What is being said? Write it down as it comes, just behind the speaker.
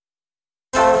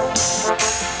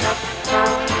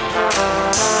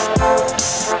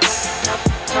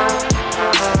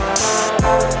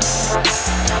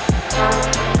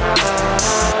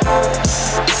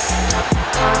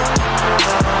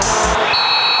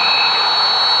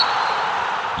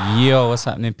Yo, what's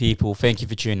happening, people? Thank you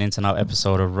for tuning in to another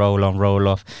episode of Roll On, Roll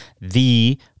Off,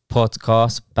 the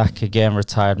podcast. Back again,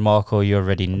 retired Marco, you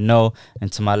already know.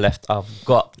 And to my left, I've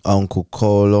got Uncle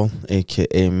Colo,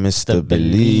 aka Mr.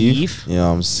 Believe. You know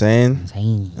what I'm saying? You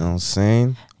know what I'm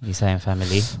saying? You saying,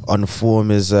 family? On the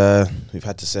form is, we've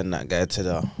had to send that guy to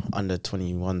the under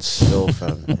 21 still,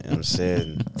 fam. You know what I'm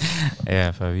saying?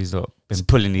 Yeah, fam, he's not been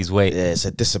pulling his weight. Yeah, it's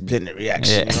a disciplinary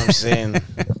action, you know what I'm saying?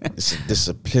 It's a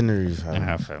disciplinary, fam.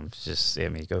 Yeah, fam, just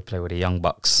hear me, go play with the young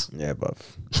bucks. Yeah, bruv.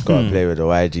 Gotta play with the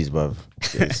YGs, bruv.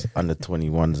 It's under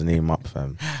 21's name up,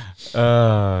 fam.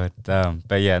 Oh, damn.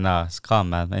 But yeah, nah, it's calm,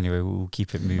 man. Anyway, we'll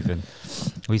keep it moving.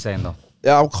 What are you saying, though?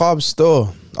 Yeah, I'm calm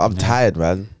still. I'm tired,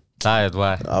 man. Tired,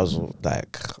 why? I was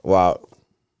like, wow.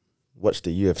 Watched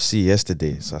the UFC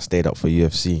yesterday, so I stayed up for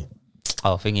UFC.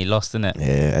 Oh, I think he lost, innit?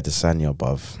 Yeah, Adesanya,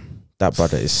 bruv. That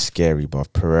brother is scary,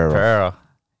 bruv. Pereira.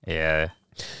 Yeah.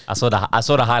 I saw the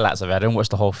highlights of it. I didn't watch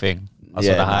the whole thing. I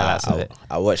saw the highlights of it.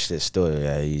 I watched it still.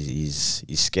 Yeah, he's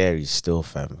scary still,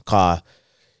 fam.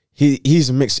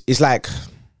 He's mixed. It's like,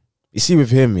 you see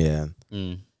with him, yeah.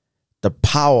 The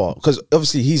power, because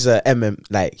obviously he's a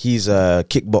he's a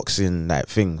kickboxing like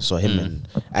thing. So him and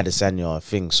Adesanya are a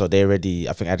thing. So they already,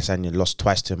 I think Adesanya lost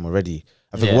twice to him already.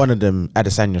 I think one of them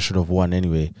Adesanya should have won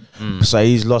anyway. So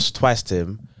he's lost twice to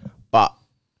him. But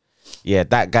yeah,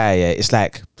 that guy, yeah, it's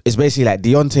basically like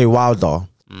Deontay Wilder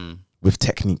with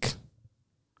technique.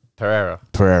 Pereira.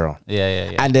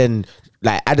 Yeah. And then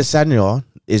like Adesanya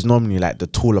is normally like the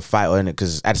taller fighter, innit?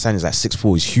 Because Adesanya is like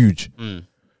 6'4", he's huge.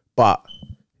 But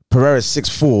Pereira's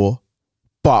 6'4",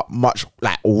 but much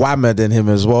like whammer than him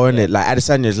as well, innit? Like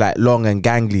Adesanya is like long and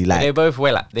gangly. Like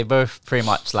they both pretty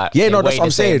much like. Yeah, no, that's what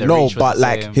I'm saying. No, but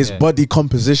like his body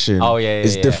composition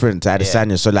is different to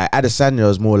Adesanya. So like Adesanya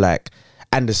is more like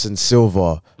Anderson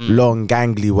Silva, long,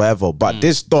 gangly, whatever. But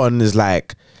this Don is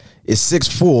like, it's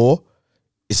 6'4".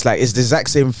 It's like, it's the exact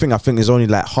same thing. I think it's only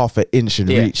like half an inch in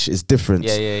reach. It's different.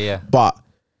 Yeah. But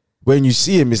when you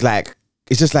see him, it's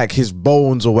just like his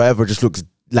bones or whatever just looks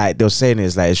like, they were saying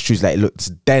it's like, it's true, it's like, it looks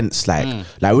dense. Like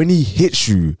when he hits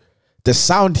you, the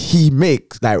sound he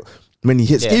makes, like when he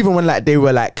hits, even when like they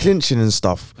were like clinching and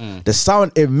stuff, the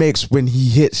sound it makes when he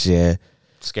hits,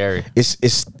 scary.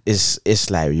 It's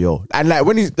like, yo, and like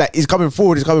when he's coming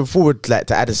forward like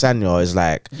to Adesanya, is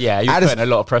like, you're putting a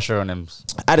lot of pressure on him.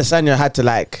 Adesanya had to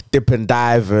like dip and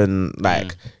dive and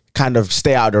like kind of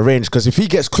stay out of the range, because if he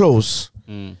gets close,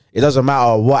 it doesn't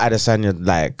matter what Adesanya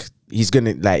like.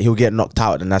 He'll get knocked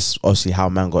out, and that's obviously how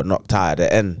man got knocked out at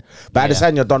the end. But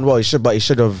Adesanya done well. He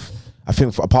should have. I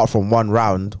think apart from one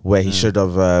round where he should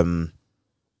have.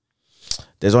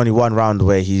 There's only one round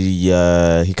where he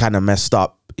kind of messed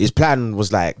up. His plan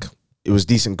was like, it was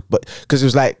decent, but because it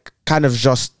was like kind of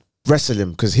just wrestle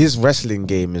him, because his wrestling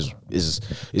game is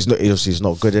not, obviously it's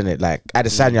not good, in it. Like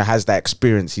Adesanya has that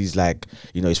experience. He's like,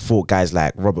 you know, he's fought guys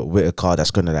like Robert Whittaker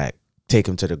that's gonna like take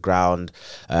him to the ground.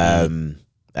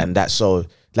 And that's so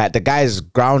like the guy's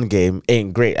ground game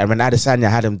ain't great. And when Adesanya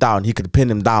had him down, he could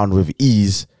pin him down with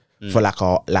ease for like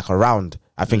a round.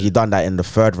 I think he done that in the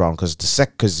third round,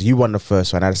 because he won the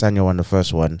first one, Adesanya won the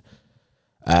first one.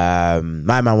 My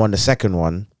man won the second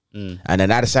one. And then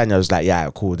Adesanya was like, yeah,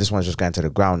 cool, this one's just going to the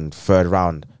ground. Third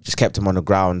round, just kept him on the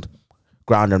ground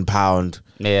and pound.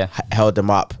 Yeah, held him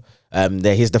up.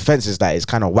 His defense is like, it's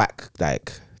kind of whack,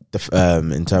 like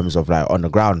in terms of like on the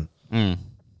ground.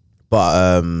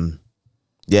 But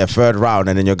yeah, third round,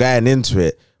 and then you're going into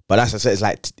it. But that's what I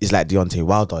said, it's like Deontay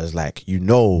Wilder. It's like, you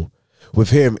know, with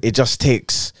him, it just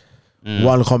takes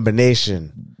one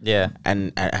combination. Yeah.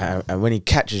 And when he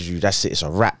catches you, that's it. It's a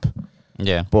wrap.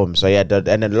 Yeah. Boom. So yeah,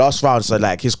 and then last round, so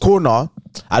like his corner,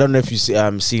 I don't know if you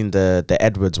seen the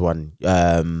Edwards one,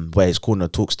 where his corner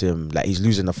talks to him, like he's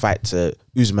losing the fight to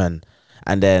Usman.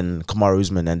 And then Kamaru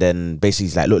Usman, and then basically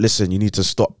he's like, look, listen, you need to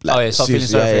stop. Like, stop feeling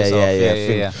sorry for yourself.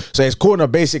 Yeah. So his corner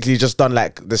basically just done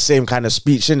like the same kind of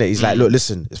speech, innit? He's like, look,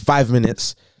 listen, it's 5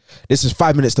 minutes. This is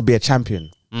 5 minutes to be a champion.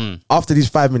 After these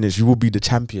 5 minutes, you will be the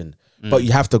champion. But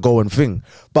you have to go and thing.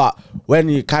 But when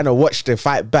you kind of watch the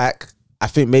fight back, I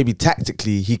think maybe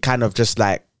tactically he kind of just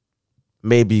like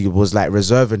maybe was like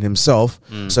reserving himself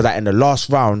so that in the last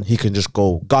round he can just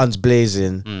go guns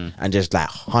blazing and just like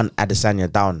hunt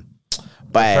Adesanya down.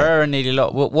 But Pereira nearly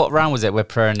lost. What round was it where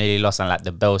Pereira nearly lost and like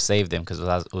the bell saved him, because it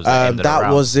was the end of the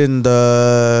round? Was in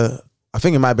the, I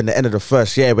think it might have been the end of the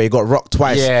first, where he got rocked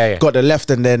twice. Yeah. Got the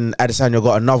left, and then Adesanya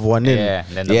got another one in. Yeah,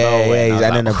 and then the bell went.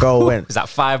 And then the bell went. It's like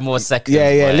 5 more seconds.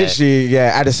 Yeah, literally,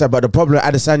 Adesanya. But the problem with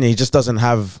Adesanya, he just doesn't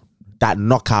have that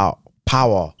knockout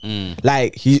power.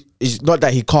 Like, it's not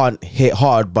that he can't hit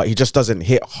hard, but he just doesn't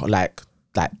hit like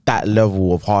like that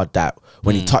level of hard that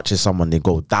when he touches someone they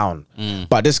go down.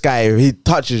 But this guy, if he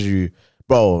touches you,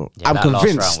 bro, I'm that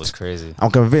convinced. last round was crazy.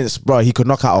 I'm convinced, bro, he could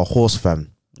knock out a horse,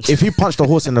 fam. If he punched a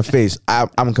horse in the face,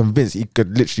 I'm convinced he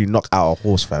could literally knock out a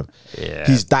horse, fam. Yeah.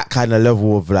 He's that kind of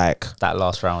level of like. That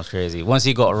last round was crazy. Once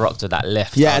he got rocked with that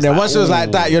left. Yeah, and then once it was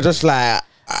like that, you're just like.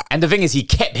 And the thing is, he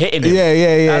kept hitting him.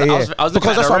 Yeah. I was looking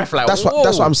at the ref like, that's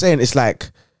what I'm saying. It's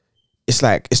like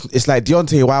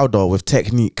Deontay Wilder with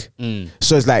technique.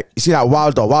 So it's like, you see that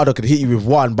Wilder could hit you with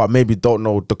one, but maybe don't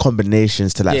know the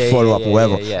combinations to like follow up or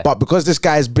whatever. Yeah. But because this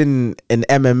guy's been in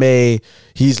MMA,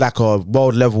 he's like a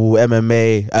world level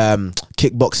MMA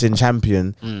kickboxing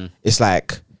champion. It's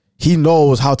like he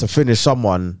knows how to finish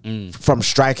someone from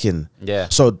striking. Yeah.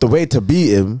 So the way to beat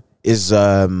him is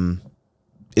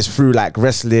through like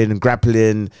wrestling and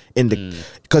grappling in the,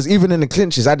 because even in the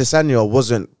clinches, Adesanya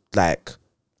wasn't like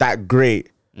that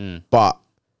great, but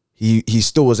he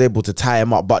still was able to tie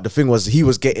him up. But the thing was, he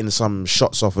was getting some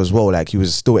shots off as well. Like he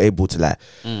was still able to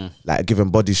like give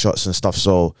him body shots and stuff.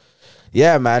 So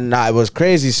yeah, man, it was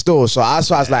crazy still. So that's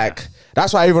why I was like,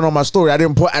 that's why even on my story I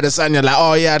didn't put Adesanya like,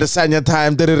 oh yeah, Adesanya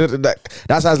time.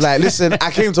 That's why I was like, listen,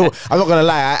 I'm not gonna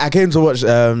lie, I came to watch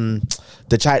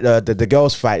the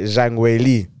girls fight, Zhang Wei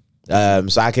Li.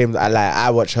 So I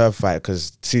watch her fight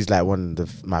because she's like one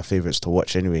of my favorites to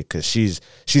watch anyway. Because she's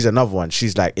another one.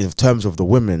 She's like, in terms of the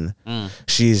women,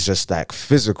 she's just like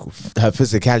physical. Her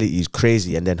physicality is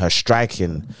crazy, and then her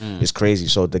striking is crazy.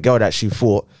 So the girl that she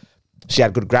fought, she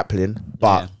had good grappling,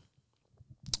 but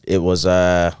it was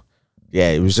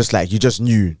it was just like you just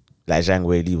knew like Zhang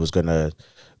Wei Li was gonna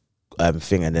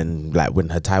thing and then like win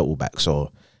her title back.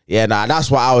 So. Yeah, that's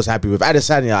what I was happy with.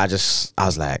 Adesanya,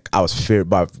 I was feared,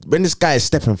 but when this guy is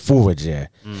stepping forward,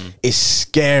 it's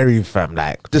scary, fam.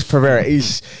 Like this Pereira,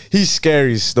 he's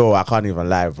scary still. I can't even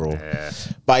lie, bro. Yeah.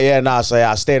 But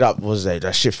I stayed up.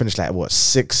 That shit finished like what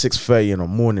 6:30 in the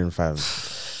morning, fam.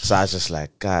 So I was just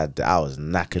like, God, I was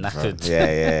knackered. Fam.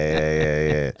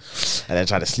 Yeah. And then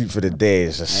trying to sleep for the day,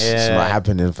 it's not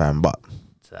happening, fam. But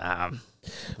damn.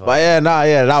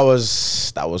 That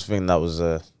was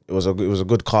it was a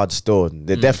good card still.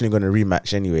 They're definitely going to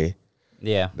rematch anyway.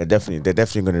 Yeah. They're definitely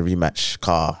going to rematch.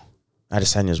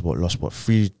 Adesanya's lost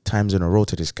 3 times in a row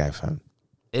to this guy, fam.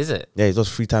 Is it? Yeah, he's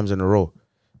lost 3 times in a row.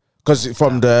 Because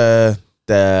from the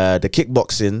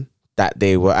kickboxing that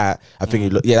they were at, I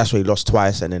think that's where he lost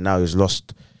twice, and then now he's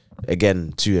lost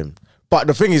again to him. But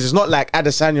the thing is, it's not like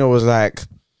Adesanya was like,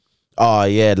 oh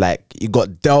yeah, like he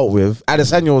got dealt with.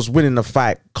 Adesanya was winning the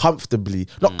fight comfortably.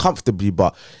 Not comfortably,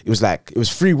 but it was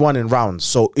 3-1 in rounds.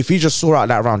 So if he just saw out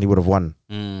that round, he would have won.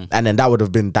 And then that would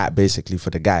have been that basically for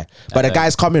the guy. But the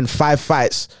guy's come in 5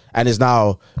 fights and is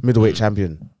now middleweight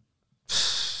champion.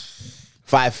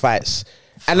 5 fights.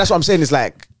 And that's what I'm saying, is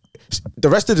like the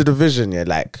rest of the division,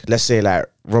 like let's say like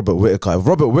Robert Whittaker. If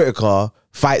Robert Whittaker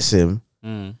fights him,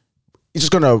 he's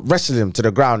just gonna wrestle him to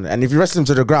the ground, and if you wrestle him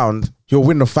to the ground, he'll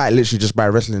win the fight literally just by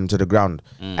wrestling him to the ground.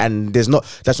 And that's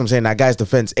what I'm saying. That guy's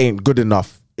defense ain't good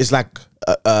enough. It's like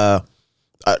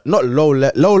not low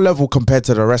level compared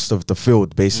to the rest of the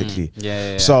field, basically.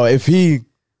 So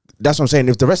that's what I'm saying.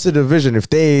 If the rest of the division, if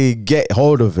they get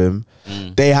hold of him,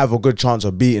 they have a good chance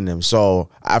of beating him. So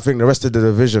I think the rest of the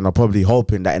division are probably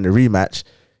hoping that in the rematch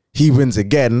he wins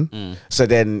again. So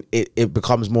then it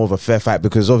becomes more of a fair fight,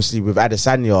 because obviously with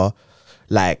Adesanya,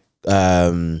 like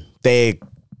they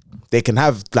can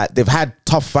have, like, they've had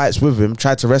tough fights with him,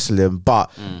 tried to wrestle him, but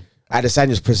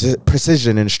Adesanya's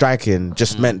precision in striking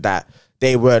just meant that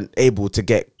they weren't able to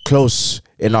get close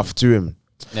enough to him.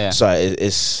 So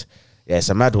it's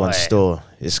a mad one still.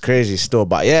 It's crazy still,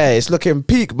 but it's looking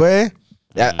peak, boy.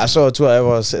 I saw a Twitter,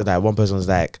 everyone said, like, one person was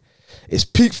like, it's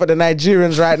peak for the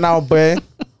Nigerians right now, boy.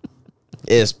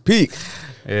 It's peak.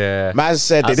 Yeah. Man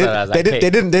said they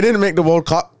didn't make the World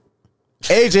Cup.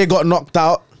 AJ got knocked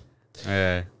out.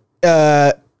 Yeah.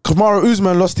 Kamaru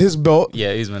Usman lost his belt. Yeah,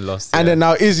 Usman lost. And then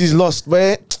now Izzy's lost.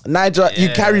 Where Niger, you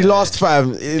carry last,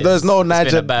 fam. There's no Niger.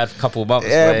 It's been a bad couple months.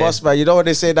 Yeah, boss, man. You know what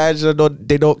they say, Niger,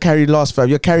 they don't carry last, fam.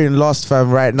 You're carrying last, fam,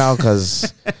 right now,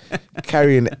 cause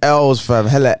carrying L's, fam.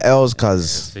 Hella L's, cause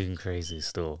it's been crazy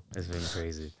still. It's been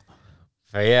crazy.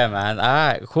 But yeah, man. All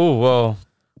right, cool. Well,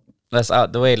 let's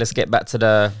out the way. Let's get back to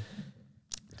the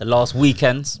last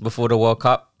weekends before the World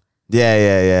Cup.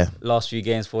 Yeah. Last few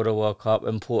games for the World Cup,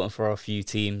 important for a few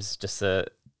teams, just to,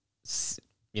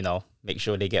 make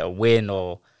sure they get a win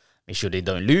or make sure they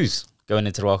don't lose going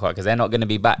into the World Cup, because they're not going to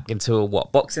be back until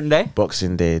what, Boxing Day?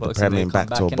 Boxing Day. The Premier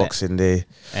back till Boxing Day.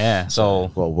 Yeah, so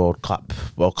World Cup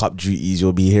duties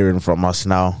you'll be hearing from us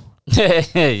now.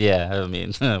 Yeah, I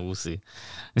mean, we'll see.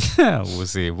 We'll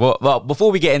see. Well,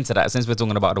 before we get into that, since we're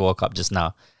talking about the World Cup just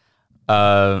now,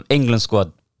 England squad.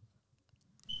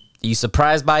 Are you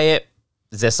surprised by it?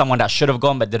 Is there someone that should have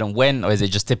gone but didn't win, or is it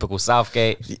just typical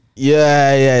Southgate?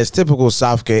 Yeah, it's typical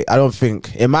Southgate. I don't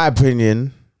think, in my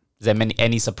opinion, Is there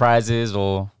any surprises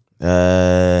or?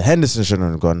 Henderson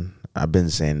shouldn't have gone. I've been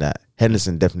saying that.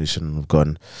 Henderson definitely shouldn't have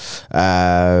gone.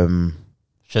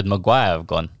 Should Maguire have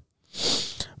gone?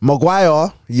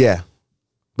 Maguire, yeah.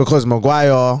 Because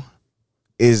Maguire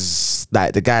is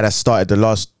like the guy that started the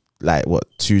last, like, what,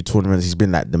 2 tournaments. He's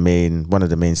been like one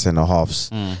of the main centre halves.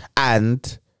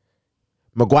 And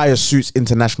Maguire suits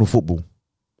international football.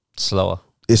 Slower.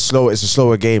 It's slow. It's a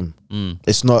slower game.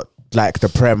 It's not like the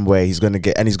Prem where he's going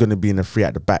to be in a free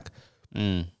at the back.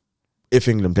 If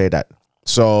England play that.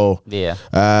 So yeah.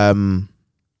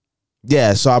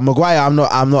 So Maguire, I'm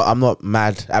not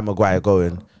mad at Maguire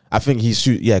going. I think he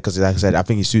suits, because like I said, I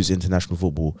think he suits international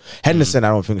football. Henderson, I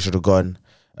don't think should have gone.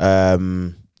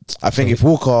 I think if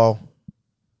Walker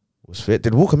was fit,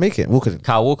 did Walker make it?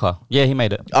 Kyle Walker, yeah, he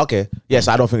made it. Okay, yes,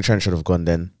 I don't think Trent should have gone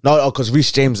then. No, because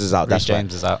Reece James is out. Reece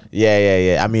James is out.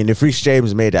 Yeah. I mean, if Reece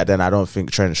James made that, then I don't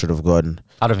think Trent should have gone.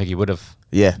 I don't think he would have.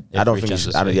 Yeah, I don't think.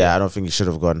 I don't think he should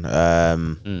have gone.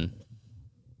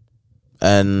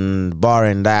 And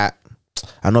barring that,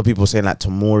 I know people saying like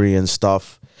Tomori and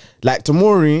stuff. Like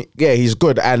Tomori, yeah, he's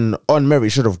good and on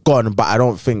merit should have gone, but I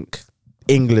don't think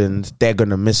England, they're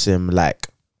gonna miss him like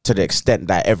to the extent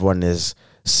that everyone is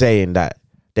saying that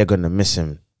they're gonna miss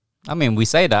him. I mean, we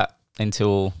say that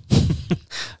until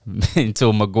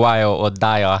Maguire or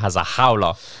Dyer has a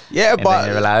howler. Yeah, and but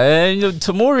then you're like,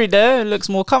 Tomori there looks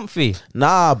more comfy.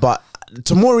 Nah, but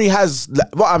Tomori has,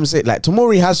 what I'm saying, like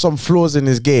Tomori has some flaws in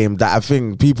his game that I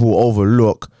think people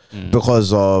overlook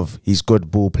because of his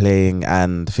good ball playing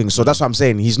and things. So that's what I'm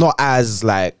saying. He's not as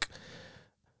like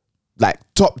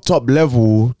top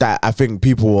level that I think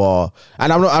people are.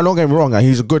 And I'm not getting me wrong.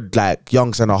 He's a good like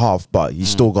young centre half, but he's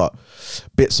still got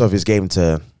bits of his game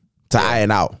to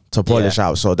iron out, to polish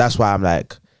out. So that's why I'm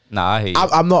like, nah, I hear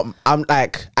you. I'm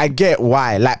like, I get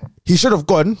why. Like he should have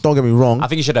gone. Don't get me wrong. I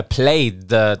think he should have played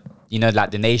the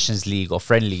Nations League or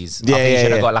friendlies. I think he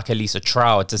should have got like at least a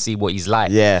trial to see what he's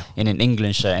like. Yeah. In an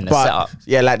England shirt and a setup.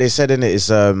 Yeah, like they said in it, it's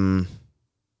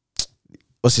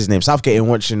what's his name? Southgate ain't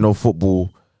watching no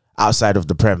football outside of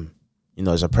the Prem.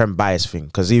 It's a Prem bias thing.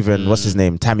 Because even what's his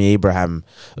name? Tammy Abraham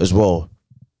as well.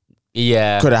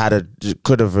 Yeah. Should have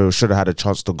had a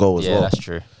chance to go as well. Yeah, that's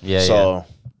true. Yeah.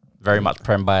 Very much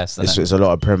Prem bias. It's a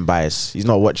lot of Prem bias. He's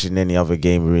not watching any other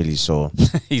game really, so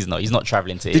he's not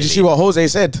traveling to Did you see what Jose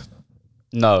said?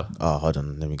 No. Oh, hold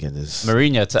on. Let me get this.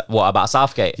 Mourinho, what about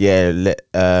Southgate? Yeah,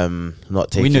 not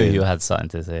taking. We knew you had something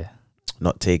to say.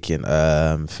 Not taking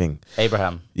thing.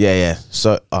 Abraham. Yeah.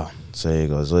 So here he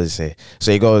goes. What did he say?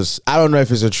 So he goes, I don't know if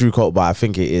it's a true quote, but I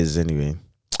think it is anyway.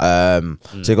 So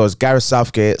he goes, Gareth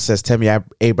Southgate says Tammy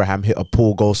Abraham hit a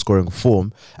poor goal scoring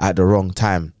form at the wrong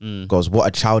time. Goes, what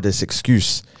a childish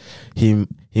excuse. He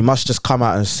must just come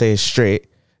out and say straight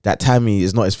that Tammy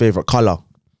is not his favourite colour.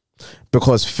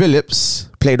 Because Phillips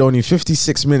played only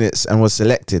 56 minutes and was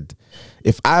selected.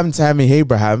 If I'm Tammy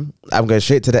Abraham, I'm going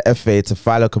straight to the FA to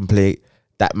file a complaint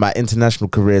that my international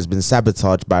career has been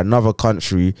sabotaged by another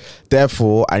country.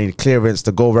 Therefore, I need clearance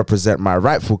to go represent my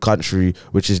rightful country,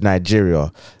 which is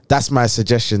Nigeria. That's my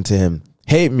suggestion to him.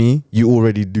 Hate me, you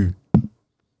already do.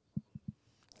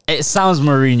 It sounds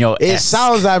Mourinho-esque. It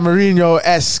sounds like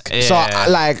Mourinho-esque. Yeah. So,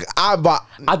 but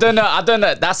I don't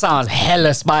know. That sounds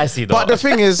hella spicy, though. But the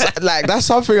thing is, like, that's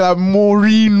something like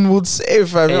Maureen would say,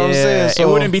 fam. You know what I'm saying? So,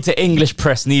 it wouldn't be to English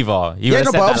press neither. You would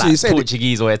have said that like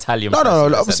Portuguese or Italian.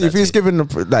 No. Obviously, if he's given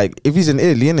if he's in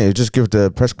Italy, innit, just give the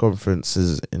press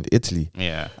conferences in Italy.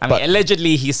 Yeah, I mean,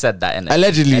 allegedly he said that. Innit?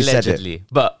 Allegedly he said it.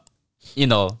 But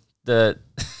the.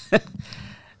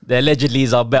 The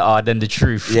allegedlys are better than the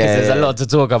truth because there's a lot to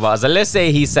talk about. So let's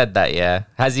say he said that, yeah.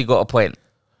 Has he got a point?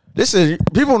 Listen,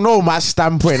 people know my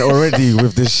standpoint already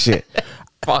with this shit.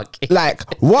 Fuck. Like,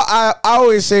 what I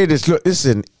always say this, look,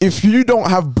 listen, if you don't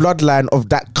have bloodline of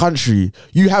that country,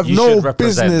 you have no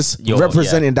business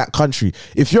representing that country.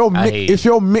 If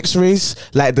you're mixed race,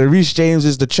 like the Reece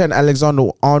Jameses, the Trent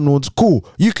Alexander-Arnolds, cool.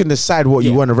 You can decide what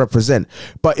you want to represent.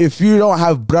 But if you don't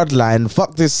have bloodline,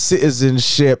 fuck this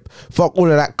citizenship, fuck all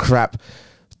of that crap.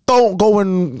 Don't go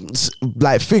and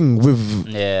like thing with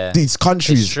these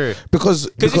countries. It's true.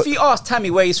 Because if you ask Tammy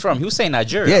where he's from, he'll say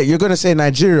Nigeria. Yeah, you're gonna say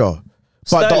Nigeria.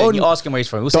 But Sterling, you ask him where he's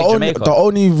from. We'll say Jamaica. The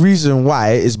only reason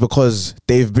why is because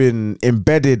they've been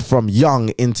embedded from young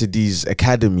into these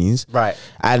academies. Right.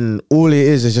 And all it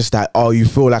is just that, oh, you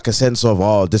feel like a sense of,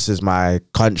 oh, this is my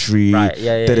country. Right,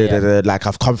 yeah. Like,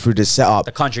 I've come through this setup.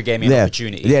 The country gave me an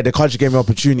opportunity. Yeah, the country gave me an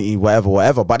opportunity,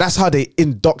 whatever. But that's how they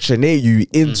indoctrinate you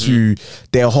into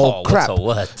their whole crap.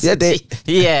 What's a word?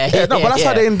 Yeah, but that's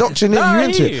how they indoctrinate you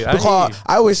into it. Because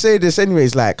I always say this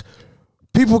anyways, like,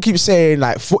 people keep saying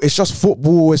like it's just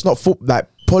football, it's not like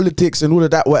politics and all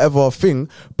of that whatever thing.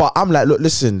 But I'm like, look,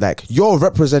 listen, like you're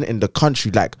representing the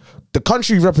country, like the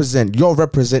country you're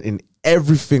representing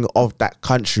everything of that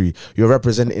country. You're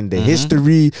representing the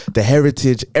history, the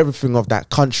heritage, everything of that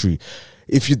country.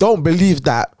 If you don't believe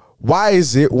that, why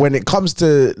is it when it comes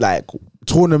to like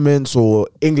tournaments or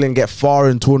England get far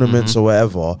in tournaments or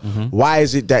whatever, why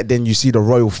is it that then you see the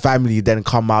royal family then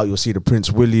come out, you'll see the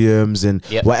Prince Williams and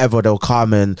whatever, they'll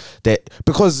come and that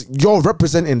because you're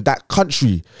representing that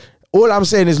country. All I'm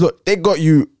saying is, look, they got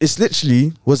you, it's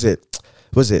literally, was it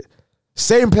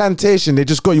same plantation, they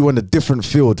just got you on a different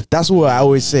field. That's what I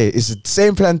always say. It's the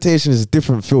same plantation, it's a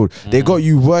different field. They got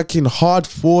you working hard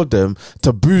for them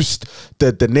to boost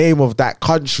the name of that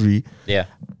country. Yeah.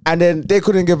 And then they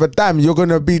couldn't give a damn. You're going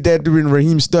to be there doing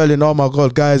Raheem Sterling. Oh my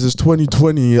God, guys, it's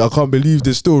 2020. I can't believe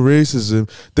there's still racism.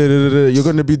 You're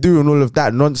going to be doing all of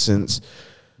that nonsense.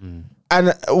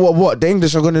 And what? The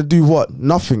English are going to do what?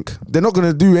 Nothing. They're not going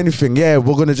to do anything. Yeah,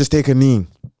 we're going to just take a knee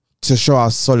to show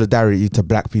our solidarity to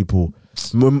black people.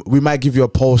 We might give you a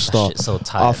poster so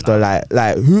tight, after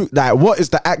like who, like what is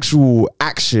the actual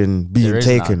action being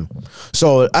taken?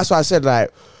 So that's why I said,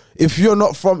 like, if you're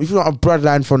not a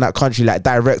bloodline from that country, like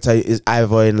director is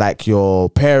either in like your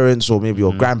parents or maybe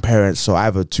your grandparents, so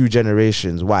either 2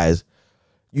 generations wise,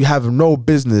 you have no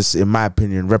business, in my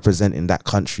opinion, representing that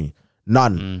country.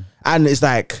 None. And it's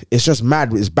like, it's just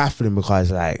mad, it's baffling because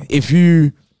like if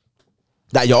you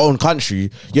that your own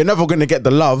country, you're never gonna get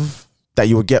the love that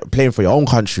you would get playing for your own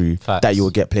country. Facts. That you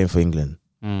would get playing for England.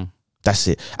 That's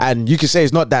it. And you can say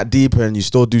it's not that deep and you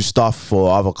still do stuff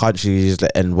for other countries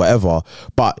and whatever,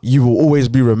 but you will always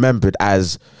be remembered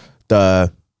as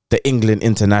the England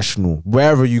international.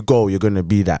 Wherever you go, you're going to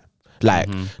be that. Like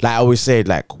I always say,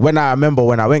 like when I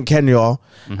went Kenya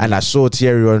and I saw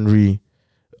Thierry Henry,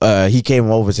 he came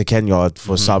over to Kenya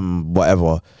for some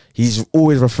whatever. He's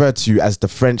always referred to as the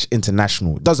French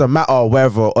international. It doesn't matter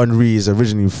wherever Henry is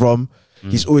originally from.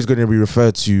 He's always going to be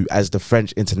referred to as the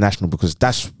French international because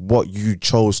that's what you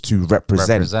chose to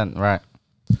represent. Right.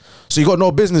 So you got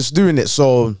no business doing it.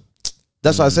 So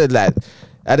that's why I said, like,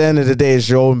 at the end of the day, it's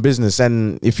your own business.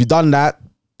 And if you done that,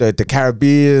 the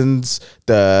Caribbeans,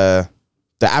 the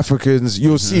Africans,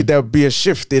 you'll see there'll be a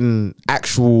shift in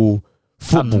actual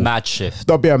football. A mad shift.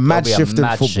 There'll be a mad shift in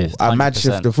football. A mad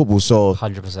shift in football. So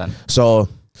 100%. So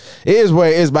it is what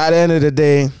it is. But at the end of the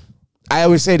day, I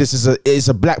always say this is it's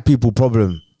a black people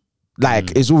problem.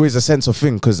 Like it's always a sense of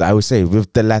thing because I always say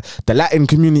with the Latin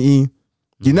community,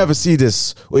 you never see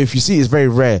this, or if you see, it's very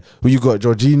rare. Where you got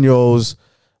Jorginhos,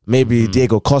 maybe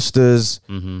Diego Costas.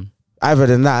 Other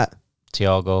than that,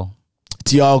 Thiago,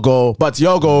 but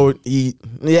Thiago,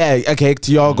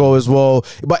 Thiago as well.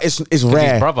 But it's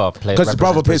rare because his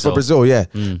brother plays for Brazil. Yeah,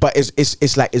 but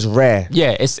it's like it's rare.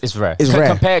 Yeah, it's rare. It's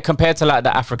rare compared to like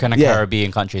the African and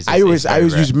Caribbean countries. I always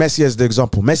use Messi as the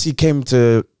example. Messi came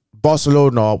to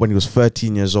Barcelona when he was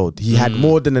 13 years old. He had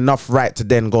more than enough right to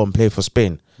then go and play for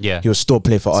Spain. Yeah, he was still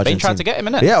play for Argentina. Spain tried to get him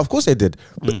in it. Yeah, of course they did.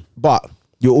 But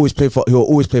he'll always play for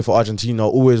Argentina,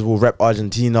 always will rep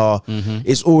Argentina.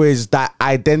 It's always that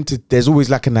identity. There's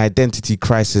always like an identity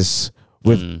crisis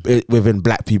within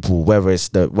black people, whether it's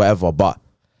the whatever. But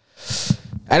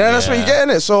and then that's what you're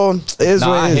getting it. So it is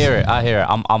what it is. I hear it.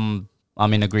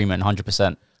 I'm in agreement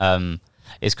 100%.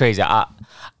 It's crazy.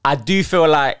 I do feel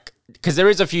like because there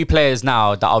is a few players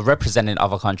now that are representing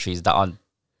other countries that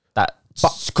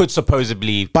could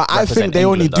supposedly. But I think they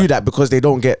only do that because they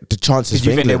don't get the chances. Because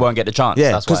you think they won't get the chance?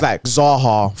 Yeah, because like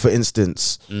Zaha, for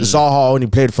instance, Zaha only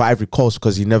played for Ivory Coast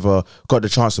because he never got the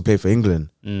chance to play for England.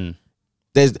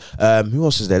 There's who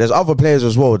else is there? There's other players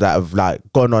as well that have like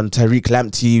gone on. Tariq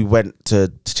Lamptey went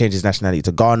to change his nationality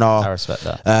to Ghana. I respect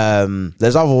that.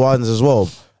 There's other ones as well.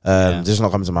 Just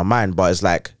not coming to my mind, but it's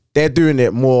like they're doing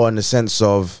it more in the sense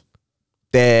of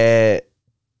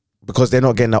because they're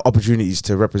not getting the opportunities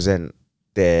to represent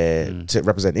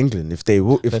England. If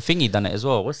Thingy done it as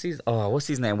well. What's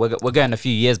his name? We're going a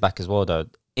few years back as well though.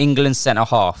 England centre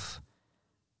half.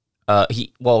 I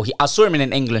saw him in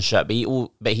an England shirt, but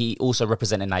he also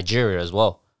represented Nigeria as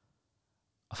well.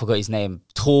 I forgot his name.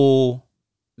 Tall,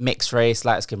 mixed race,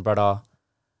 light skinned brother.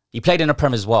 He played in the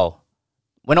Prem as well.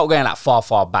 we're not going like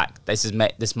far back. This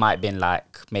might have been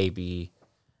like maybe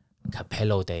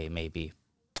Capello Day, maybe.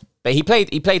 But he played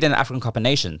in the African Cup of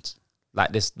Nations,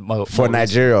 like this for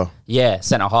Nigeria. Yeah,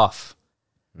 centre half.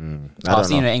 I've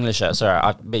seen know. an English shirt.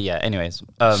 Sorry, but yeah. Anyways,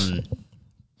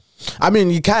 I mean,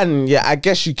 you can. Yeah, I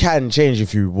guess you can change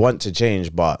if you want to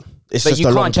change, but it's just you a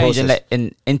long can't change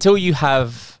process. until you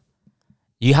have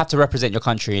to represent your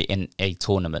country in a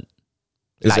tournament.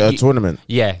 Is it a tournament?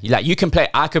 Yeah, like you can play.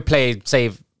 I could play,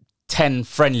 say, 10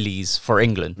 friendlies for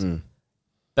England,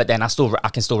 but then I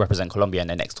can still represent Colombia in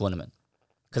the next tournament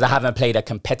because I haven't played a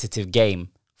competitive game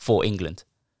for England.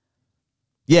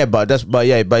 Yeah, but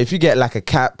if you get like a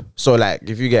cap, so like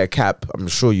if you get a cap, I'm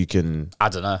sure you can. I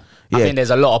don't know. Yeah. I think there's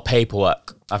a lot of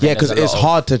paperwork. Yeah, because it's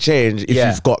hard to change if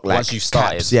you've got like once you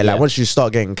started, caps. Yeah, like once you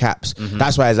start getting caps,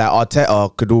 that's why it's like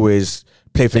Arteta could always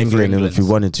play for England if he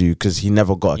wanted to, because he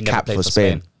never got a cap for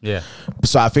Spain. Yeah.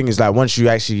 So I think it's like once you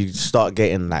actually start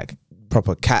getting like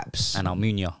proper caps. And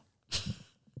Almunia.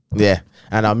 Yeah.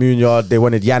 And Almunia, they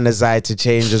wanted Januzaj to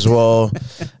change as well.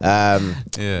 Yeah.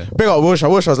 Big up Wilshere.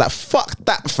 Wilshere was like, fuck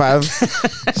that, fam.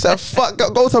 Said, fuck,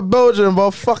 go to Belgium, bro.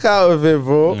 Fuck out of it,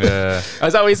 bro. Yeah. Oh,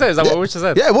 is that what he said? Is that what Wilshere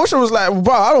said? Yeah, Wilshere was like,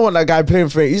 bro, I don't want that guy playing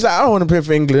for. He's like, I don't want to play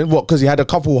for England. What? Because he had a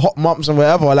couple hot months and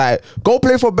whatever. Like, go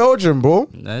play for Belgium, bro.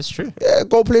 That's true. Yeah,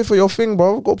 go play for your thing,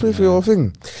 bro. Go play for your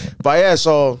thing. But yeah,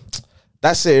 so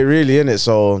that's it, really, innit?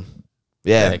 So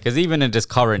yeah, because even in this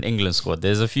current England squad,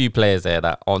 there's a few players there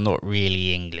that are not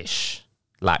really English,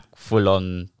 like full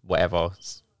on whatever.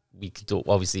 We could do,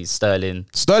 obviously Sterling,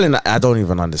 I don't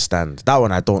even understand. That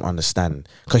one I don't understand.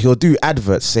 Because he'll do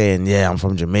adverts saying, yeah, I'm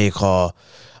from Jamaica.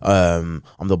 I'm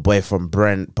the boy from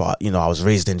Brent, but, you know, I was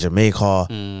raised in Jamaica.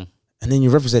 And then you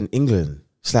represent England.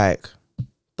 It's like,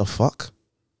 the fuck?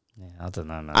 Yeah, I don't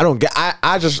know, man. I don't get,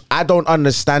 I don't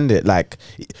understand it. Like,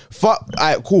 fuck,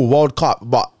 alright, cool, World Cup,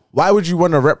 but why would you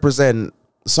want to represent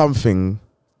something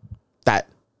that...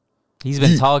 He's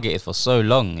been targeted for so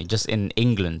long, just in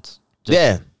England.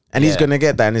 Yeah. And he's gonna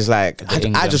get that, and he's like, I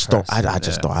don't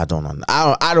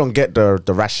get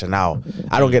the rationale.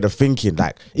 I don't get the thinking.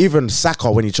 Like even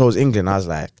Saka, when he chose England, I was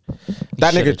like,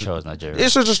 that nigga chose Nigeria. He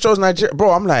should just chose Nigeria,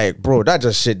 bro. I'm like, bro, that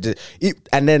just shit.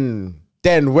 And then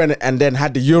had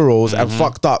the Euros and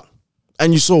fucked up,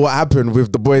 and you saw what happened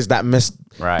with the boys that messed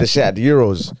the shit at the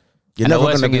Euros. You're and never the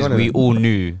worst gonna thing be is, we all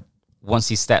knew once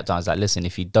he stepped on. It's like, listen,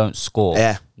 if you don't score,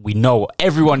 we know.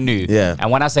 Everyone knew. Yeah.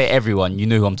 And when I say everyone, you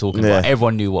knew who I'm talking about.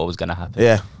 Everyone knew what was going to happen.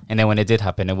 Yeah. And then when it did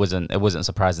happen, it wasn't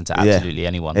surprising to absolutely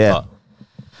anyone. Yeah. But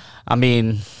I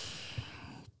mean,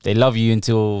 they love you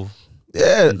until.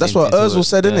 Yeah, that's what Ozil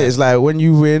said, innit? It's like when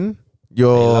you win,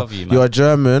 you're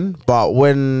German, but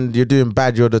when you're doing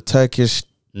bad, you're the Turkish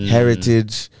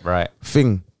heritage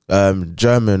thing,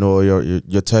 German or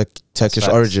your Turkish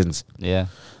origins. Yeah.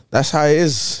 That's how it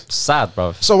is. Sad,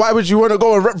 bro. So why would you want to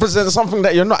go and represent something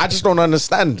that you're not? I just don't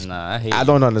understand. Nah, I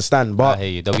don't understand. But I hear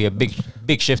you. There'll be a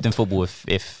big shift in football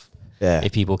if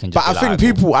people can. But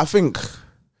I think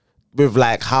with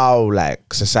like how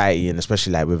like society and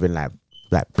especially like within like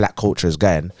black culture is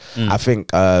going, I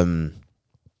think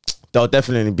there'll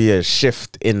definitely be a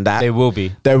shift in that. There will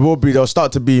be. There'll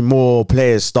start to be more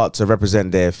players start to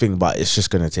represent their thing, but it's just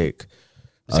gonna take.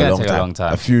 It's gonna take a long time.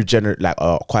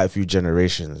 Quite a few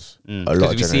generations. A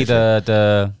lot. Because we see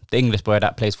the English boy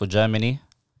that plays for Germany.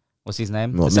 What's his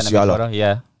name? Musiala.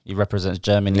 Yeah, he represents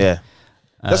Germany. Yeah,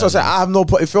 that's what I said. I have no.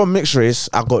 If you're mixed race,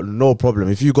 I got no problem.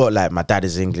 If you got like my dad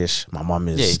is English, my mum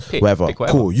is whatever.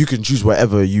 Cool. You can choose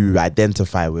whatever you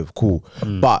identify with. Cool,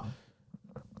 but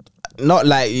not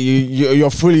like you're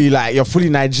fully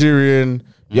Nigerian.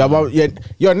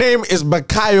 Your name is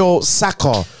Bukayo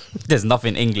Saka. There's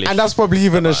nothing English, and that's probably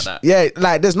even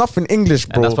there's nothing English,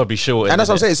 bro. And that's probably shortened. And that's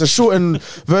what I'm saying. It's a shortened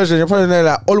version. You're probably there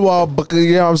like Olwa,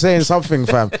 you know what I'm saying, something,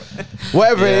 fam.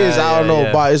 Whatever it is, I don't know,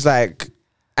 but it's like,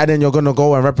 and then you're gonna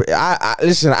go and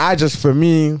listen. For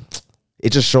me,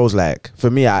 it just shows like, for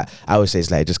me, I always say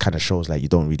it's like, it just kind of shows like you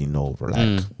don't really know, bro,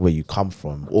 like where you come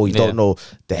from, or you don't know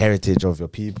the heritage of your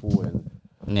people, and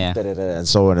and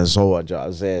so on and so on. You know what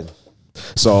I'm saying?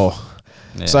 So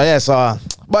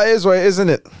but it is what it is, isn't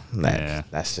it? Like,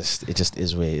 that's just, it just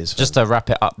is what it is. Just to wrap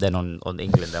it up then on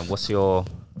England, then what's your,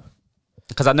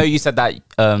 because I know you said that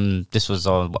this was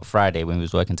on Friday when we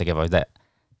was working together, that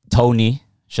Tony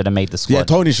should have made the squad. Yeah,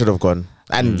 Tony should have gone,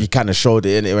 and he kind of showed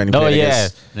it in it when he played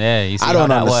against. You see I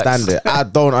don't understand it. I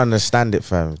don't understand it,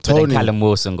 fam. Tony, but then Callum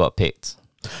Wilson got picked.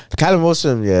 Callum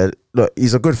Wilson, look,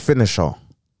 he's a good finisher,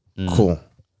 cool,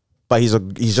 but he's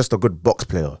just a good box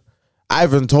player.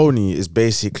 Ivan Toney is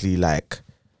basically like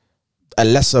a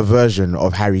lesser version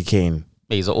of Harry Kane.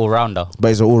 But he's an all-rounder.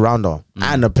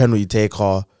 And a penalty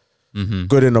taker.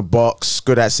 good in the box,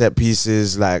 good at set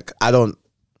pieces. Like I don't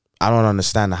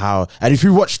understand how. And if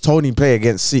you watch Tony play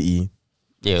against City,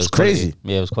 Yeah, it was crazy. Quality.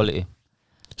 Yeah, it was quality.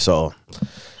 So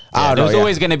Yeah, there was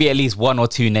always going to be at least one or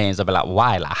two names. I'd be like,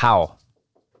 why? Like how?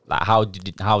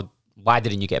 Why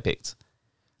didn't you get picked?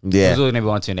 Yeah, There's always going to be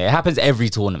one or two names. It happens every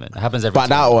tournament. But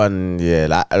that one,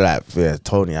 yeah,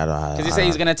 Tony, I don't. Because he said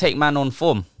he's going to take man on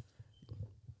form.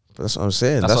 That's what I'm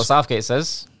saying. That's what Southgate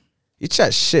says. He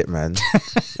chats shit, man.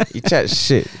 He chats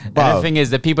shit. But and the thing is,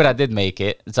 the people that did make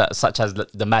it, such as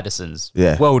the Madisons,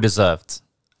 yeah, well deserved.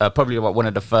 Probably one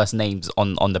of the first names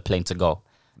on the plane to go.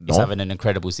 He's having an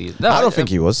incredible season. No, I don't think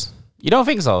he was. You don't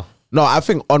think so? No, I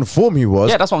think on form he was.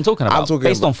 Yeah, that's what I'm talking about.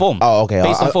 Based on form. Oh, okay.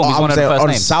 Based on form, he's one of the first on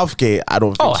names. Southgate, I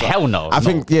don't think so. Oh, hell no. I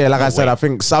think, like I said, I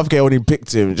think Southgate only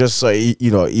picked him just so he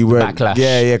weren't. Backlash.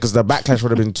 Yeah, because the backlash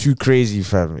would have been too crazy,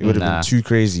 fam. It would have been too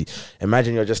crazy.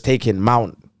 Imagine you're just taking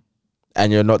Mount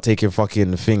and you're not taking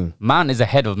fucking thing. Mount is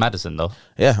ahead of Madison, though.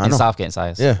 Yeah, I know. In Southgate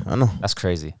size. Yeah, I know. That's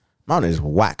crazy. Mount is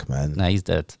whack, man. Nah, he's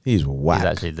dead. He's whack. He's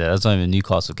actually dead. That's not even a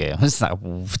Newcastle game. It's like,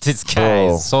 this guy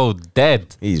is so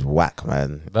dead. He's whack,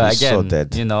 man. But he's again, so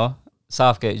dead.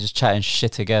 Southgate just chatting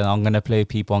shit again. I'm going to play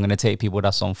people. I'm going to take people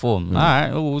that's on form. All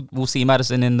right, we'll see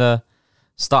Madison in the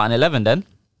starting 11 then.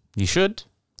 You should.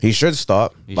 He should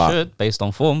start. He should, based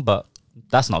on form, but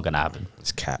that's not going to happen.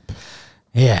 It's cap.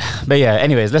 Yeah. But yeah,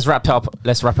 anyways, let's wrap it up.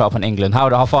 Let's wrap it up on England.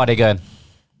 How far are they going?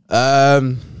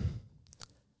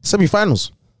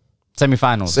 Semi-finals.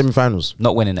 Semi-finals.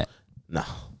 Not winning it. Nah.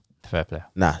 Fair play.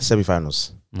 Nah,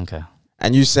 semi-finals. Okay.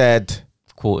 And you said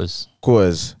quarters. Why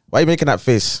are you making that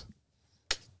face?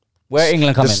 Where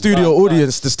England coming? The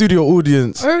studio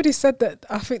audience. I already said that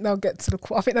I think they'll get to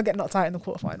I think they'll get knocked out in the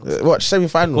quarterfinals. What,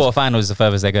 semi-finals? Quarterfinals is the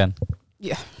furthest they're going.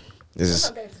 Yeah. This is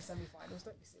They're not going to semi-finals.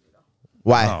 Don't be silly though.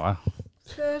 why? Oh, wow.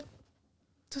 They're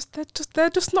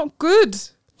just not good.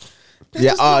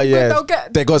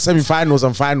 They got semi-finals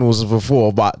and finals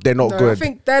before, but they're not good. I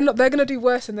think they're going to do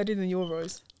worse than they did in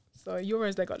Euros. So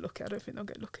Euros they got lucky. I don't think they'll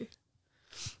get lucky.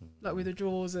 Like with the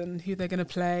draws and who they're going to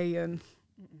play and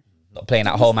not playing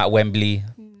at home at Wembley.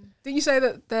 Didn't you say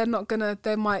that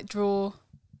they might draw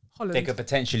Holland? They could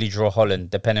potentially draw Holland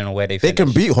depending on where they They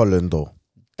finish. can beat Holland though.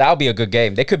 That'll be a good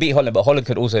game. They could beat Holland, but Holland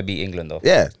could also beat England though.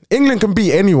 Yeah, England can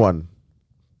beat anyone.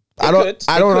 I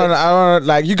don't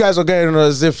like you guys are going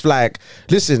as if like,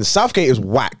 listen, Southgate is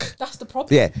whack. That's the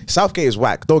problem. Yeah, Southgate is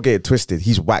whack. Don't get it twisted.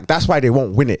 He's whack. That's why they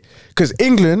won't win it. Because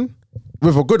England,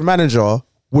 with a good manager,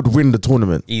 would win the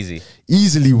tournament.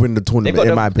 Easily win the tournament,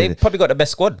 in my opinion. They've probably got the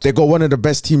best squad. They got one of the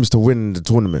best teams to win the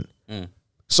tournament.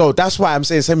 So that's why I'm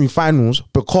saying semi-finals,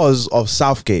 because of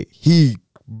Southgate. He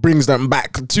brings them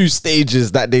back 2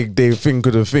 stages that they think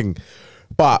could have thing.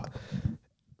 But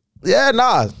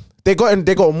yeah, they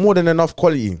got more than enough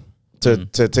quality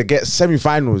to get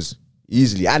semi-finals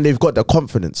easily, and they've got the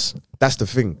confidence. That's the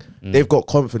thing. They've got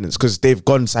confidence because they've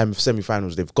gone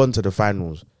semi-finals. They've gone to the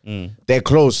finals. They're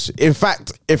close. In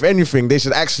fact, if anything, they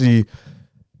should actually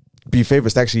be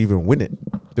favourites to actually even win it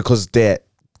because their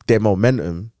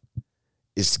momentum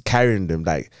is carrying them.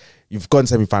 Like, you've gone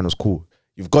semi-finals, cool.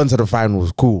 You've gone to the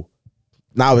finals, cool.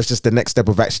 Now it's just the next step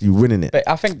of actually winning it. But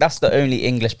I think that's the only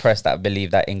English press that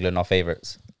believe that England are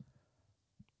favourites.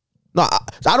 No,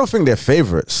 I don't think they're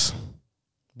favourites.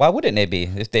 Why wouldn't they be?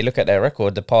 If they look at their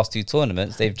record, the past 2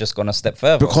 tournaments, they've just gone a step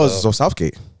further. Because of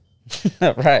Southgate.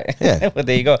 Right. Yeah. Well,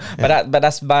 there you go. Yeah. But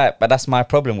that's my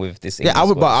problem with this. English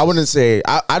I wouldn't say.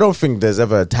 I don't think there's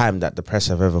ever a time that the press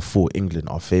have ever thought England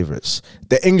are favourites.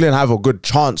 The England have a good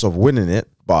chance of winning it,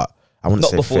 but I wouldn't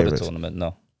say before favourites. The tournament.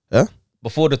 No. Yeah.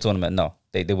 Before the tournament, no.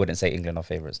 They wouldn't say England are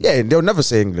favourites. No. Yeah, they'll never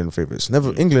say England favourites.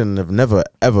 Never. England have never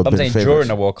ever been favourites. During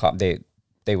the World Cup,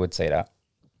 they would say that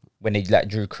when they like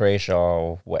drew Croatia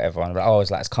or whatever, and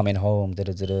it's coming home.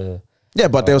 Yeah,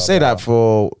 but they'll say that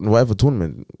for whatever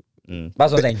tournament.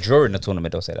 That's what I'm saying. During the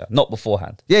tournament, they'll say that, not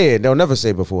beforehand. Yeah, they'll never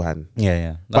say beforehand.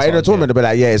 Yeah. But in the tournament, they'll be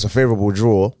like, yeah, it's a favourable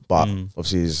draw, but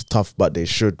obviously it's tough, but they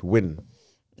should win.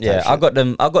 Yeah, I got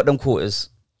them quarters.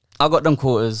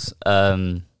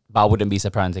 But I wouldn't be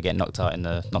surprised to get knocked out in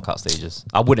the knockout stages.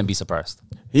 I wouldn't be surprised.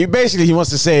 He wants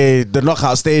to say the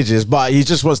knockout stages, but he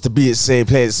just wants to play it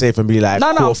safe and be like, no,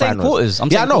 I'm saying quarters.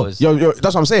 Quarters.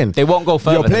 That's what I'm saying. They won't go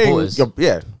further than quarters.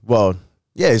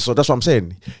 So that's what I'm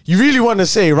saying. You really want to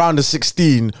say round of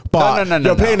 16, but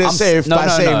you're playing it safe by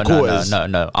saying quarters.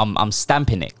 No. I'm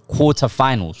stamping it.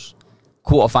 Quarterfinals.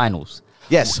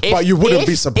 Yes, but you wouldn't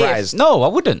be surprised. No, I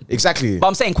wouldn't. Exactly. But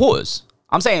I'm saying quarters.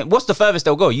 I'm saying, what's the furthest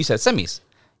they'll go? You said semis.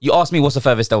 You asked me what's the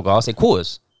furthest they'll go. I'll say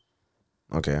quarters.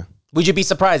 Okay. Would you be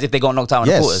surprised if they got knocked out in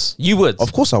the Yes. quarters? You would.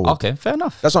 Of course I would. Okay, fair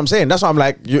enough. That's what I'm saying. That's why I'm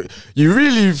like, you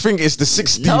really think it's the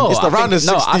 16? It's the round of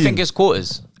 16. No, I think it's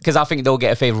quarters because I think they'll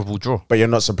get a favourable draw. But you're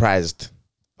not surprised.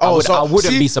 I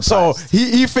wouldn't be surprised. So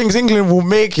he thinks England will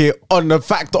make it on the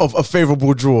fact of a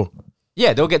favourable draw.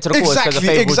 Yeah, they'll get to the quarters because of a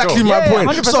favourable Exactly draw. my point.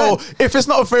 100%. So if it's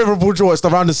not a favourable draw, it's the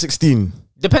round of 16.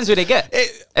 Depends who they get.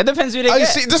 It depends who they You get.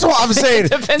 see, this is what I'm saying.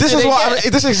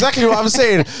 This is exactly what I'm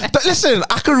saying. Listen,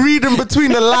 I can read in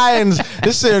between the lines.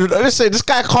 Listen, this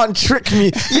guy can't trick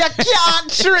me. You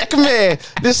can't trick me.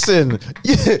 Listen,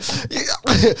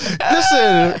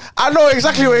 I know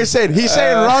exactly what he's saying. He's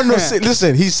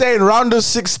saying he's saying round of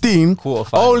 16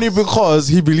 only because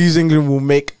he believes England will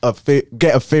make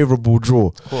get a favourable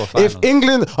draw. If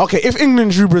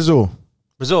England drew Brazil.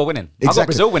 Brazil winning. Exactly. I got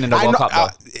Brazil winning the World Cup though.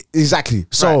 Exactly.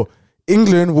 So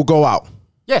England will go out.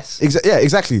 Yes. Yeah,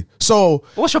 exactly. So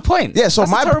what's your point? Yeah, so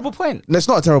That's a terrible point. That's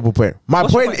not a terrible point. My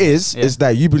point is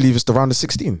that you believe it's the round of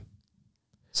 16.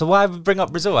 So why bring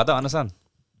up Brazil? I don't understand.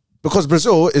 Because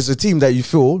Brazil is a team that you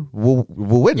feel will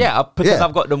win. Yeah, because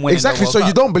I've got them winning. Exactly. The So World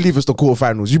you Cup. don't believe it's the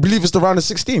quarterfinals. You believe it's the round of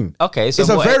 16. Okay, so it's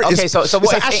what it's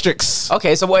what an if asterisk.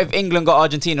 Okay, so what if England got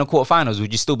Argentina in quarterfinals?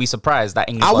 Would you still be surprised that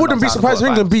England? I wouldn't be surprised if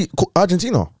England beat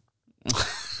Argentina.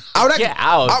 I would Get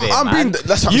out of it, man.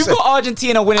 That's what You've I'm saying. got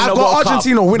Argentina winning I've the got World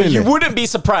Argentina Cup. winning but you it. wouldn't be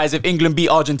surprised if England beat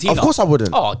Argentina. Of course I wouldn't.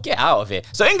 Oh, get out of it.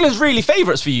 So England's really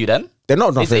favourites for you then? They're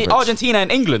not It's favourites. Argentina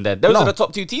and England then. Those No. are the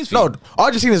top two teams for you. No,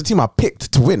 Argentina is a team I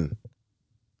picked to win.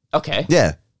 Okay.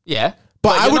 Yeah. Yeah.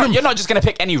 But I wouldn't. You're not just going to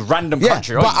pick any random Yeah,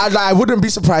 country, are but you? I wouldn't be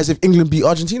surprised if England beat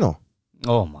Argentina.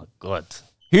 Oh my God.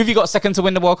 Who have you got second to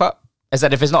win the World Cup? Is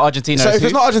that if it's not Argentina? So if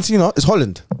it's not Argentina, it's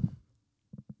Holland.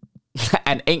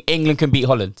 And England can beat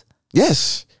Holland.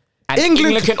 Yes. And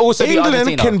England can also beat England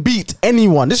Argentina. can beat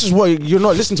anyone. This is what you're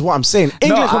not listening to what I'm saying.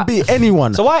 England can beat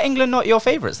anyone. So why are England not your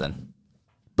favourites then?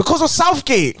 Because of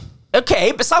Southgate.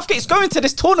 Okay, but Southgate's going to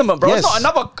this tournament, bro. Yes.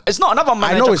 It's not another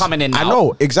manager coming in now. I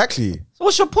know, exactly. So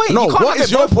what's your point? No, you can't what have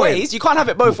is it your both point? ways. You can't have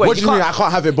it both ways. What do you mean I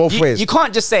can't have it both ways? You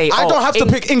can't just say, I don't have to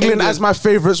pick England as my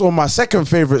favourites or my second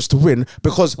favourites to win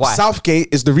because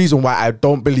Southgate is the reason why I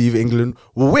don't believe England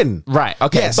will win. Right,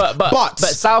 okay. Yes, but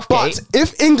Southgate... But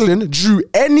if England drew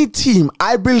any team,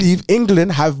 I believe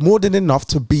England have more than enough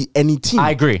to beat any team.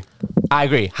 I agree.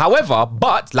 However,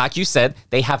 but like you said,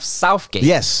 they have Southgate.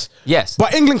 Yes. But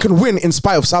But England can win in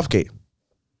spite of Southgate.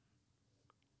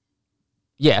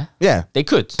 yeah. They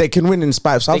could. They can win in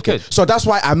spite of Southgate. could. So that's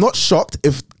why I'm not shocked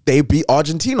if they beat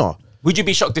Argentina. Would you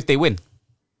be shocked if they win?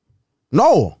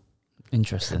 No.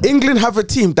 Interesting. England have a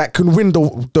team that can win the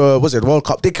World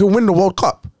Cup. They can win the World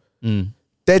Cup.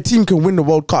 Their team can win the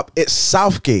World Cup. It's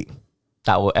Southgate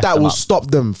that that will stop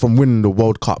them from winning the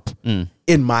World Cup,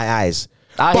 in my eyes.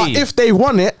 But if they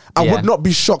won it, I would not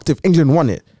be shocked if England won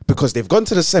it. Because they've gone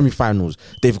to the semi-finals,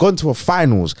 they've gone to a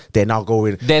finals, they're now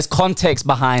going... There's context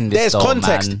behind this. There's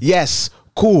context, man. yes,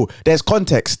 cool. There's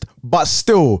context, but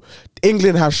still,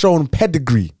 England have shown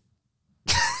pedigree.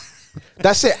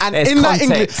 That's it. And There's in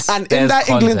context. that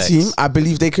England team, I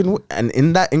believe they can. And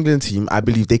in that England team, I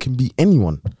believe they can beat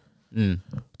anyone.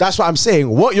 That's what I'm saying.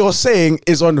 What you're saying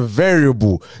is on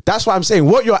variable. That's what I'm saying.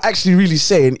 What you're actually really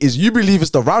saying is you believe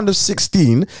it's the round of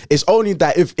 16. It's only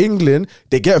that if England,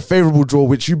 they get a favourable draw,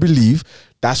 which you believe,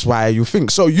 that's why you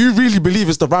think. So you really believe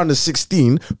it's the round of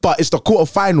 16, but it's the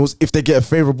quarterfinals if they get a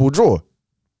favourable draw.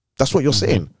 That's what you're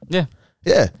saying. Yeah.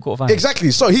 Yeah. Quarterfinals.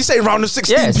 Exactly. So he's saying round of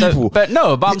 16 people. But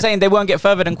I'm saying they won't get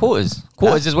further than quarters.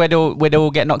 Quarters is where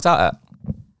they'll get knocked out at.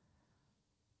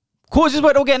 Quarters is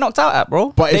where they'll get knocked out at,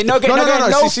 bro. But they no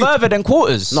further than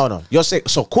quarters. No. You're saying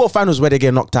so quarterfinals where they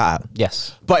get knocked out at.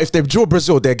 Yes. But if they draw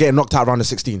Brazil, they're getting knocked out around the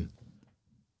 16.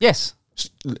 Yes.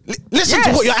 Listen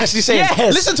to what you're actually saying.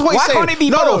 Yes. Listen to what you're saying. Why can't it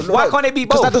be both? Why can't it be both?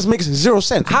 Because that doesn't make zero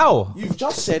sense. How? You've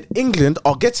just said England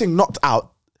are getting knocked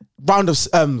out round of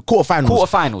quarterfinals.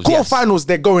 Quarterfinals, Quarterfinals,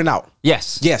 they're going out.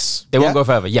 Yes. They won't go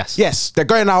further. Yes. They're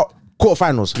going out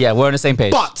quarterfinals. Yeah, we're on the same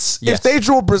page. But if they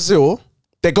draw Brazil,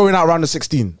 they're going out around the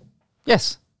 16.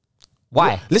 Yes.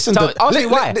 Why? Listen, ask me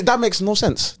why. That makes no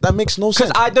sense. That makes no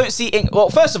sense. Because I don't see... Well,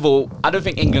 first of all, I don't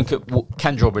think England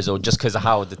can draw Brazil just because of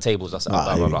how the tables are set up,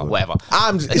 blah, blah, blah, whatever.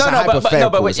 I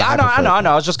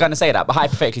know. I was just going to say that, but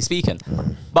hypothetically speaking.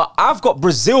 But I've got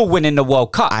Brazil winning the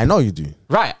World Cup. I know you do.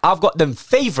 Right. I've got them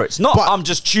favourites. I'm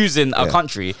just choosing a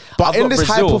country. But in this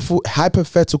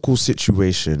hypothetical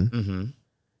situation,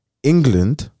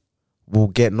 England will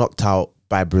get knocked out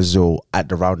by Brazil at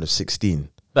the round of 16.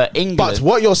 But England... But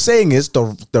what you're saying is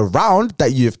the round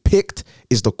that you've picked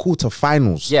is the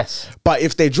quarterfinals. Yes. But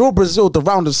if they draw Brazil the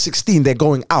round of 16, they're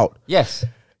going out. Yes.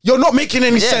 You're not making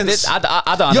any Yeah, sense. I don't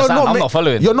understand. I'm not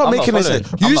following. You're not I'm making any following.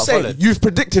 sense. I'm You not say following. you've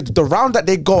predicted the round that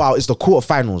they go out is the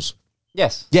quarterfinals.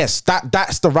 Yes. Yes,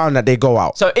 that's the round that they go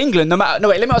out. So England, no matter... No,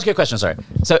 wait, let me ask you a question, sorry.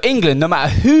 So England, no matter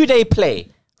who they play,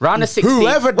 round of 16...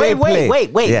 Whoever they play.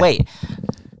 Wait.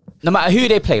 No matter who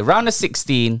they play, round of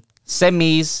 16,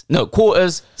 semis... No,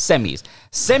 quarters, semis.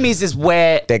 Semis is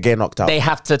where... They're getting knocked out. They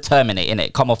have to terminate,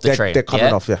 innit? Come off the train. They're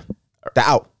coming off, yeah. They're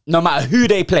out. No matter who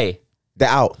they play. They're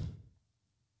out.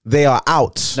 They are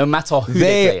out. No matter who They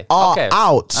they play. are Okay.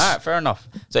 out. All right, fair enough.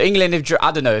 So England,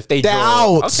 I don't know if they They're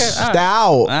draw. out. Okay, all right. They're out.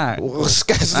 All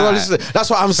right. That's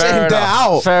what I'm saying. Fair They're enough.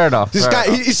 out. Fair enough. This Fair guy,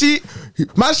 enough. you see,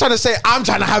 man's trying to say I'm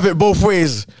trying to have it both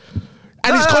ways.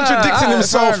 And he's No, contradicting fair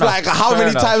himself enough. like how Fair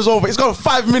many enough. times over. It's got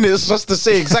 5 minutes just to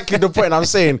say exactly the point I'm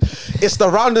saying. It's the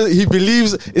round of, he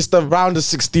believes it's the round of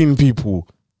 16 people.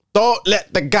 Don't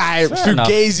let the guy enough.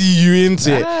 fugazi you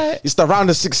into it. Alright. It's the round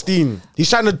of 16. He's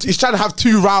trying to have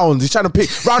 2 rounds. He's trying to pick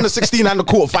round of 16 and the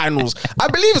quarterfinals. I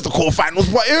believe it's the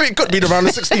quarterfinals, but it could be the round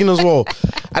of 16 as well.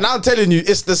 And I'm telling you,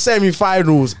 it's the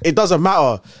semi-finals. It doesn't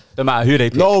matter. No matter who they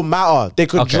play. No matter. They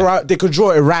could Okay.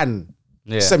 draw Iran.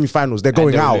 Yeah. Semi-finals. They're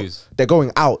going they'll out. lose. They're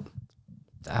going out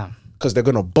Damn. because they're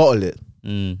gonna bottle it.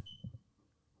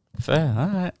 Fair. All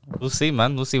right. We'll see,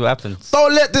 man. We'll see what happens.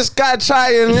 Don't let this guy try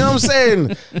and, you know what I'm saying?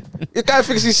 This guy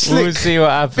thinks he's slick. We'll see what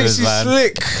happens, Thinks he's man.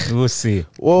 slick. We'll see.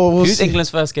 Well, we'll Who's see.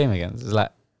 England's first game against? It's like...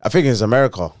 I think it's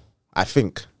America. I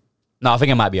think. No, I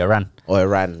think it might be Iran. Or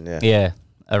Iran, yeah. Yeah.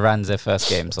 Iran's their first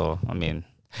game, so, I mean...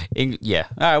 yeah.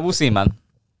 All right, we'll see, man.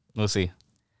 We'll see.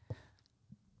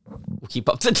 We'll keep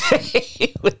up to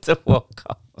date with the World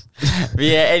Cup. But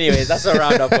yeah, anyways, that's a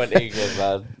roundup on England,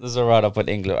 man. That's a roundup on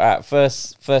England. All right,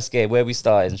 first game. Where we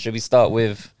starting? Should we start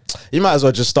with... You might as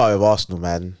well just start with Arsenal,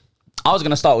 man. I was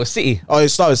going to start with City. Oh, you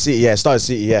started City, yeah. Started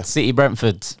City, yeah. City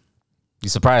Brentford. You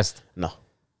surprised? No.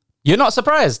 You're not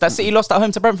surprised that City lost at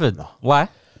home to Brentford? No. Why?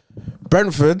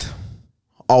 Brentford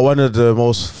are one of the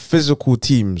most physical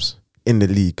teams in the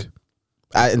league.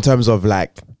 In terms of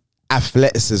like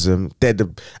athleticism, they're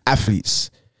the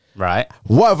athletes. Right.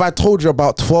 What have I told you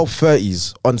about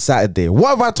 12:30s on Saturday? What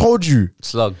have I told you?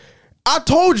 Slug. I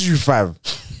told you, fam.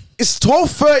 It's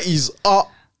 12:30s.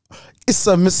 It's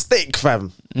a mistake,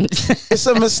 fam. It's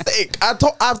a mistake.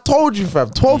 I've told you, fam.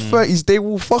 12:30s, they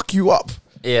will fuck you up.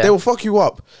 Yeah. They will fuck you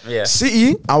up. Yeah.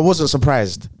 City, I wasn't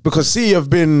surprised because City have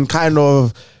been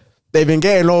they've been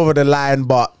getting over the line,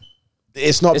 but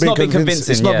it's not been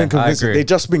convincing. It's not been convincing. agree. They've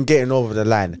just been getting over the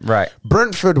line. Right.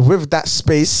 Brentford with that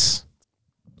space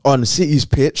on City's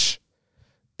pitch,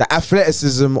 the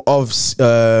athleticism of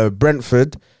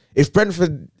Brentford. If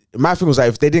Brentford, my thing was like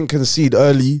if they didn't concede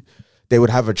early, they would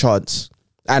have a chance.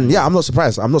 And yeah, I'm not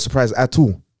surprised. I'm not surprised at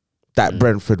all that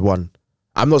Brentford won.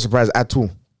 I'm not surprised at all.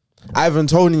 Ivan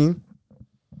Toney,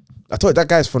 I told you that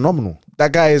guy's phenomenal.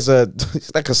 That guy is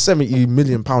he's like a £70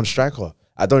 million striker.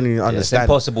 I don't even It's understand.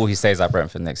 impossible he stays at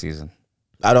Brentford next season.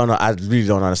 I don't know. I really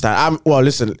don't understand. Well,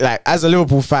 listen, like as a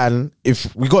Liverpool fan,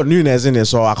 if we got Nunes in it,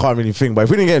 so I can't really think. But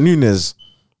if we didn't get Nunes,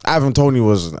 Ivan Toney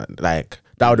was like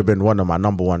that would have been one of my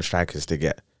number one strikers to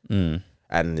get.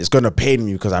 And it's gonna pain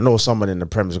me because I know someone in the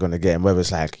Prem is gonna get him, whether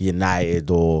it's like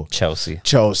United or Chelsea.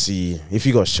 If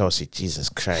he goes Chelsea, Jesus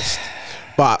Christ.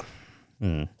 But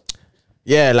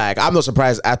yeah, like I'm not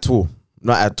surprised at all.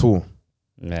 Not at all.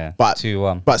 Yeah. But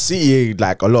 2-1. But City,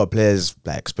 like a lot of players,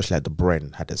 like especially like De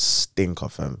Bruyne, had a stink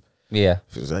of him. Yeah.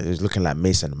 It was looking like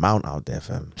Mason Mount out there,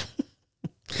 fam.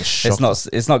 It's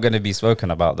not going to be spoken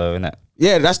about though, innit?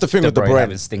 Yeah, that's the thing with De Bruyne.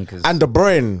 having stinkers. And De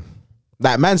Bruyne,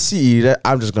 like Man City,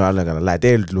 I'm not gonna lie,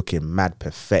 they're looking mad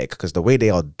pathetic because the way they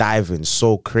are diving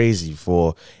so crazy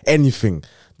for anything.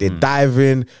 They're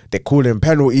diving, they're calling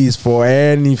penalties for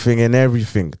anything and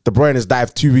everything. De Bruyne has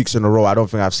dived 2 weeks in a row. I don't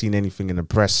think I've seen anything in the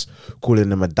press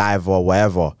calling him a diver or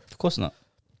whatever. Of course not.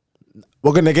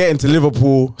 We're going to get into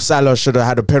Liverpool. Salah should have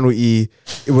had a penalty.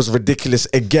 It was ridiculous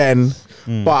again.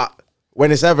 But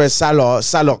when it's ever Salah,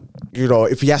 you know,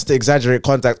 if he has to exaggerate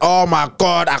contact, oh my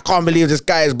God, I can't believe this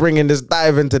guy is bringing this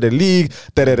dive into the league.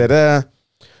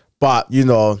 But, you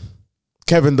know,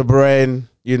 Kevin De Bruyne,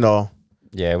 you know.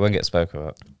 Yeah, it won't get spoken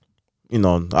about. You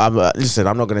know, listen,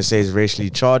 I'm not going to say it's racially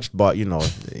charged, but, you know,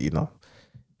 it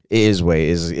is what it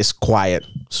is. It's quiet.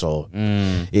 So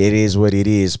it is what it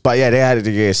is. But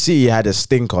yeah, City had a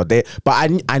stinker. But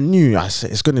I knew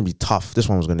it's going to be tough. This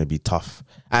one was going to be tough.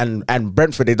 And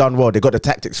Brentford, they done well. They got the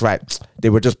tactics right. They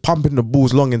were just pumping the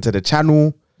balls long into the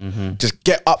channel. Just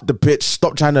get up the pitch.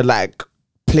 Stop trying to like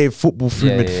play football through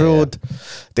midfield. Yeah.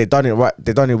 They done it right.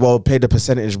 They done it well. Played the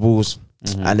percentage balls.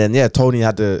 And then Tony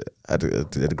had a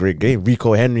great game.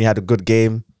 Rico Henry had a good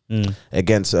game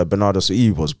against Bernardo. So he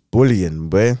was bullying,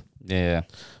 boy. Yeah.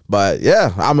 But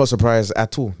yeah, I'm not surprised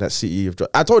at all that City have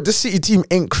dropped. I told this City team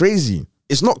ain't crazy.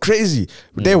 It's not crazy.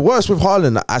 They're worse with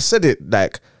Haaland. I said it,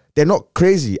 like, they're not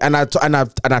crazy. And I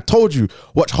told you,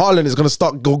 watch, Haaland is gonna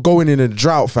start going in a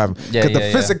drought, fam. Because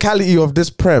the physicality of this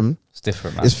Prem, it's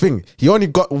different, man. It's thing. He only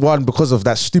got one because of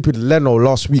that stupid Leno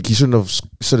last week. He should have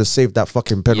saved that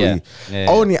fucking penalty.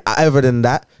 Only ever than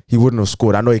that, he wouldn't have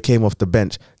scored. I know he came off the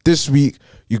bench. This week,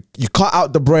 you cut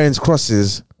out De Bruyne's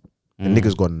crosses, the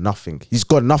nigga's got nothing. He's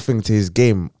got nothing to his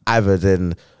game other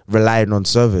than relying on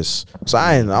service. So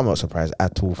I'm not surprised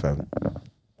at all, fam.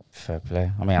 Fair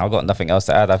play. I mean, I've got nothing else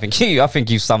to add. I think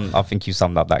you summed up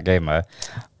that game, man.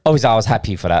 Obviously, I was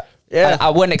happy for that. Yeah, I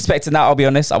wasn't expecting that. I'll be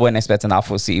honest. I wasn't expecting that. I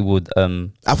thought City would. I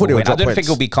thought they would. I don't think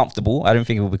it'll be comfortable.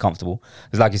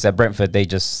 Because, like you said, Brentford, they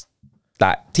just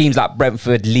teams like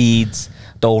Brentford, Leeds,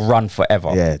 they'll run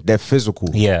forever. Yeah, they're physical.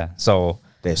 Yeah, so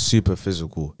they're super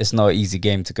physical. It's not an easy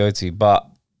game to go to, but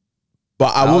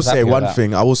I will say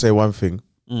one thing.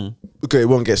 Okay, it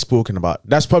won't get spoken about.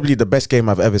 That's probably the best game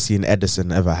I've ever seen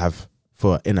Ederson ever have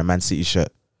in a Man City shirt.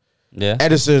 Yeah,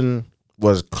 Ederson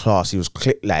was class. He was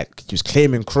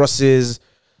claiming crosses,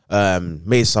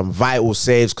 made some vital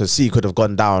saves because City could have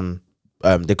gone down.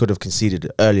 They could have conceded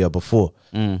earlier before.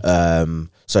 So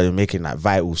they're making like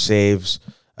vital saves.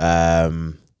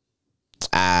 And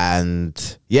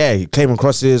yeah, he claiming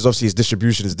crosses. Obviously, his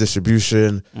distribution is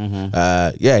distribution.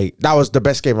 That was the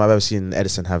best game I've ever seen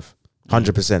Ederson have.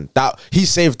 100%. That he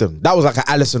saved them. That was like an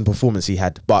Alisson performance he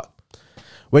had. But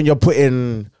when you're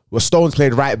Stones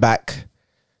played right back,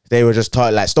 they were just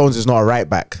taught like Stones is not a right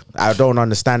back. I don't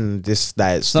understand this.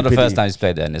 It's not the first time he's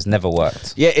played there, and it's never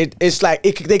worked. Yeah, it's like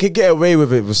they could get away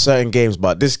with it with certain games,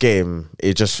 but this game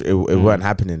it weren't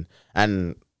happening.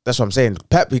 And that's what I'm saying.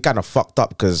 Pep, he kind of fucked up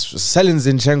because selling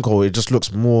Zinchenko, it just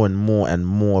looks more and more and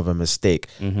more of a mistake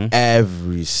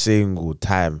every single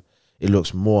time. It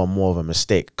looks more and more of a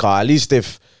mistake. Cause at least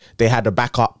if they had a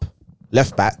backup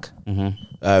left back to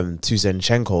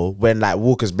Zinchenko, when like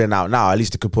Walker's been out now, at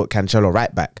least they could put Cancelo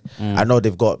right back. I know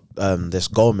they've got this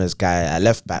Gomez guy at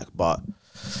left back, but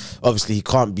obviously he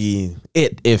can't be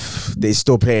it if they're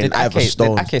still playing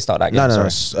Stones. Did Ake start that game?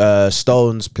 No.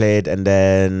 Stones played and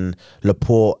then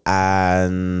Laporte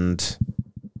and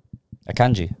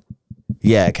Akanji.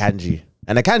 Yeah, Akanji.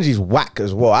 And Akanji's whack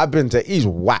as well. He's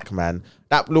whack, man.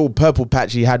 That little purple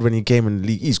patch he had when he came in the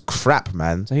league, he's crap,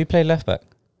 man. So who played left back?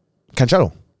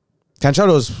 Cancelo.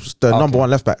 Cancelo's the number one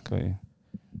left back. Why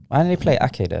didn't they play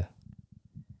Ake there?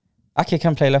 Ake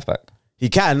can play left back. He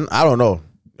can. I don't know.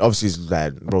 Obviously, it's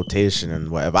like rotation and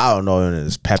whatever. I don't know. And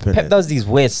it's Pep does these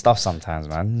weird stuff sometimes,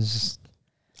 man. It's just,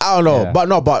 I don't know.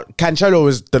 Yeah. But Cancelo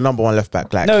is the number one left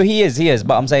back. Like, no, he is.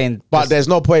 But I'm saying... But there's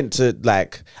no point to,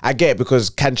 like... I get it because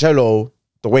Cancelo,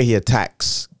 the way he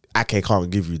attacks, Ake can't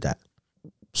give you that.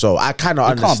 So I kind of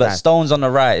understand. But Stones on the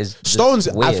right is Stones.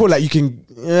 I feel like you can,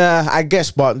 I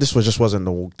guess, but this wasn't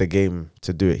the game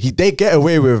to do it. They get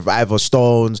away with either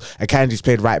Stones. Akanji's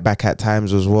played right back at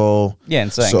times as well. Yeah,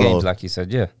 in certain games, like you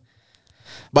said, yeah.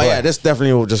 But yeah, this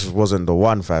definitely just wasn't the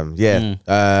one, fam. Yeah,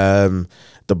 De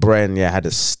Bruyne, had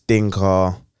a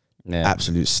stinker,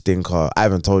 absolute stinker.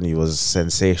 Ivan Toney was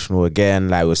sensational again.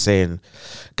 Like we're saying,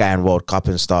 guy in World Cup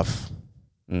and stuff.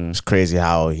 It's crazy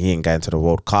how he ain't going to the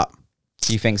World Cup.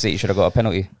 Do you think City should have got a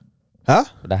penalty? Huh?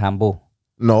 With a handball?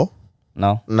 No.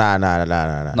 Nah. Not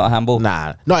a handball?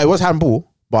 Nah. No, it was handball,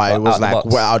 but it was like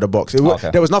we're out of the box.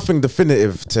 There was nothing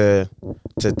definitive to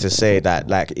say that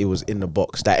like it was in the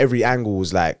box. That every angle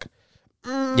was like...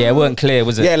 it wasn't clear,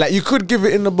 was it? Yeah, like you could give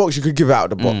it in the box, you could give it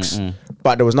out of the box.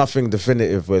 But there was nothing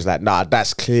definitive where it's like, nah,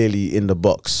 that's clearly in the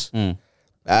box. And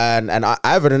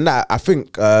other than that, I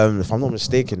think, if I'm not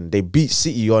mistaken, they beat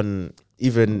City on...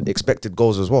 even expected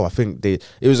goals as well. I think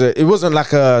it wasn't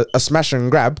like a smash and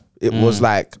grab. It was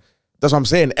like, that's what I'm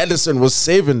saying. Ederson was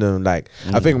saving them. Like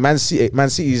I think Man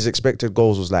City's expected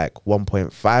goals was like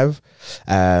 1.5,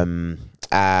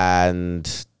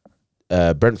 and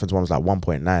Brentford's one was like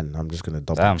 1.9. I'm just gonna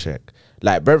double check.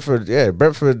 Like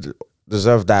Brentford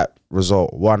deserved that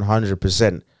result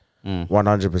 100%,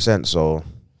 100%. So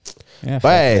fair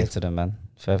play to them, man.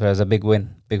 Fair play. It was a big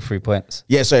win. Big 3 points.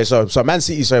 Yeah, so Man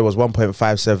City was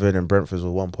 1.57 and Brentford's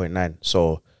was 1.9.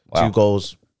 So 2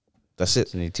 goals. That's it.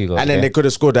 So need 2 goals. And then they could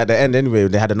have scored at the end anyway.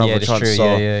 They had another chance. True.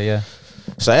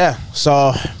 So yeah.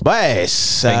 So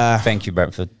boys. Thank you,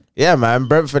 Brentford. Yeah, man.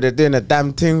 Brentford, they're doing a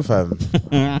damn thing, fam.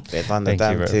 They've done the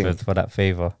damn thing. Brentford, for that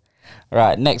favour.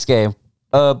 Right, next game.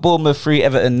 Bournemouth 3,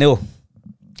 Everton 0.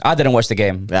 I didn't watch the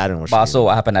game. Yeah, I didn't watch but I saw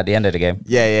what happened at the end of the game.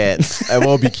 Yeah. And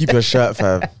we'll be keep your shirt,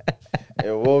 fam.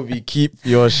 It will be keep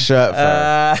your shirt,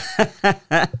 fam.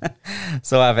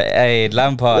 So I have a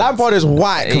Lampard. Lampard is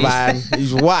whack, man.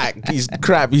 He's whack. He's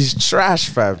crap. He's trash,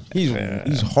 fam.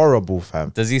 He's horrible, fam.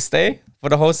 Does he stay for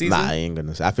the whole season? Nah, I ain't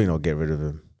gonna. I think they'll get rid of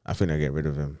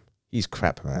him. He's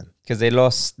crap, man. Because they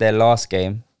lost their last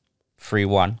game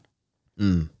 3-1.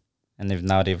 Mm. And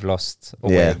they've lost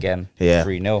away again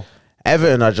 3-0.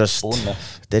 Everton are just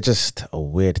Bournemouth. They're just a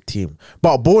weird team.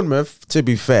 But Bournemouth, to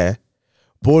be fair,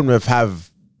 Bournemouth have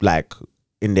like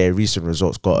in their recent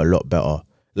results got a lot better.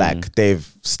 Like they've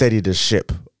steadied the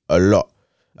ship a lot.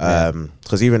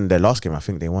 Because even their last game, I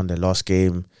think they won their last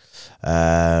game.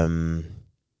 I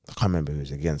can't remember who it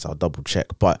was against. I'll double check.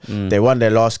 But they won their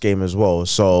last game as well.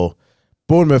 So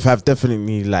Bournemouth have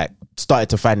definitely like started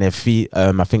to find their feet.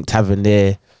 I think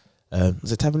Tavernier.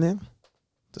 Is it Tavernier?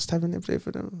 Does Tavernier play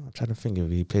for them? I'm trying to think if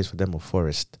he plays for them or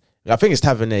Forest. I think it's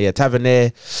Tavernier. Yeah,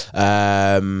 Tavernier.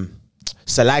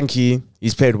 Solanke.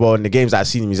 He's played well in the games that I've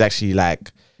seen him. He's actually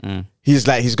like.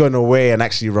 He's gone away and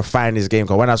actually refined his game.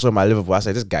 Because when I saw him at Liverpool, I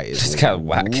said, "This guy is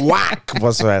whack. Whack,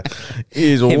 boss man.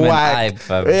 He's Him whack." and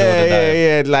Ibe,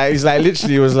 Yeah. Like he's like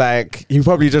literally was like he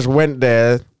probably just went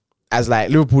there as like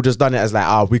Liverpool just done it as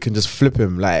like we can just flip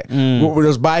him. Like we'll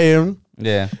just buy him.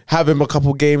 Yeah. Have him a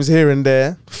couple games here and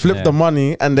there, flip the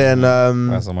money, and then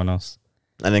Buy someone else.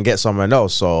 And then get someone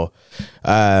else. So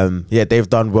they've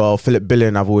done well. Philip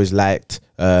Billing I've always liked,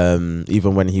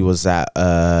 even when he was at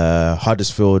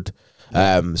Huddersfield.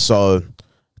 So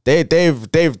they've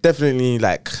definitely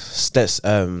like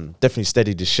definitely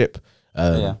steadied the ship.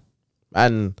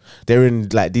 And they're in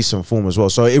like decent form as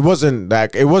well. So it wasn't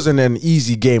an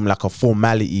easy game, like a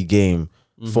formality game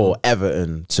for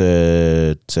Everton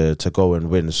to go and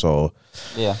win. So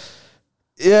yeah.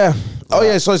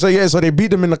 So they beat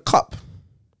them in the cup.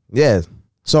 Yeah.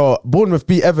 So Bournemouth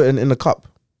beat Everton in the cup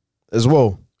as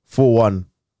well, 4-1.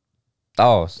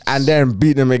 Oh. And then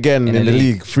beat them again in the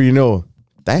league 3-0.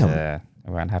 Damn. Yeah.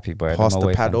 We're unhappy, boy. Pass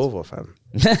the pad over, fam.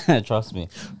 Trust me.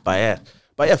 But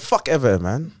yeah, fuck Everton,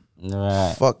 man.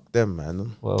 Right. Fuck them,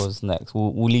 man. What was next?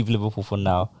 We'll leave Liverpool for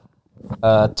now.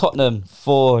 Tottenham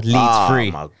 4, Leeds 3.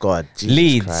 Oh my God. Jesus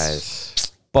Leeds.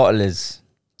 Christ. Bottlers.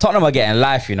 Tottenham are getting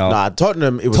life, you know. Nah,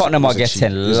 Tottenham are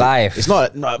getting life. It's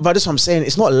not, but that's what I'm saying.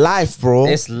 It's not life, bro.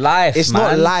 It's life. It's man.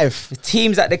 not life. The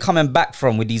teams that they're coming back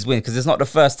from with these wins, because it's not the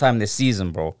first time this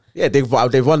season, bro. Yeah, they've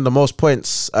won the most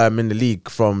points in the league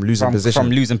from losing position.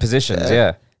 From losing positions,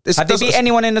 yeah. Have they beat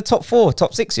anyone in the top 4,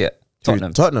 top 6 yet?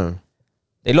 Tottenham.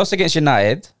 They lost against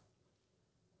United.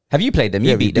 Have you played them?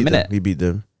 You beat them, innit? We beat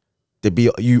them. They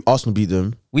beat you. Arsenal beat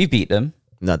them. We beat them.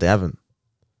 No, they haven't.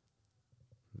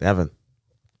 They haven't.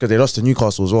 Because they lost to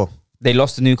Newcastle as well. They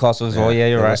lost to Newcastle as well. Yeah,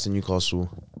 you're right. Lost to Newcastle.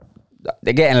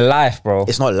 They're getting life, bro.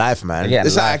 It's not life, man.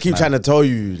 It's like I keep trying to tell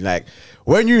you, like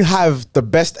when you have the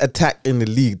best attack in the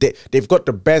league, they've got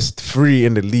the best three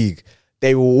in the league.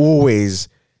 They will always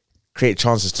create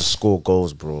chances to score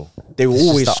goals, bro. They will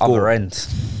always the score. Other end.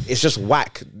 It's just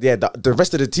whack. Yeah, the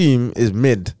rest of the team is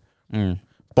mid,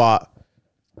 but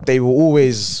they will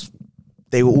always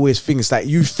think it's like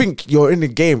you think you're in the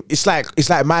game. It's like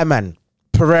my man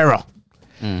Pereira.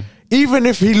 Even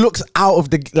if he looks out of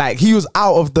he was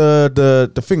out of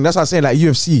the thing. That's what I'm saying. Like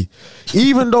UFC,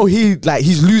 even though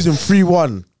he's losing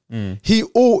 3-1,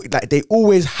 they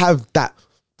always have that.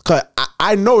 Cause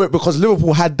I know it because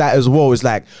Liverpool had that as well. It's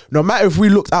like no matter if we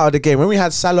looked out of the game when we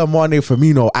had Salah, Mane,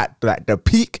 Firmino at like the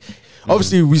peak.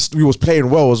 Obviously, we was playing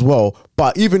well as well.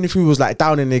 But even if we was like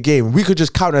down in the game, we could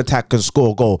just counterattack and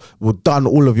score a goal. We've done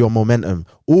all of your momentum,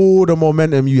 all the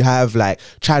momentum you have, like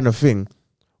trying to think.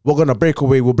 We're gonna break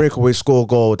away. We'll break away, score a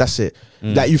goal. That's it.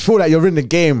 Like you feel like you're in the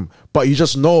game, but you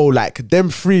just know like them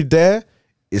three there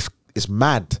is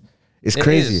mad. It's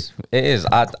crazy. It is.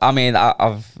 I mean,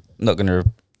 I'm not gonna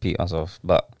repeat myself,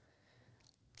 but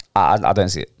I don't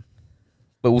see it.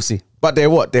 But we'll see. But they're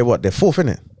what? They're fourth,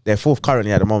 innit? They're fourth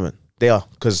currently at the moment. They are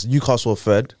because Newcastle are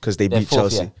third because they beat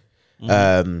fourth, Chelsea.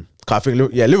 Yeah. I think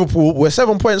Liverpool we're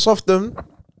 7 points off them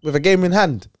with a game in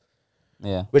hand.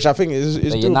 Yeah, which I think is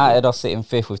United are sitting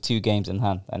fifth with 2 games in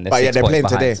hand, and they're playing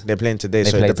today. They're playing today,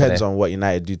 so it depends on what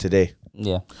United do today.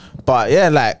 Yeah, but yeah,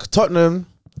 like Tottenham,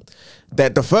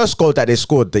 the first goal that they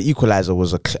scored, the equalizer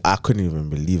was I couldn't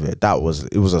even believe it. It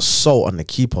was assault on the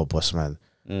keeper, boss man.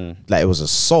 Like it was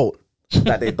assault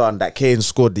that they done. That Kane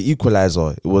scored the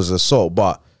equalizer. It was assault,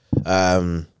 but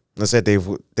I said they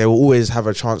will always have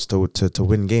a chance to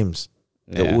win games.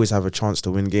 They'll always have a chance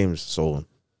to win games. So.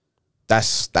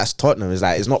 That's Tottenham. It's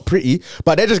like it's not pretty,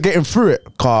 but they're just getting through it.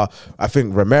 I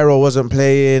think Romero wasn't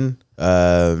playing.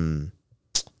 They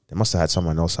must have had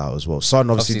someone else out as well. Son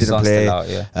obviously didn't play. Out,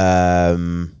 yeah.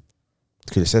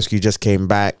 Kulusevski just came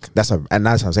back. That's what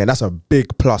I'm saying. That's a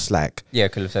big plus. Like, Yeah,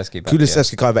 Kulusevski.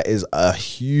 Kulusevski coming back is a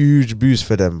huge boost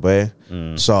for them, boy.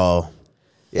 So,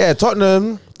 yeah,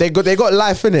 Tottenham they got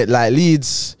life in it. Like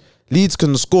Leeds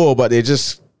can score, but they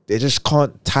just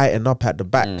can't tighten up at the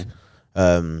back.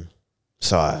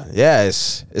 So yeah,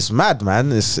 it's mad,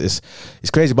 man. It's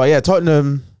crazy, but yeah,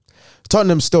 Tottenham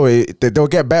still they'll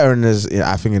get better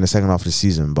I think in the second half of the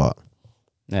season, but.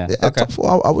 Yeah. Yeah, Okay. top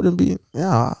four. I wouldn't be.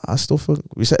 Yeah, I still think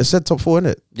we said top four,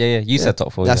 innit? Yeah. You said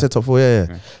top four. Yeah, I said top four.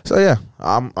 Yeah. So yeah,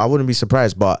 I wouldn't be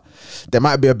surprised, but there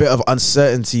might be a bit of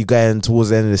uncertainty going towards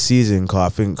the end of the season.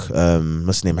 Cause I think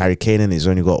what's his name, Harry Kane, he's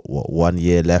only got 1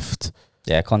 year left.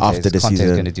 Yeah, after the Conte's season,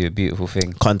 going to do a beautiful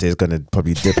thing. Conte is going to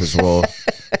probably dip as well.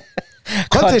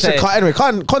 Conte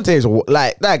is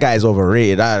like, that guy is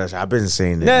overrated. I've been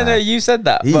saying it. No, you said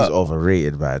that. He's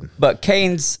overrated, man. But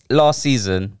Kane's last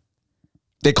season,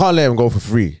 they can't let him go for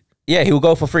free. yeah, he will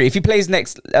go for free. If he plays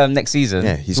next season,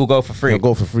 Yeah, he'll go for free. He'll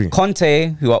go for free.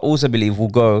 Conte, who I also believe will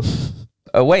go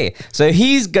away. So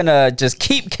he's gonna just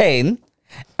keep Kane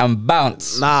and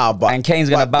bounce. And Kane's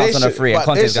gonna bounce on a free, and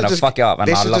Conte's gonna fuck it up, and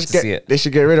I'd love to see it. They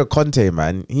should get rid of Conte,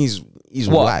 man. He's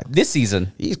What? whack. This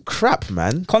season? He's crap,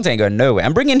 man. Conte ain't going nowhere.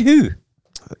 And bring in who?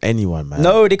 Anyone, man.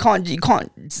 No, they can't. You can't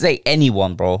say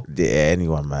anyone, bro. Yeah,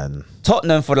 anyone, man.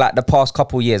 Tottenham for like the past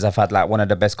couple years have had like one of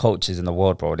the best coaches in the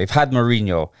world, bro. They've had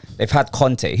Mourinho. They've had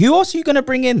Conte. Who else are you gonna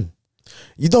bring in?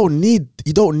 You don't need.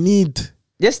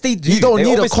 Yes, they do. You don't They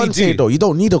need a obviously Conte do. though. You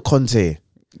don't need a Conte.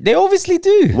 They obviously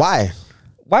do. Why?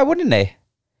 Why wouldn't they?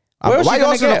 Why are you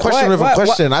answering a question with a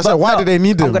question? I said, why do they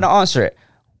need him? I'm gonna answer it.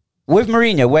 With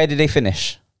Mourinho, where did they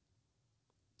finish?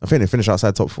 I think they finished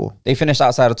outside top four. They finished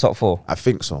outside of top four. I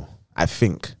think so. I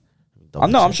think.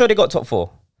 I'm sure they got top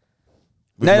four.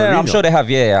 No, I'm sure they have.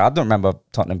 Yeah. I don't remember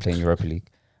Tottenham playing Europa League,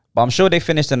 but I'm sure they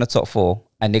finished in the top four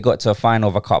and they got to a final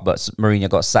of a cup. But Mourinho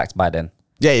got sacked by then.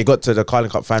 Yeah, he got to the Carling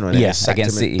Cup final. And Yes,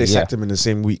 against City. They sacked him in the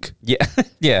same week. Yeah,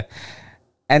 yeah.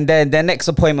 And then their next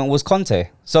appointment was Conte.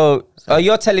 So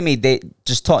you're telling me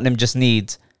Tottenham just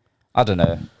need, I don't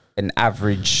know, an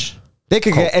average. They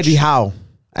could get Eddie Howe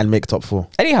and make top four.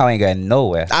 Eddie Howe ain't going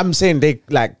nowhere. I'm saying they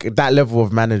like that level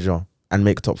of manager and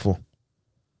make top four.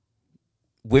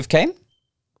 With Kane?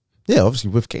 Yeah, obviously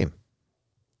with Kane.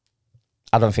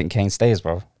 I don't think Kane stays,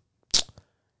 bro.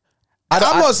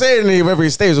 I'm not saying whether he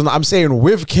stays or not. I'm saying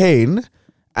with Kane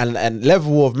and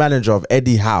level of manager of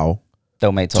Eddie Howe,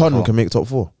 they'll make top Tottenham four. can make top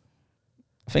four.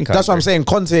 I think that's what I'm saying.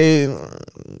 Conte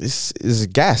is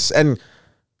gas, and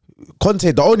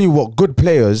Conte the only good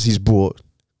players he's brought,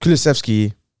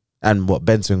 Kulusevski and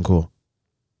Bentancur.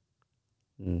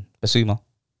 Basuma.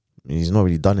 He's not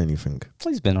really done anything.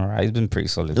 He's been alright. He's been pretty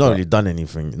solid. He's not really done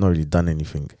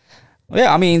anything.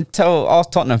 Yeah, I mean,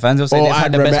 ask Tottenham fans. They'll say they've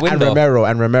had the best window.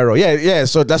 And Romero. Yeah.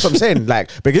 So that's what I'm saying. Like,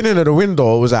 beginning of the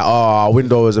window was like, our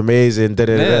window was amazing.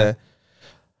 Yeah.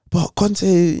 But Conte,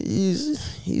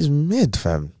 he's mid,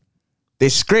 fam. They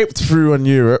scraped through on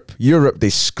Europe. They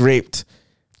scraped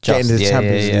getting the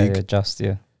Champions League.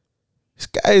 Yeah. This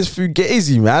guy is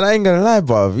fugazi, man. I ain't gonna lie,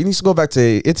 bruv. He needs to go back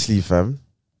to Italy, fam.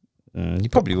 You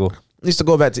probably will. He needs to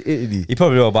go back to Italy. You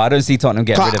probably will, but I don't see Tottenham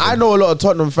getting rid of him. I know a lot of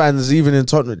Tottenham fans, even in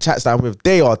Tottenham chats that I'm with,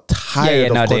 they are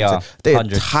tired of Conte. They are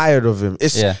tired of him.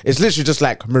 It's literally just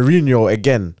like Mourinho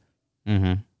again.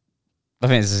 I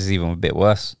think this is even a bit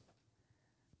worse.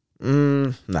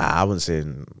 Nah, I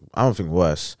don't think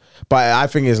worse. But I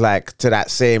think it's like to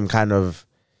that same kind of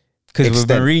because with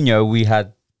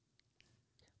Mourinho,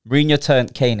 Mourinho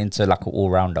turned Kane into like an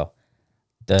all-rounder.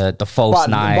 The false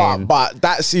nine. But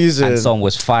that season... And Son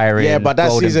was firing. Yeah, but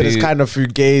that season is kind of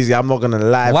fugazi. I'm not going to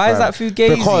lie. Why is that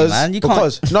fugazi, man?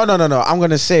 No. I'm going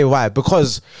to say why.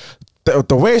 Because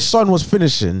the way Son was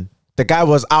finishing, the guy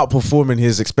was outperforming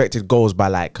his expected goals by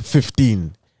like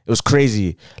 15. It was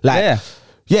crazy.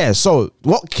 Yeah, so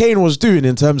what Kane was doing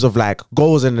in terms of like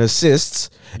goals and assists,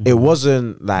 it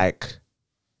wasn't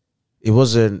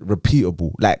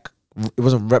repeatable. Like, it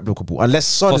wasn't replicable. Unless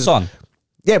Son...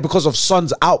 Yeah, because of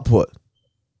Son's output.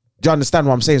 Do you understand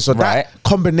what I'm saying? So that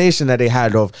combination that they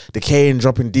had of the Kane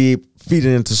dropping deep,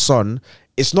 feeding into Son,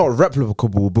 it's not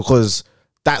replicable because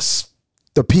that's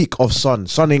the peak of Son.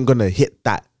 Son ain't gonna hit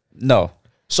that. No.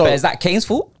 So but is that Kane's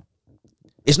fault?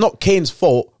 It's not Kane's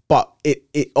fault, but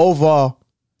it over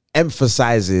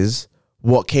emphasizes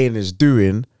what Kane is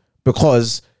doing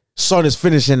because Son is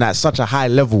finishing at such a high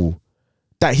level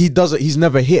that he's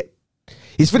never hit.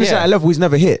 He's finishing at a level he's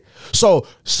never hit. So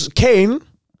Kane,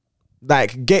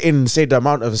 like getting, say, the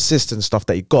amount of assists and stuff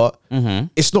that he got,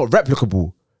 it's not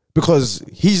replicable because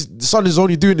Son is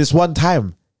only doing this one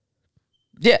time.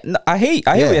 Yeah, no, I hear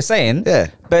what you're saying.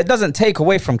 Yeah. But it doesn't take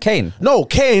away from Kane. No,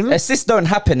 Kane. Assists don't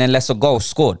happen unless a goal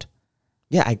scored.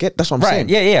 Yeah, I get. That's what I'm saying.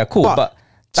 Yeah, cool. But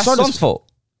that's Son's fault.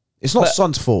 It's not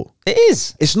Son's fault. It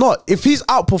is. It's not. If he's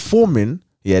outperforming,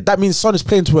 that means Son is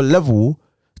playing to a level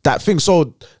that thing.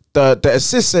 So the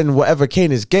assists and whatever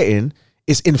Kane is getting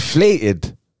is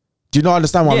inflated. Do you not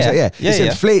understand what I'm saying? Yeah, it's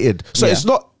inflated. So it's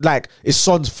not like it's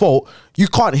Son's fault. You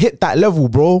can't hit that level,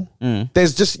 bro.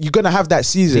 There's just, you're gonna have that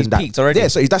season. He's peaked already. Yeah,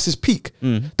 so that's his peak.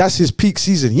 That's his peak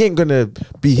season. He ain't gonna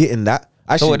be hitting that.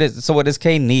 Actually, So what does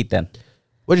Kane need then?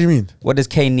 What do you mean? What does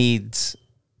Kane need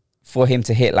for him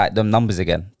to hit like them numbers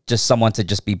again? Just someone to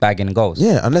just be bagging goals.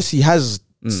 Yeah, unless he has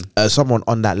someone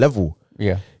on that level.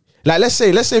 Yeah. Like let's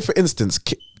say for instance,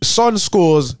 Son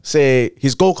scores, say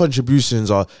his goal contributions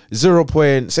are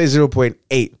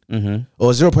 0.8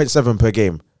 or 0.7 per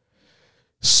game.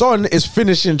 Son is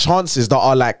finishing chances that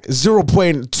are like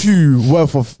 0.2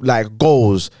 worth of like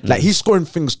goals. Like he's scoring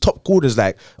things top quarters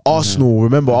like Arsenal.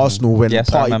 Remember Arsenal when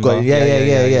Party got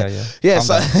yeah.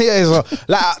 So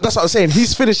like that's what I'm saying.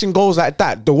 He's finishing goals like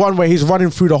that. The one where he's running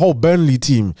through the whole Burnley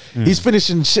team. He's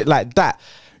finishing shit like that.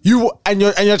 You're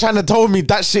trying to tell me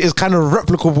that shit is kind of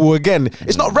replicable again.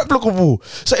 It's not replicable.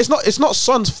 So it's not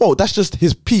Son's fault. That's just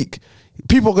his peak.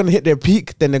 People are gonna hit their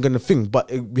peak, then they're gonna think.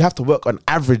 But we have to work on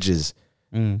averages.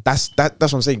 That's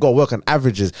what I'm saying. You gotta work on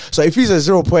averages. So if he's a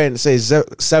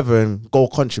 0.7 goal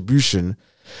contribution,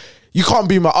 you can't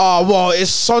be it's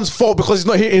Son's fault because he's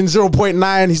not hitting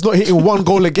 0.9. He's not hitting 1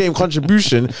 goal a game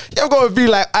contribution. You've got to be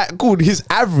like, good. His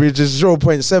average is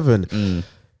 0.7.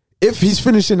 If he's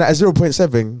finishing at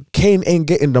 0.7, Kane ain't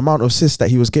getting the amount of assists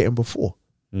that he was getting before.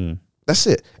 That's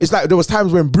it. It's like there was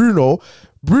times when Bruno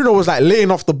was like laying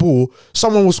off the ball.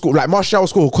 Someone will score, like Martial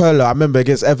scored Curler, I remember,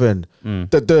 against Everton.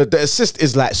 The assist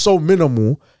is like so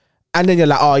minimal. And then you're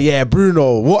like, oh yeah,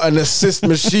 Bruno, what an assist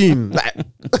machine. Like,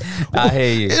 I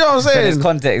hear you. You know what I'm saying? There's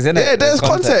context, isn't it? Yeah, there's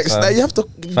context. Like, you have to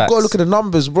gotta look at the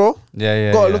numbers, bro.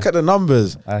 Gotta look at the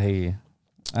numbers. I hear you.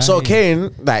 So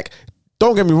Kane, like,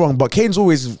 don't get me wrong, but Kane's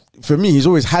always, for me, he's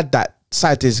always had that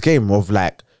side to his game of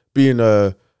like being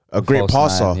a great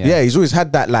passer. Yeah, he's always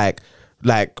had that like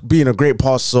being a great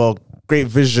passer, great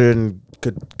vision,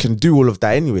 can do all of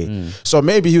that anyway. So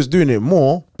maybe he was doing it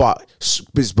more, but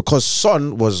it's because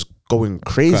Son was going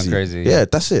crazy. Yeah,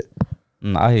 that's it.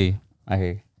 I hear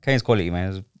you. Kane's quality,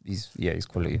 man. He's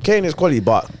quality. Kane is quality,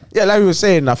 but yeah, like we were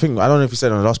saying, I don't know if he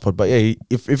said on the last pod, but yeah,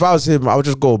 if I was him, I would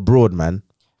just go abroad, man.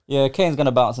 Yeah, Kane's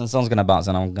gonna bounce and Son's gonna bounce,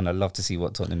 and I'm gonna love to see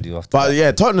what Tottenham do after. But that.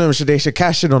 yeah, Tottenham should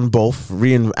cash in on both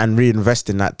and reinvest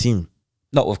in that team.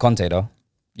 Not with Conte though.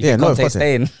 Conte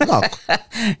staying. No.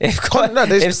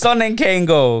 If Son and Kane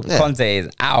go, Conte is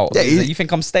out. Yeah, you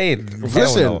think I'm staying?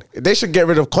 Listen, they should get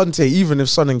rid of Conte even if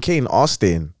Son and Kane are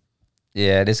staying.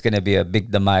 Yeah, this is gonna be a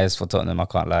big demise for Tottenham. I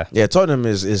can't lie. Yeah, Tottenham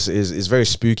is very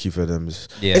spooky for them.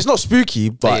 It's not spooky,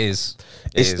 but it is.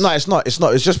 It's not.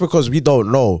 It's just because we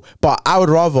don't know. But I would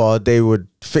rather they would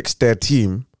fix their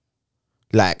team,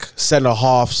 like centre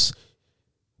halves,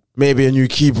 maybe a new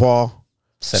keeper,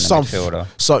 some midfielder.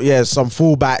 Some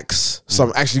fullbacks,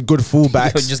 some actually good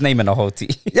fullbacks. You're just naming the whole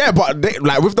team. Yeah, but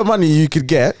with the money you could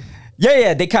get.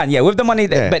 Yeah, they can. Yeah, with the money,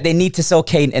 but they need to sell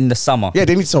Kane in the summer. Yeah,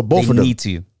 they need to sell both of them. They need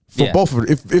to. Both of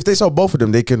them. If they sell both of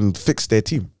them, they can fix their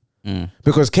team.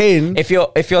 Because Kane, if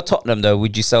you're Tottenham though,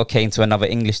 would you sell Kane to another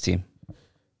English team?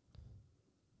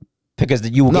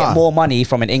 Because you will get more money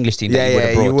from an English team than you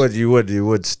would abroad. You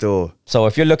would still. So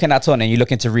if you're looking at Tottenham, you're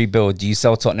looking to rebuild, do you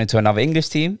sell Tottenham to another English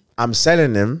team? I'm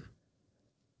selling him.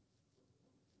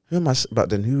 But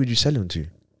then who would you sell him to?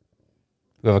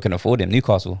 Whoever can afford him.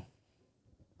 Newcastle.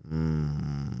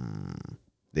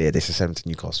 Yeah, they should sell him to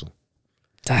Newcastle.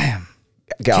 Damn.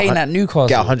 Kane at Newcastle.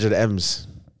 Get 100 M's.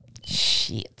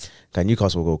 Shit.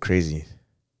 Newcastle will go crazy.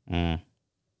 Boy.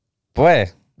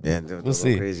 Yeah, they'll we'll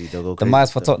see. Go crazy. They'll go the crazy.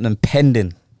 miles for Tottenham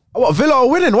pending. What, Villa are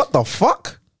winning? What the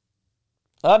fuck?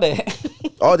 Are they?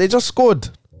 Oh, they just scored.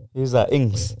 Who's that?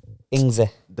 Ings.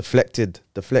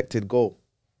 Deflected goal.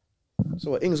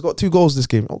 So Ings got 2 goals this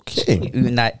game. Okay.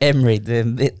 Unai Emery, the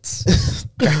bits.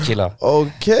 Dracula.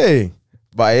 Okay.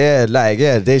 But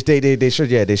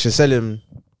they should sell him.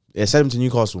 Yeah, sell him to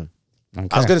Newcastle. Okay.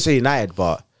 I was gonna say United,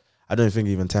 but I don't think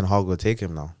even Ten Hag will take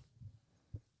him now.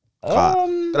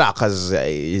 Because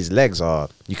his legs are,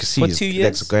 you can see his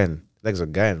legs are going. Legs are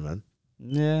going, man.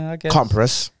 Yeah, I guess. Can't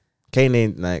press. Kane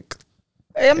ain't like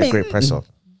a great presser.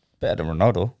 Better than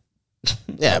Ronaldo.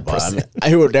 Yeah, but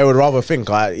they would rather think.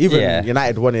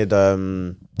 United wanted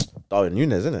Darwin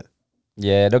Núñez, isn't it?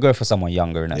 Yeah, they'll go for someone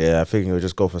younger, innit? Yeah, I think he'll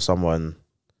just go for someone.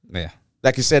 Yeah.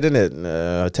 Like you said,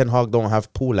 innit? Ten Hag don't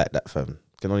have pool like that, fam.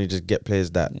 Can only just get players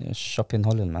that. Yeah, shop in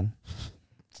Holland, man.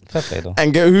 Fair play though.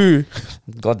 And get who?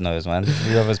 God knows, man.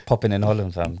 Whoever's popping in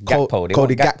Holland, fam. Gakpo. They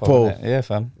Cody want Gakpo. innit? Yeah,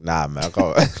 fam. Nah, man. I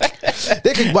can't.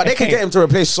 They could get him to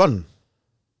replace Son.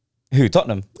 Who?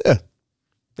 Tottenham? Yeah.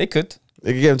 They could.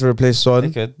 They could get him to replace They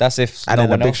Son. could. That's if And no then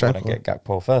a one big else want to striker. get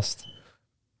Gakpo first.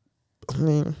 I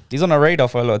mean, He's on the radar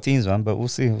for a lot of teams, man. But we'll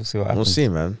see. We'll see what happens. we'll see,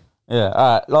 man. Yeah.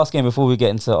 All right. Last game before we get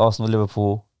into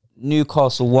Arsenal-Liverpool.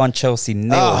 Newcastle 1, Chelsea 0.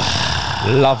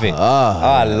 Love it.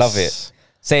 I love it.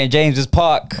 St. James's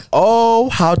Park. Oh,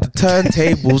 how the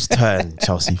turntables turn,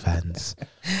 Chelsea fans.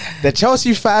 The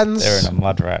Chelsea fans. They're in the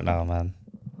mud right now, man.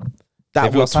 That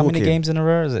They've we're lost how many talking. games in a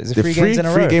row? Is it The 3 games in a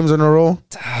row? 3 games in a row.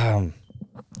 Damn.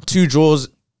 2 draws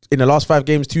in the last 5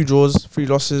 games. 2 draws, 3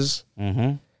 losses.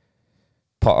 Mm-hmm.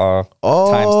 Potter.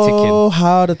 Oh, Time's ticking.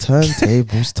 how the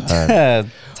turntables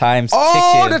turn. Time's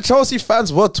Oh, the ticking. Chelsea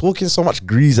fans were talking so much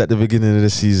grease at the beginning of the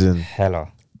season. Hella.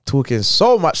 Talking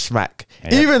so much smack.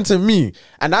 Yeah. Even to me.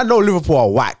 And I know Liverpool are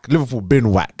whack. Liverpool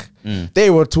been whack. They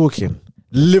were talking.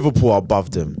 Liverpool are above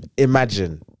them.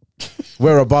 Imagine.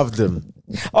 We're above them.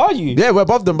 Are you? Yeah, we're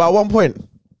above them by 1 point.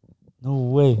 No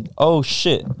way. Oh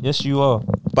shit. Yes, you are.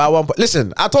 By 1 point.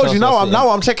 Listen, I told you Chelsea now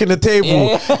I'm checking the table.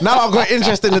 Yeah. Now I've got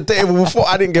interest in the table. Before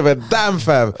I didn't give a damn,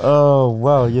 fam. Oh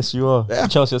wow. Yes, you are. Yeah.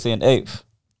 Chelsea are saying 8th.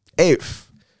 8th.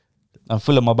 And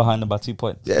Fulham are behind them by 2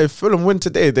 points. Yeah, if Fulham win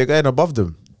today, they're going above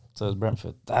them. So is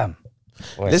Brentford. Damn.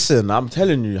 Wait. Listen, I'm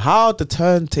telling you how the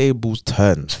turntables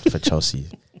turn for Chelsea.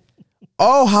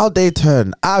 Oh, how they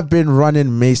turn. I've been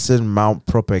running Mason Mount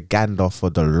propaganda for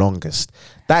the longest.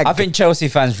 I think Chelsea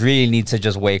fans really need to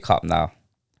just wake up now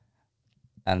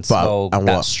and smell and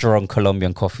that what? strong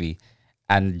Colombian coffee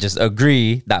and just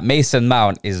agree that Mason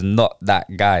Mount is not that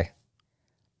guy.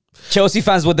 Chelsea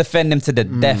fans will defend him to the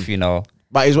death, you know.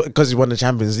 But it's because he won the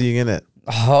Champions League, innit?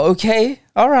 Oh, okay.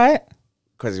 All right.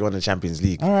 Because he won the Champions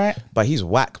League. All right. But he's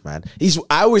whack, man.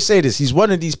 I always say this. He's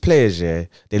one of these players, yeah,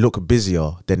 they look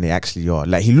busier than they actually are.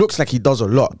 Like, he looks like he does a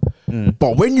lot.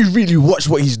 But when you really watch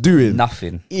what he's doing,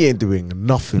 Nothing. he ain't doing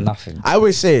nothing. Nothing. I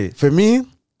always say, for me,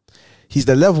 he's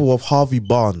the level of Harvey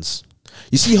Barnes.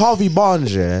 You see Harvey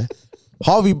Barnes, yeah?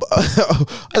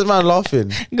 This man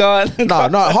laughing. Go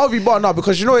on. No, Harvey Barnes, no,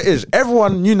 because you know what it is?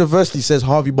 Everyone universally says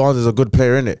Harvey Barnes is a good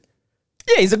player, innit?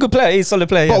 Yeah, he's a good player. He's a solid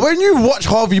player. But Yeah. when you watch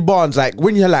Harvey Barnes, like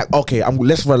when you're like, okay,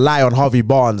 let's rely on Harvey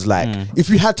Barnes. Like, if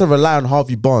you had to rely on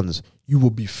Harvey Barnes, you will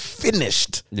be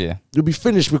finished. Yeah. You'll be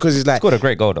finished because he's like, Scored a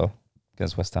great goal, though,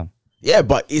 against West Ham. yeah,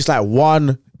 but it's like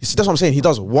one. That's what I'm saying. He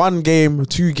does 1 game,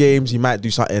 2 games, he might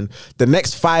do something. The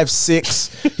next 5,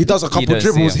 6, he does a couple don't see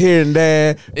dribbles him. here and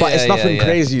there, but Yeah, it's nothing yeah.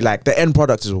 crazy. Like the end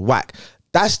product is whack.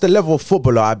 That's the level of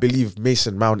footballer I believe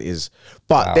Mason Mount is.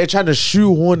 But Wow. they're trying to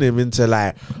shoehorn him into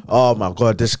like, oh my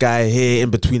God, this guy here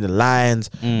in between the lines,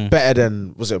 better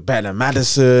than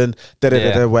Madison,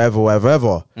 Yeah.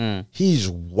 whatever. He's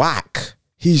whack.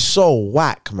 He's so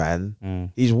whack,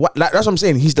 man. He's whack. Like, that's what I'm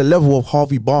saying. He's the level of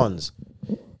Harvey Barnes.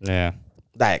 Yeah.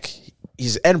 Like,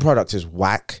 his end product is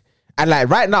whack. And like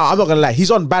right now, I'm not gonna lie,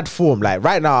 he's on bad form. Like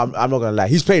right now, I'm not gonna lie,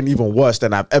 he's playing even worse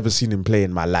than I've ever seen him play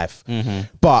in my life.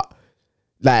 But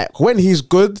like when he's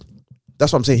good,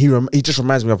 that's what I'm saying. He just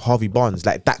reminds me of Harvey Barnes,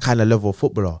 like that kind of level of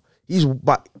footballer.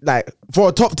 But like for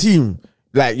a top team,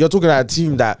 like you're talking about a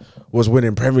team that was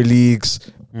winning Premier Leagues,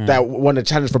 that won the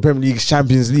challenge for Premier Leagues,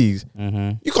 Champions Leagues.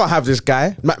 You can't have this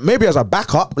guy. Maybe as a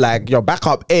backup, like your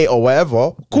backup 8 or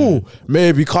whatever. Cool.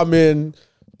 Maybe come in,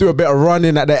 do a bit of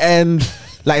running at the end.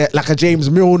 Like a James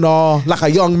Milner, like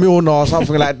a young Milner or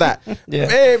something like that.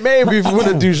 Yeah. Maybe if you want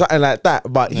to do something like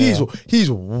that. But he's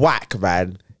whack,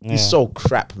 man. He's so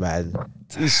crap, man.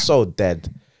 He's so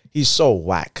dead. He's so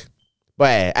whack. But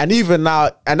yeah, and even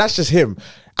now, and that's just him.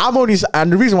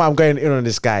 And the reason why I'm going in on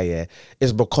this guy, yeah,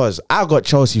 is because I got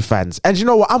Chelsea fans. And you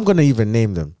know what? I'm going to even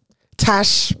name them.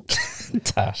 Tash,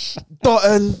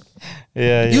 Dotton.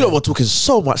 Yeah. You know we're talking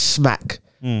so much smack.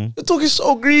 You're talking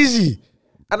so greasy.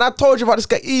 And I told you about this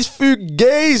guy. He's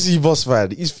fugazi, boss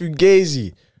man. He's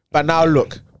fugazi. But now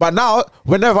look.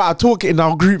 Whenever I talk in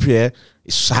our group here,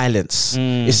 it's silence.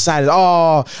 It's silence.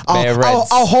 Oh,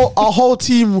 our whole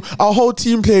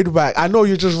team played back. I know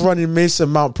you're just running Mason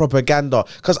Mount propaganda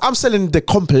because I'm sending the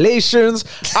compilations.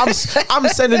 I'm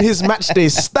sending his match day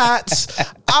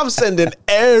stats. I'm sending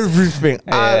everything.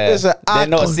 They're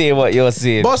not seeing what you're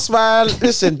seeing. Boss man,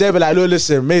 listen, they be like, look,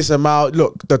 listen, Mason Mount,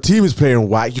 look, the team is playing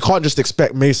whack. You can't just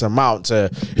expect Mason Mount to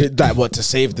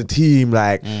save the team.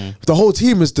 Like the whole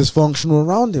team is dysfunctional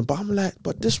around him. But I'm like,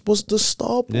 but this was the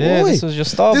star boy. Yeah, this was your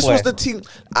star This boy. was the team.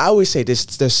 I always say there's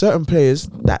certain players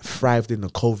that thrived in the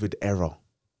COVID era.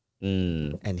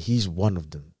 And he's one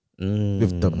of them.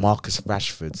 with the Marcus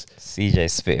Rashfords. CJ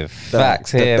spitting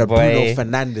facts here, the boy. Bruno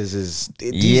Fernandez's.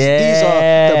 These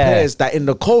are the players that in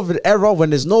the COVID era, when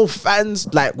there's no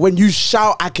fans, like when you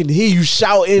shout, I can hear you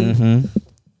shouting.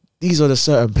 These are the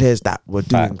certain players that were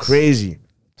doing crazy.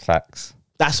 Facts.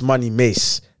 That's Money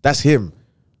Mace. That's him.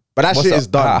 But that shit is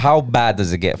done. How bad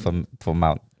does it get for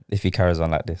Mount if he carries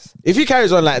on like this? If he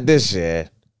carries on like this, yeah.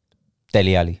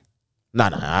 Dele Alli. Nah.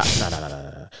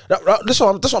 That's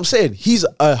what I'm saying. He's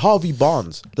a Harvey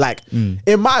Barnes. Like,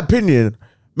 in my opinion,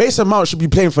 Mason Mount should be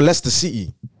playing for Leicester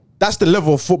City. That's the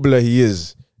level of footballer he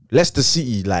is. Leicester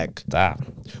City, like, Damn.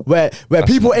 where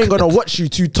people ain't gonna watch you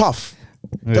too tough.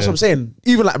 That's what I'm saying.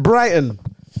 Even like Brighton,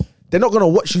 they're not gonna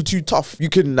watch you too tough. You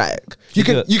can you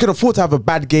can afford to have a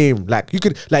bad game. Like you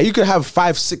could have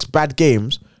 5-6 bad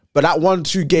games, but that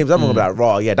 1-2 games, I'm gonna be like,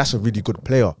 raw, yeah, that's a really good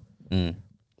player.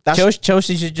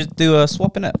 Chelsea should just do a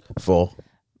swap in it For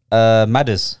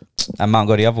Madders and Mount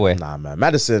go the other way. nah, man,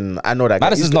 Madison, I know that guy.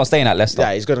 Maddison's not staying at Leicester.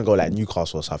 Yeah, he's gonna go like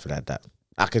Newcastle or something like that.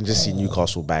 I can just see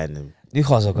Newcastle buying him.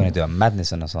 Newcastle are going to do a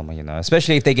madness in the summer, you know,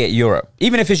 especially if they get Europe.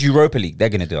 Even if it's Europa League, they're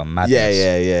going to do a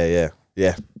madness.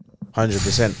 Yeah.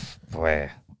 100%. Boy.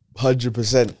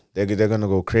 100%. They're gonna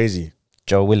go crazy.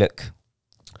 Joe Willock.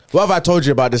 What have I told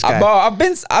you about this guy?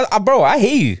 Bro, I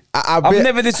hear you. I've been-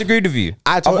 never disagreed with you.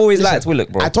 I've always always liked Willock,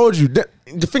 bro. I told you.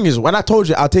 The thing is, when I told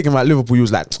you I'll take him at Liverpool, you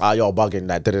was like, you're bugging.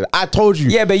 Like, da-da-da. I told you.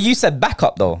 Yeah, but you said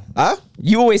backup though. Huh?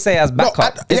 You always say as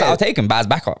backup. I'll take him, but as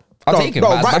backup. I'll take him,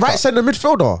 but as backup. Right centre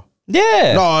midfielder.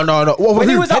 Yeah. No. When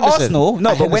he was at Henderson. Arsenal,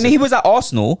 but when he was at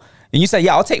Arsenal, and you said,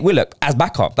 yeah, I'll take Willock as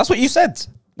backup. That's what you said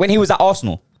when he was at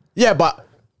Arsenal. Yeah, but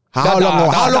how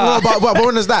long ago? But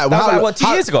when is that? That was like, what, 2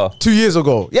 years ago? 2 years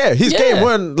ago. Yeah, his game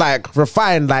weren't like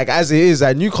refined like as it is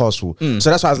at Newcastle. So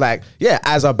that's why I was like, yeah,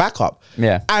 as a backup.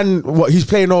 Yeah. And what he's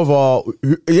playing over,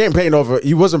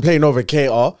 he wasn't playing over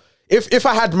Keita. If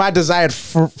I had my desired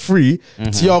free,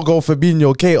 Thiago,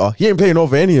 Fabinho, Keita, he ain't playing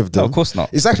over any of them. No, of course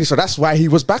not. Exactly. So that's why he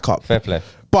was backup. Fair play.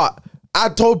 But I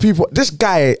told people, this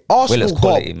guy, Arsenal Willock's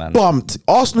quality, got man. bumped.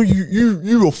 Arsenal,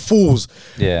 you were fools.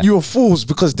 Yeah. You were fools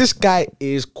because this guy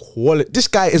is quality. This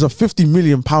guy is a 50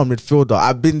 million pound midfielder.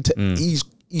 I've been to,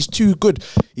 he's too good.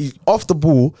 He's off the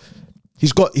ball.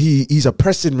 He's a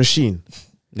pressing machine.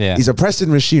 Yeah. He's a pressing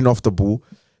machine off the ball.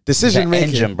 Decision making.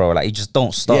 Engine, bro. Like, he just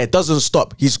don't stop. Yeah, it doesn't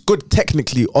stop. He's good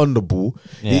technically on the ball.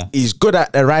 Yeah. He's good at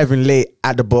arriving late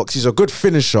at the box. He's a good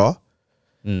finisher.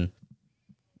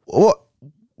 What?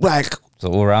 Like, It's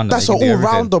an all-rounder. that's He an can do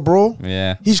all-rounder, bro.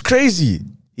 Yeah. He's crazy.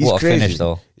 He's What a crazy. finish,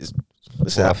 though.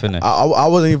 Listen, What a finish. I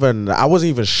wasn't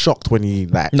even shocked when he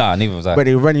like. Nah, neither was I.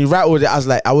 When he rattled it, I was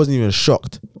like, I wasn't even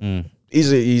shocked.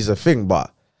 He's a thing,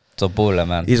 but It's a baller,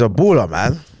 man. he's a baller,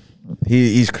 man.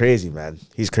 He's crazy, man.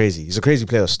 He's crazy. He's a crazy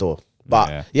player still.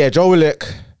 But yeah, Joe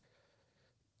Willock,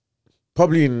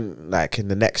 probably in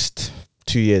the next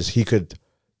 2 years, he could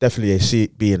definitely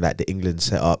be in like the England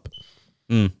setup.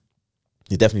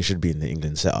 He definitely should be in the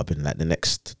England setup in like the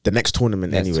next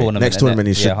tournament anyway. Next tournament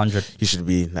he should 100. he should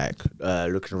be like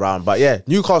looking around. But yeah,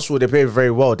 Newcastle, they played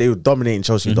very well. They were dominating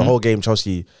Chelsea. The whole game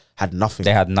Chelsea had nothing.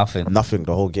 They had nothing. Nothing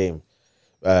the whole game.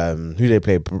 Who they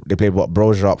played? They played what?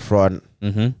 Brozier up front.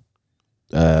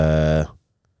 I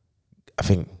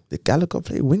think did Gallagher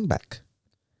play wing back?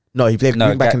 No, he played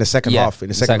wing back in the second half. In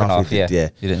the second half, he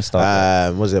didn't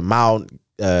start. Was it Mount,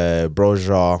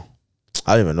 Brozier?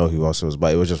 I don't even know who else it was,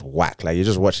 but it was just whack. Like, you're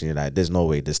just watching it like, there's no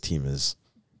way this team is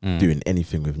doing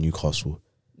anything with Newcastle.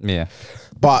 Yeah.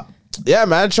 But yeah,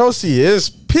 man, Chelsea is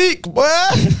peak, boy.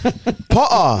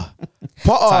 Potter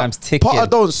Time's ticking. Potter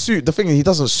don't suit. The thing is, he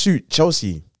doesn't suit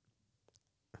Chelsea.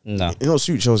 No. He don't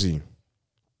suit Chelsea.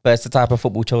 But it's the type of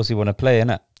football Chelsea want to play,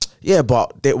 innit? Yeah,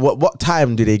 but what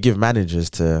time do they give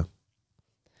managers to?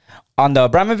 Under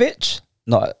Abramovich,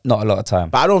 not a lot of time.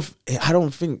 But I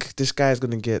don't think this guy is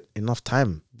gonna get enough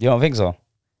time. You don't think so?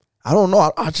 I don't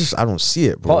know. I don't see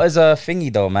it, bro. Potter's a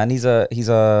thingy though, man. He's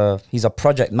a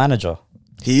project manager.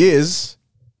 He is.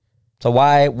 So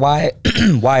why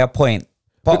appoint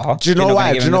Potter? Do you know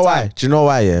why? Do you know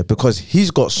why? Yeah, because he's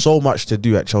got so much to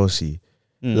do at Chelsea.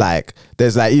 Like, there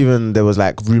was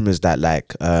like rumors that like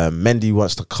Mendy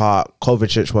wants to cut,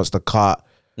 Kovacic wants to cut,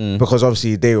 because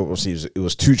obviously it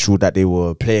was Tuchel that they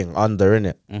were playing under,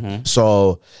 innit?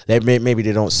 So maybe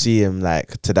they don't see him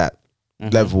like to that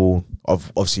level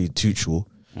of obviously Tuchel.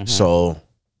 So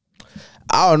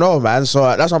I don't know, man. So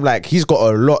that's why I'm like, he's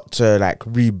got a lot to like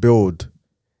rebuild,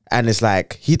 and it's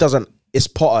like it's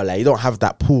Potter, like, you don't have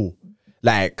that pool,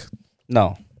 like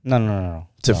No.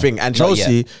 to think. And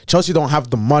Chelsea don't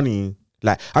have the money.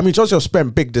 Like, I mean, Chelsea have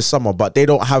spent big this summer, but they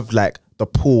don't have like the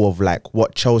pool of like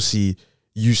what Chelsea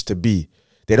used to be.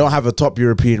 They don't have a top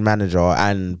European manager,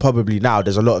 and probably now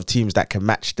there's a lot of teams that can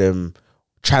match them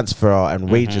transfer and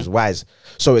wages wise.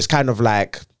 So it's kind of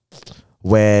like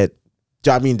where, do you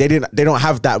know what I mean? They don't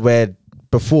have that where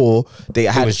before they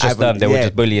had. It was just them. They were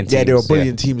just bullying teams. Yeah, they were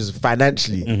bullying teams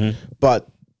financially, but.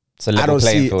 It's a level I don't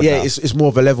playing see. field Yeah, now. it's more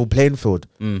of a level playing field,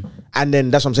 and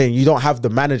then that's what I'm saying. You don't have the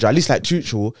manager. At least like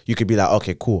Tuchel, you could be like,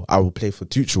 okay, cool, I will play for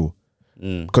Tuchel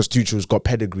because Tuchel's got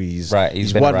pedigrees. Right,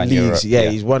 he's been won around leagues. Europe, Yeah, yeah.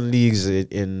 he's won leagues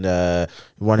in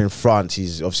one in France.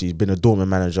 He's been a Dortmund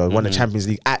manager. Won the Champions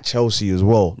League at Chelsea as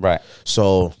well. Right.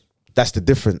 So that's the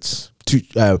difference.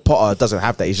 Potter doesn't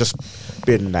have that. He's just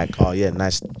been like, oh yeah,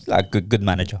 nice, Like good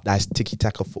manager. nice tiki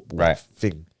taka football Right.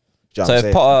 thing. Do you know So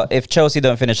what I'm saying? if Chelsea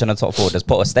don't finish in the top 4, does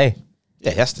Potter stay?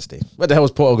 Yeah, he has to stay. Where the hell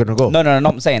is Potter gonna go? No,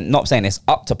 not saying it's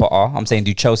up to Potter. I'm saying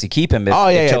do Chelsea keep him if,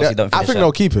 if Chelsea don't I finish? think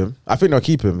they'll keep him. I think they'll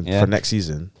keep him Yeah. for next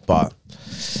season. But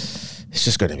it's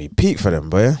just gonna be peak for them,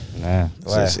 boy. Yeah.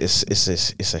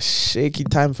 It's a shaky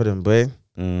time for them, boy.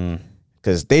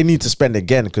 Because they need to spend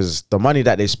again. Because the money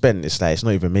that they spend, it's like it's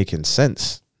not even making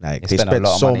sense. Like they spend a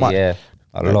lot of so money, much, yeah,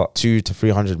 a like lot. 200 to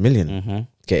 300 million,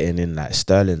 getting in like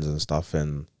sterlings and stuff,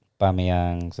 and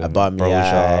Aubameyang,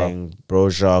 Aubameyang,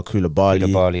 Broja, Koulibaly.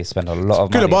 Koulibaly spent a lot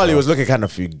of money. Koulibaly bro. was looking kind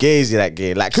of fugazi that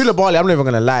game. Like Koulibaly, I'm not even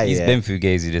gonna lie. He's yeah. been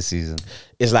fugazi this season.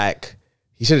 It's like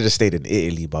he should have just stayed in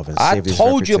Italy, bruv. I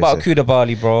told you about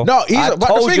Koulibaly, bro. No, I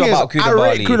told you about I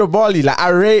rate Koulibaly. Like I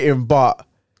rate him, but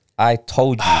I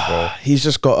told you, bro. he's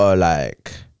just got to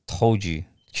like. Told you.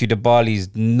 Koulibaly's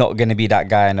not gonna be that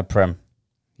guy in the Prem.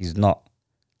 He's not.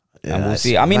 And we'll it's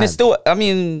see. I mean, mad. it's still. I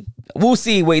mean, we'll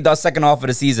see what he does second half of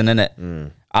the season,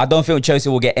 innit? I don't think Chelsea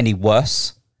will get any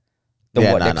worse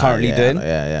than what they're currently doing.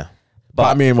 Yeah. But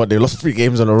I mean, what they lost 3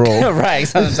 games in a row. Right,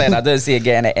 that's what I'm saying. I don't see it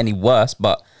getting any worse,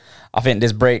 but I think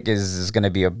this break is going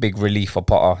to be a big relief for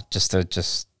Potter just to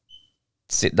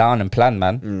sit down and plan,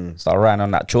 man. Start writing on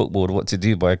that chalkboard what to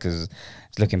do, boy, because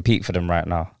it's looking peak for them right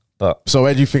now. But So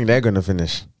where do you think they're gonna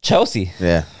finish? Chelsea,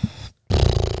 Yeah.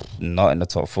 not in the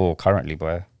top 4 currently,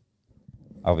 boy.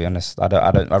 I'll be honest.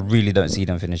 I really don't see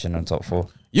them finishing in the top 4.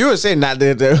 You were saying that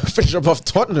they finish above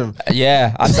Tottenham.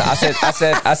 Yeah, I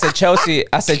said Chelsea.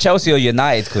 I said Chelsea or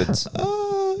United could.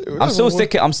 I'm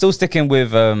still sticking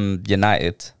with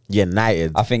United.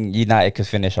 United I think United could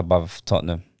finish above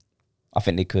Tottenham. I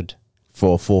think they could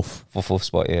for 4th. for 4th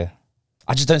spot. Yeah,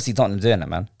 I just don't see Tottenham doing it,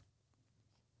 man.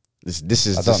 This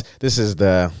is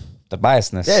The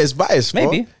biasness. yeah, it's biased. Bro.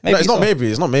 Maybe No, it's not so. maybe.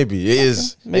 It's not maybe. It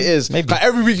is. Maybe. It is. Maybe. Like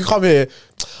every week you come here,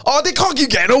 oh, they can't keep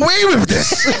getting away with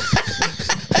this.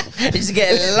 Just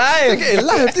getting They're live. getting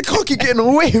live. They can't keep getting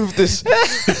away with this.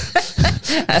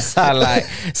 That sound like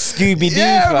Scooby Doo.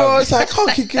 Yeah, fam. bro. It's like I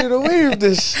can't keep getting away with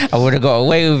this. I would have got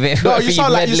away with it. No, if you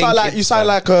sound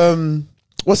like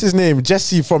what's his name?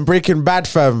 Jesse from Breaking Bad,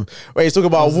 fam. Where he's talking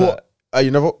about What's what? You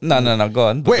never? No. Go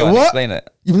on. Wait, Go on, what? Explain it.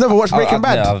 You've never watched Breaking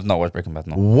Bad? No, I've not watched Breaking Bad.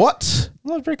 No, What?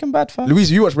 not Breaking Bad, fam. Louise,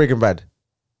 you watch Breaking Bad?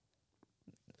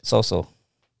 So.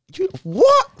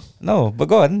 What? No, but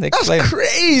go on. That's Explain.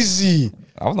 crazy.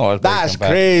 I've not watched That's Breaking Bad.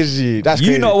 crazy. That's You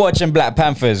crazy. not watching Black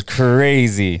Panther is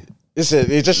crazy. Listen,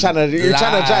 you're just trying to. You're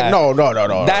trying to drag. No.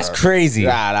 That's crazy.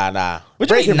 Nah. What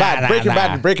do you Breaking mean, Bad. nah, Breaking nah,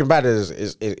 Bad. nah? Breaking Bad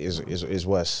is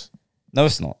worse. No,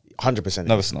 it's not. 100%.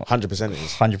 No, it's not. 100% it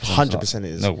is. 100%. 100% it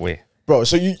is. No way. Bro,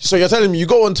 so you're telling me you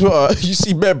go on Twitter, you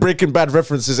see bare Breaking Bad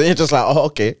references, and you're just like, oh,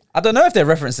 okay. I don't know if they're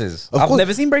references. I've course.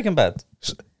 never seen Breaking Bad.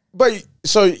 But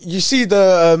so you see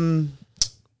the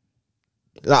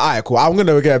like, alright, cool. I'm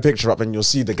gonna get a picture up, and you'll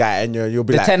see the guy, and you'll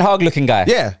be The like, Ten Hag looking guy.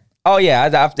 yeah, Oh yeah,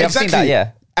 I've seen that.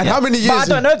 Yeah. And Yeah. how many years? But I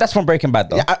don't know if that's from Breaking Bad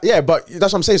though. Yeah, but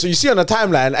that's what I'm saying. So you see on the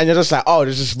timeline, and you're just like, oh,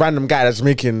 there's this random guy that's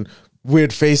making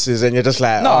weird faces, and you're just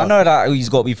like, No, oh. I know that he's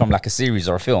got to be from like a series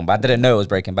or a film, but I didn't know it was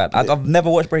Breaking Bad. I've never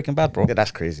watched Breaking Bad, bro. Yeah,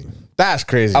 that's crazy. That's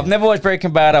crazy. I've never watched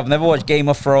Breaking Bad. I've never watched Game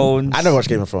of Thrones. I never watched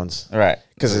Game of Thrones Right.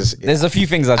 because There's a few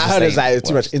things I I just heard it's ain't like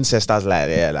too much watched. incest. I was like,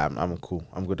 yeah, like, I'm cool.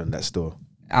 I'm good on that store.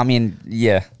 I mean,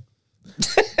 yeah.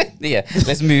 Yeah,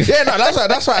 let's move. Yeah, no,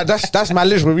 that's my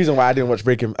literal reason why I didn't watch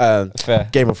Fair.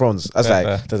 Game of Thrones. I was Fair,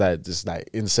 like, fair. there's like this like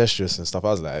incestuous and stuff.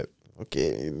 I was like,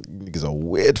 okay, niggas are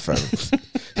weird, fam.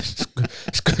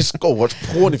 Just go watch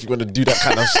porn if you're gonna do that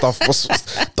kind of stuff. What's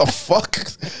the fuck?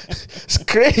 It's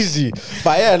crazy.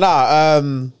 But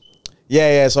yeah,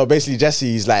 yeah. So basically,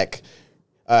 Jesse's like.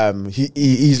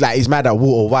 He's mad at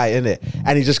Walter White, innit?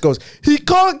 And he just goes, he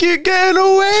can't keep getting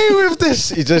away with this.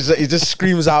 He just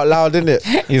screams out loud, innit?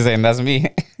 He's saying that's me.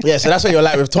 Yeah, so that's what you're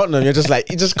like with Tottenham. You're just like,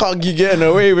 he just can't keep getting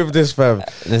away with this, fam.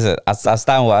 Listen, I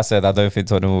stand what I said. I don't think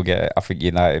Tottenham will get it. I think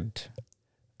United.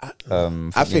 I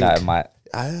think United might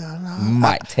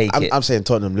take it. I'm saying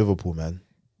Tottenham, Liverpool, man.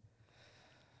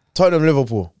 Tottenham,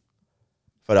 Liverpool.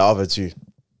 for the other two?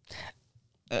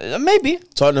 Maybe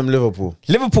Tottenham, Liverpool.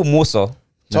 Liverpool more so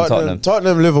than Tottenham.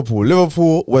 Tottenham, Liverpool.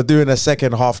 Liverpool were doing a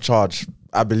second half charge,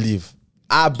 I believe.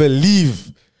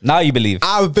 Now you believe.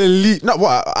 No,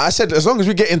 what I said, as long as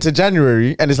we get into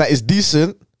January and it's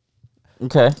decent.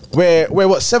 Okay. We're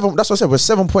what, 7? That's what I said. We're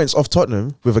 7 points off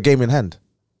Tottenham with a game in hand.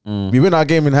 We win our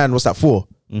game in hand. What's that, 4?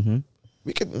 Mm-hmm.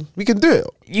 We can do it.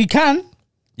 You can.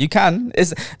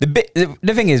 It's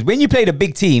the thing is, when you play the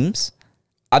big teams,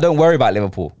 I don't worry about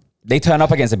Liverpool. They turn up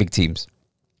against the big teams.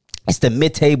 It's the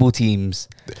mid-table teams.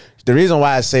 The reason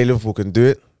why I say Liverpool can do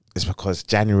it is because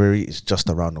January is just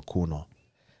around the corner.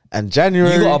 And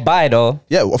January, you gotta buy though.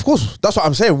 Yeah, of course. That's what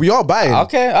I'm saying. We are buying.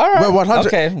 Okay, all right. We're 100.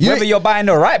 Okay, whether you're buying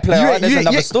the right player, there's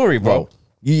another story, bro.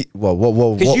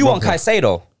 Because you want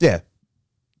Caicedo. Yeah.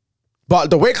 But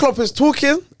the way Klopp is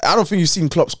talking, I don't think you've seen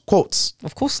Klopp's quotes.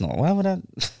 Of course not. Why would I?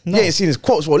 No. You ain't seen his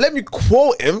quotes. Well, let me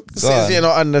quote him since you're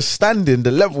not understanding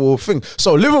the level of thing.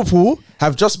 So Liverpool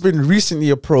have just been recently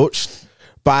approached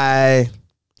by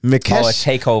Mikesh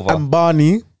takeover. and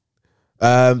Barney,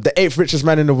 the 8th richest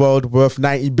man in the world, worth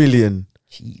 90 billion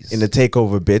in the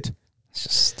takeover bid. It's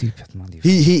just stupid, man.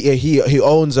 He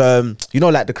owns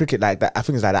like the cricket, like that. I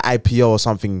think it's like the IPO or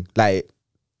something, like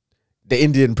the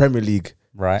Indian Premier League.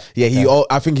 Right. Yeah,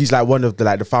 I think he's like one of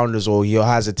the founders, or he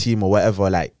has a team or whatever.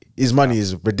 Like his money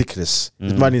is ridiculous.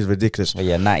 His money is ridiculous. But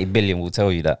yeah, 90 billion will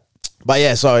tell you that. But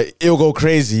yeah, so it'll go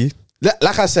crazy.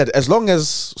 Like I said, as long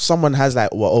as someone has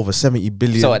over 70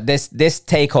 billion. So this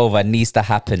takeover needs to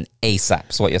happen ASAP.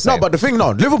 That's what you're saying. No, but the thing,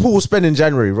 Liverpool will spend in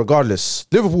January regardless.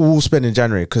 Liverpool will spend in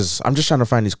January because I'm just trying to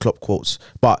find these Klopp quotes.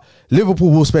 But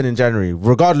Liverpool will spend in January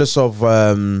regardless of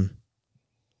the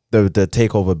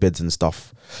takeover bids and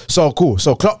stuff. So cool.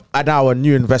 So Klopp are now a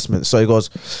new investment. So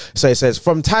he says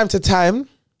from time to time,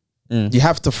 you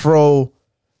have to throw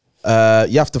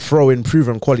in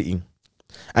proven quality.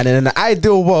 And then in the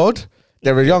ideal world,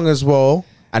 they're young as well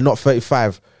and not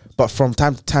 35. But from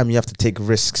time to time, you have to take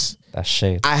risks. That's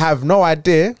shade. I have no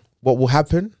idea what will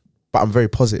happen, but I'm very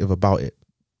positive about it.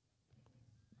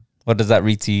 What does that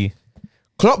read to you?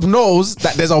 Klopp knows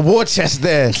that there's a war chest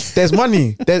there. There's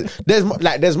money.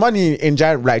 There's money in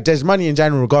January. There's money in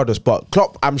January regardless. But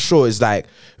Klopp, I'm sure, is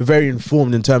very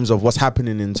informed in terms of what's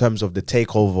happening in terms of the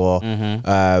takeover,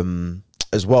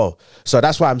 as well. So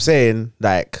that's why I'm saying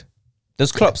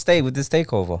does Klopp stay with this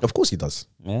takeover? Of course he does.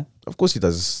 Yeah, of course he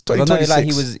does. I know,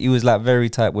 he was very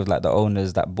tight with the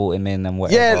owners that bought him in and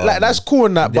whatever. Yeah, that's cool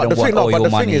and that. But the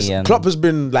thing is, Klopp has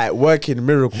been working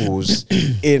miracles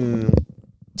in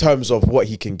terms of what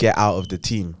he can get out of the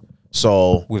team.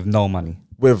 So with no money,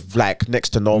 with next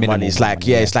to no money, it's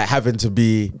it's like having to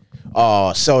be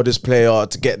sell this player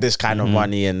to get this kind of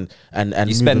money and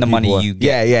you spend the money you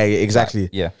get. Yeah, exactly.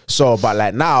 Yeah. So,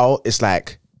 but now it's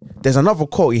there's another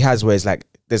quote he has where it's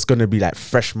there's gonna be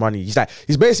fresh money.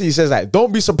 He basically says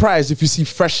don't be surprised if you see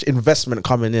fresh investment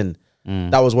coming in.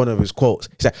 That was one of his quotes.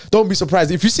 He said, don't be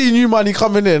surprised if you see new money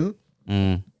coming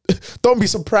in. Don't be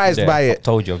surprised by it. I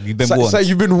told you, you've been warned. So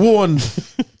you've been warned.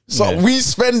 So we're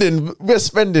spending,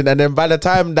 and then by the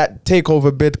time that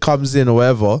takeover bid comes in or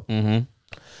whatever,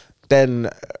 then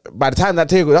by the time that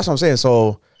takeover, that's what I'm saying.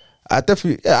 So I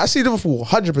definitely, I see Liverpool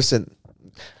 100%.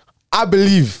 I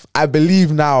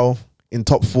believe now in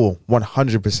top 4,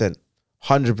 100%.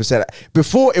 100%.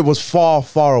 Before it was far,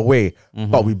 far away,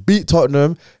 but we beat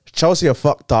Tottenham. Chelsea are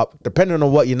fucked up. Depending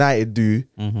on what United do,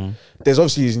 there's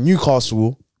obviously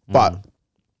Newcastle, but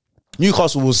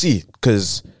Newcastle will see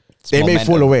because they may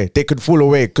fall away. They could fall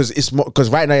away because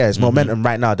right now, it's momentum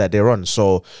right now that they're on.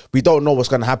 So we don't know what's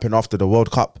going to happen after the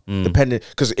World Cup, depending,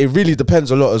 because it really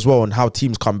depends a lot as well on how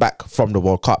teams come back from the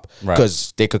World Cup.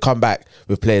 Because they could come back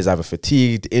with players either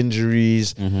fatigued,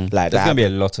 injuries, There's going to be a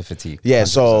lot of fatigue. Yeah, 100%.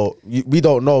 So we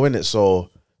don't know, innit? So,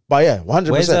 but yeah, 100%.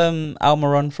 Where's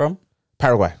Almiron from?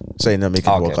 Paraguay, saying they're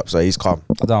making the World Cup, so he's calm.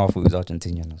 I don't know if it was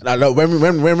Argentinian. No,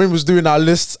 when we was doing our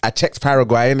lists, I checked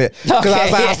Paraguay, innit? Because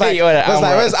I was like,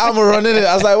 where's Almiron, innit?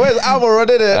 I was like, where's Almiron,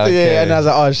 innit? Okay. Yeah, and I was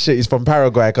like, oh shit, he's from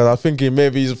Paraguay, because I was thinking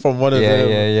maybe he's from one of them,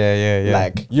 yeah,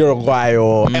 like Uruguay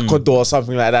or Ecuador or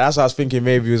something like that. That's what I was thinking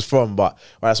maybe he was from, but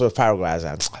when I saw Paraguay, I was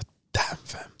like, damn,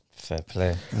 fam. Fair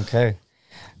play. Okay,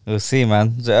 we'll see,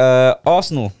 man.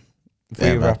 Arsenal. Before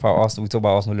we wrap up Arsenal, we talk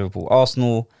about Arsenal, Liverpool.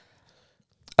 Arsenal.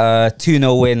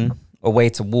 2-0 win away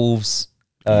to Wolves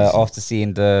after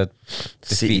seeing the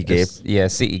City game.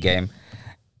 City game.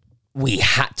 We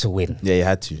had to win. Yeah, you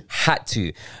had to. Had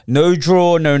to. No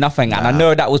draw, no nothing. And I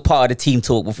know that was part of the team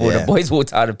talk before the boys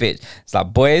walked out of the pitch. It's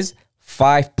like, boys,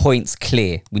 5 points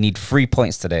clear. We need 3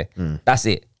 points today. That's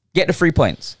it. Get the 3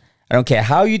 points. I don't care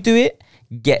how you do it.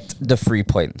 Get the 3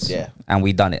 points. Yeah. And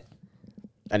we done it.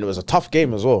 And it was a tough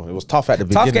game as well. It was tough at the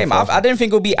beginning. Tough game. I didn't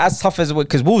think it would be as tough as it would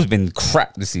because Wolves been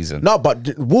crap this season. No,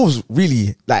 but Wolves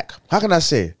really, like, how can I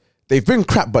say? They've been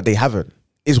crap, but they haven't.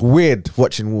 It's weird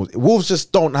watching Wolves. Wolves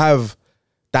just don't have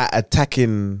that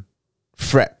attacking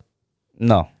threat.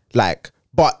 No. Like,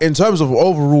 but in terms of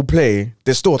overall play,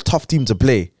 they're still a tough team to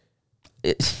play.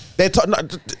 They're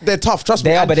tough, trust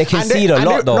me. They are, but they concede a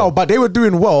lot, though. No, but they were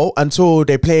doing well until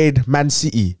they played Man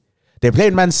City. They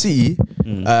played Man City,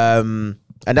 and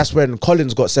that's when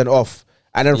Collins got sent off.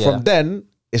 And then from then,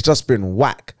 it's just been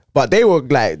whack. But they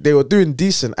were doing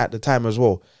decent at the time as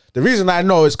well. The reason I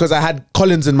know is because I had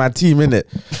Collins in my team, innit?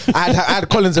 I had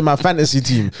Collins in my fantasy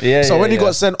team. So when he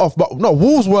got sent off, but no,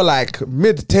 Wolves were like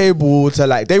mid-table to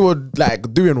like, they were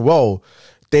like doing well.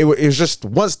 It was just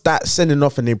once that sending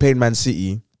off and they played Man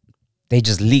City. They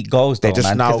just leak goals though, just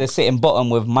man. now- Because they're sitting bottom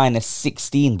with minus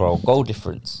 16, bro. Goal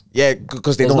difference. Yeah,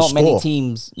 because they There's don't not score. many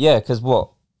teams. Yeah, because what?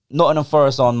 Nottingham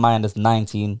Forest on minus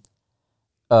 19.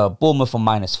 Bournemouth on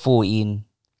minus 14.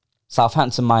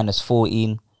 Southampton minus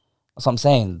 14. That's what I'm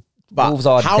saying. But Wolves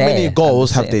are how there many and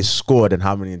goals they're have they scored and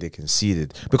how many they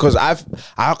conceded? Because I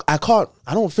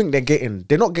don't think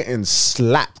they're not getting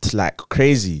slapped like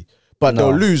crazy. But No.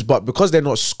 they'll lose. But because they're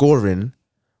not scoring,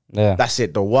 Yeah. that's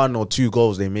it. The 1 or 2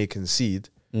 goals they may concede,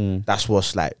 that's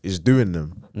what's like is doing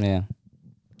them. Yeah.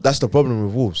 That's the problem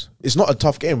with Wolves. It's not a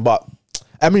tough game, but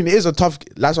I mean it is a tough.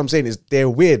 That's what I'm saying. They're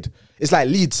weird. It's like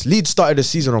Leeds. Leeds started the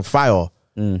season on fire.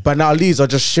 But now Leeds are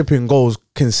just shipping goals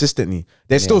consistently.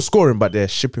 They're still scoring, but they're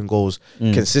shipping goals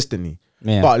consistently.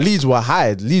 Yeah. But Leeds were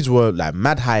high. Leeds were like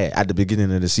mad high at the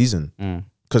beginning of the season.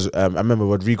 Because I remember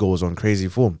Rodrigo was on crazy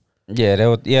form. Yeah, they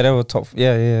were top.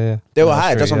 Yeah. They were Yeah,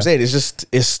 high. true, That's what I'm saying. It's just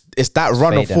it's that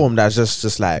run of fading. form that's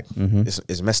just like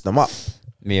it's messed them up.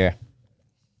 Yeah.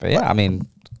 But yeah, I mean,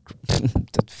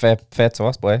 fair to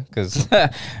us, boy. Because,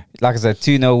 like I said,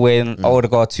 2-0 win.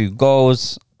 Odegaard 2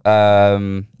 goals.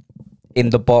 In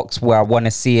the box where I want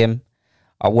to see him.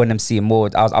 I want him to see him more.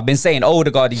 I've been saying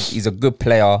Odegaard, he's a good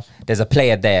player. There's a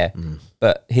player there.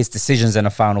 But his decisions in the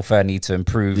final third need to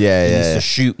improve. He needs to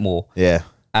shoot more. Yeah.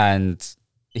 And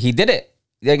he did it.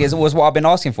 It was what I've been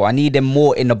asking for. I need him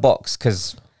more in the box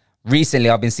because recently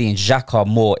I've been seeing Xhaka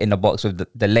more in the box with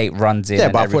the late runs in. Yeah,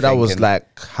 and but I thought that everything. was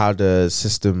like how the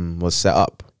system was set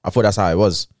up. I thought that's how it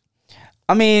was.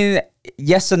 I mean,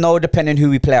 yes and no, depending who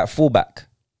we play at fullback.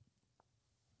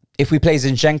 If we play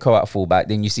Zinchenko at fullback,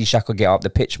 then you see Xhaka get up the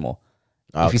pitch more.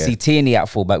 If you see Tierney at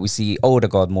fullback, we see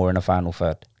Odegaard more in the final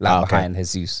third, like behind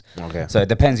Jesus. Okay. So it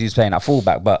depends who's playing at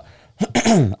fullback, but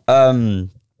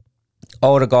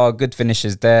Odegaard, good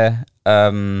finishes there.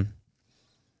 Yeah,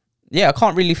 I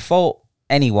can't really fault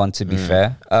anyone, to be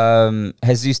fair.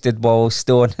 Jesus did well,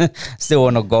 still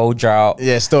on a goal drought.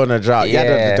 Yeah, still in a drought.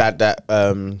 Yeah. Yeah,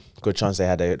 that good chance they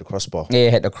had to hit the crossbar.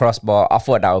 Yeah, hit the crossbar. I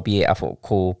thought that would be it. I thought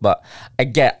cool, but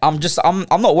again, I'm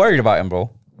not worried about him, bro.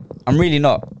 I'm really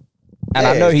not. And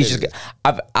I know he's just.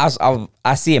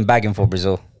 I see him bagging for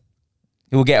Brazil.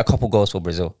 He will get a couple goals for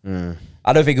Brazil.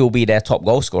 I don't think he will be their top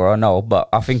goal scorer, no, but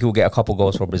I think he'll get a couple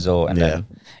goals for Brazil. And then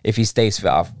if he stays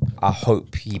fit, I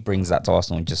hope he brings that to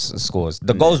Arsenal and just scores.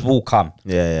 The goals will come.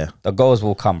 Yeah. The goals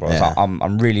will come, bro. Yeah. So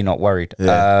I'm really not worried.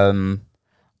 Yeah.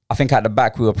 I think at the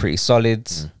back we were pretty solid.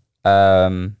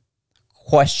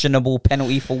 Questionable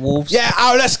penalty for Wolves. Yeah,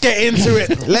 let's get into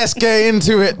it. Let's get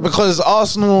into it because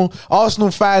Arsenal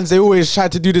fans, they always try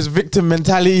to do this victim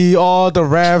mentality. Oh, the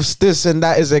refs, this and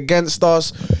that is against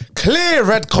us. Clear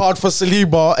red card for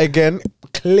Saliba again.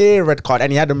 Clear red card,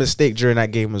 and he had a mistake during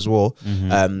that game as well.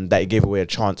 That he gave away a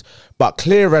chance, but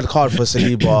clear red card for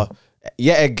Saliba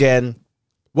yet again.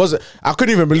 I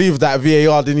couldn't even believe that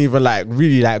VAR didn't even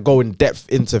really go in depth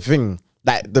into thing.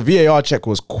 Like the VAR check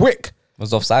was quick. It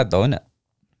was offside though, innit?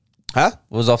 Huh?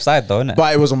 It was offside though, innit?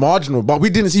 But it was a marginal. But we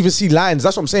didn't even see lines.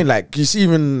 That's what I'm saying. Like you see,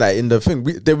 even like in the thing,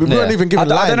 we weren't even given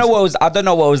lines. I don't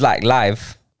know what it was like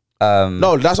live.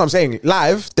 No, that's what I'm saying.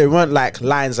 Live, they weren't like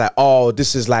lines like, oh,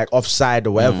 this is like offside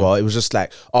or whatever. It was just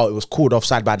like, oh, it was called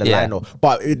offside by the line.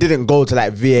 But it didn't go to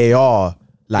like VAR.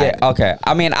 Like, yeah, okay.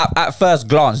 I mean, at first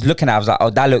glance, looking at it, I was like, oh,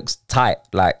 that looks tight.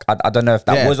 Like, I don't know if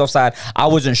that was offside. I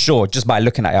wasn't sure. Just by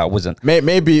looking at it, I wasn't.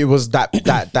 Maybe it was that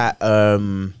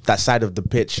side of the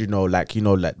pitch, like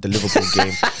the Liverpool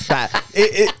game.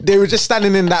 They were just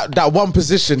standing in that one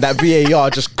position that VAR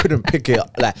just couldn't pick it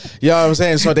up. Like, you know what I'm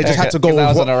saying? So they just had to go. I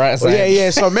was on the right side. Yeah.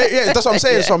 So maybe that's what I'm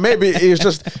saying. So maybe it was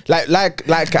just like at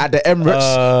the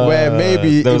Emirates where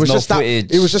maybe it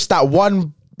was just that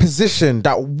one position,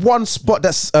 that one spot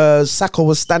that Saka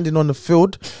was standing on the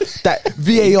field, that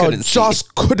VAR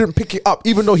just couldn't pick it up,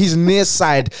 even though he's near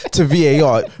side to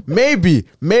VAR. Maybe.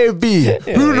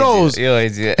 Who knows?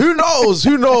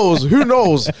 Who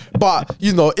knows? But,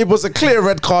 you know, it was a clear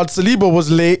red card. Saliba was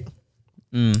late.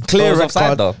 Clear red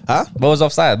card. Though. Huh? But it was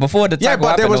offside. Before the tackle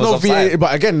but there was no offside. VAR.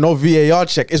 But again, no VAR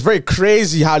check. It's very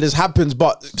crazy how this happens,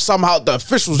 but somehow the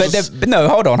officials But no,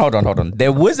 hold on.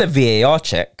 There was a VAR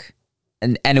check,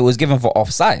 and it was given for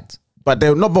offside. But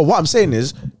what I'm saying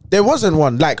is, there wasn't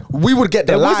one. Like, we would get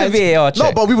the lines. There was a VAR check.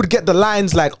 No, but we would get the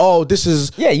lines like, oh, this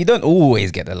is... Yeah, you don't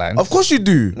always get the lines. Of course you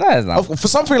do. No, it's not. For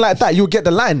something like that, you'll get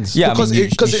the lines. Yeah, because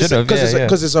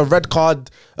it's a red card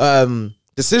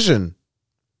decision.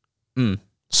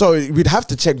 So we'd have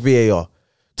to check VAR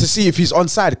to see if he's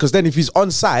onside, because then if he's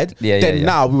onside,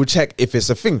 now we will check if it's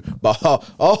a thing. But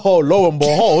lo and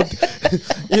behold,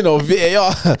 you know,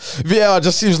 VAR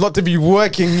just seems not to be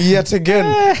working yet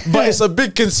again. But it's a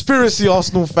big conspiracy,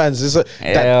 Arsenal fans. It's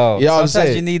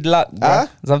sometimes you need luck, bro. Huh?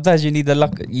 Sometimes you need the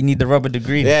luck. You need the rubber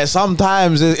degree. Yeah,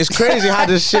 sometimes it's crazy how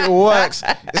this shit works.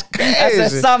 It's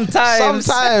crazy.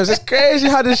 Sometimes it's crazy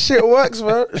how this shit works,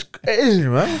 man. It's crazy,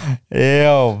 man.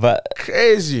 But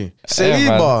crazy.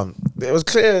 Saliba, it was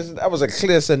clear. That was a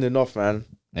clear sending off, man.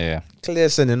 Yeah, clear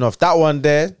sending off. That one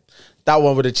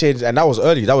would have changed, and that was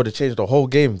early. That would have changed the whole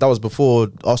game. That was before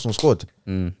Arsenal scored.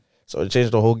 So it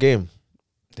changed the whole game.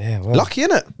 Yeah, well, lucky,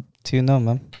 innit? 2-0,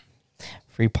 man.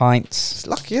 3 pints. It's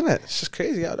lucky, innit? It's just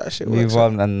crazy how that shit works. Move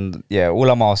on, and all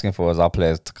I'm asking for is our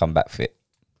players to come back fit.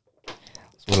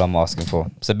 That's all I'm asking for.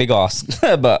 It's a big ask,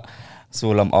 but that's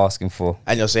all I'm asking for.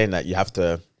 And you're saying that you have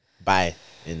to buy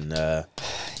in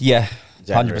yeah,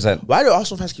 100%. Why do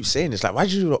Arsenal fans keep saying this? Like, why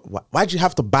do you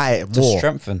have to buy it more?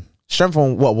 To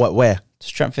strengthen what where?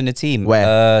 Strengthen the team.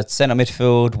 Where? Centre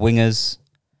midfield, wingers,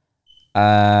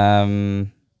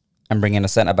 and bring in a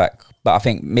centre back. But I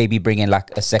think maybe bring in like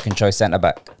a second choice centre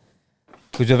back,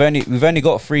 because we've only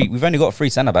got three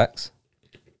centre backs: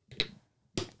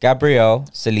 Gabriel,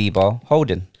 Saliba,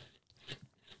 Holding.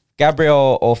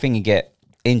 Gabriel or Thingy get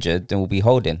injured, then we'll be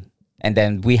Holding. And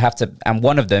then we have to, and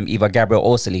one of them, either Gabriel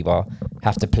or Saliba,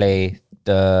 have to play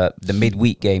the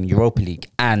midweek game, Europa League,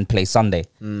 and play Sunday.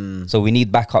 So we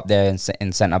need backup there in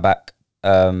centre back.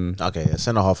 Okay,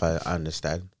 centre half, I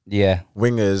understand. Yeah.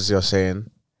 Wingers, you're saying?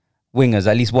 Wingers,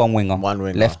 at least one winger. One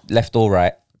winger. Left or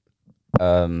right.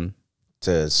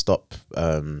 To stop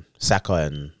Saka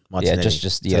and Martinelli.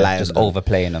 Just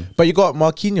overplaying them. But you got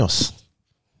Marquinhos.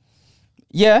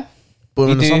 Yeah. But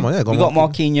we in the do. summer, We got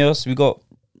Marquinhos. We got...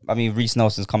 I mean, Reece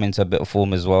Nelson's come into a bit of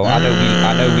form as well. I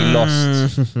know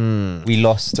we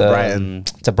lost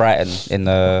to Brighton in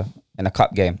a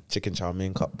cup game. Chicken Chow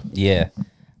Mein Cup. Yeah,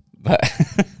 but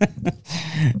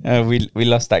we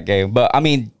lost that game. But I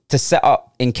mean, to set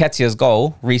up Nketiah's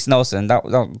goal, Reece Nelson, that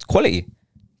was quality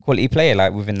player,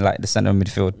 like within like the centre of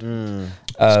midfield.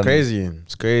 It's crazy.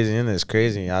 It's crazy, isn't it? It's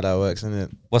crazy how that works, isn't it?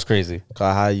 What's crazy?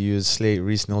 Cause how you slate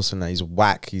Reece Nelson, that he's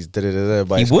whack. He's da-da-da-da.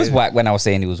 But he was whack when I was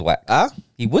saying he was whack. Huh?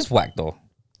 He was whack though.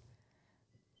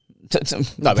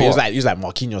 No, but he was like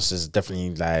Marquinhos is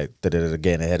definitely like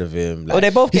getting ahead of him. Like, they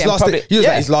both he's getting lost. probably,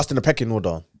 He's lost in the pecking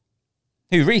order.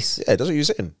 Who, Reece? Yeah, that's what you're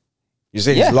saying. You're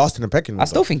saying he's lost in the pecking order. I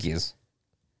still think he is.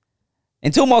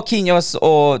 Until Marquinhos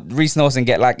or Reece Nelson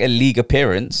get like a league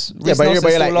appearance, Reece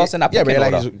Nelson's still lost in that pecking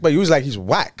order. But he was like, he's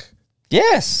whack.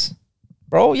 Yes,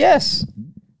 bro. Yes,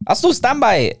 I still stand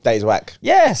by it. That he's whack.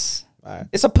 Yes, right.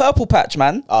 It's a purple patch,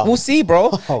 man. We'll see, bro.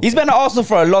 Okay. He's been at Arsenal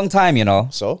for a long time, you know.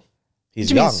 So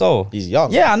he's young. He's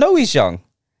young. Yeah, I know he's young.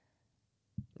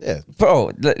 Yeah,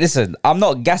 bro. Listen, I'm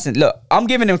not gassing. Look, I'm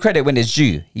giving him credit when it's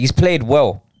due. He's played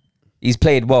well.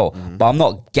 But I'm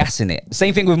not gassing it.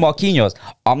 Same thing with Marquinhos.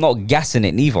 I'm not gassing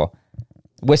it neither.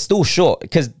 We're still short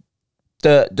because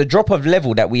the drop of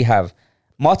level that we have,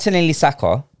 Martinelli,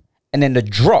 Saka, and then the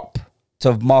drop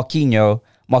to Marquinhos,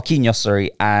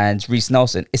 and Reece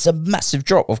Nelson, it's a massive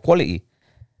drop of quality.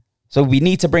 So we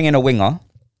need to bring in a winger.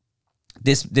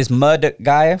 This Murdoch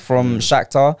guy from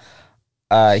Shakhtar,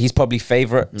 he's probably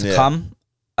favourite to come.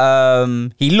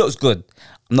 He looks good.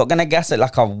 I'm not gonna gas it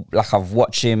like I've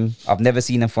watched him. I've never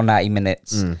seen him for 90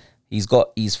 minutes. He's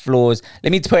got his flaws.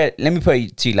 Let me put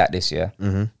it to you like this, yeah.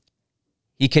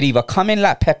 He could either come in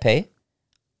like Pepe,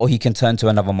 or he can turn to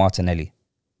another Martinelli.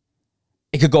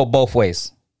 It could go both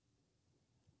ways.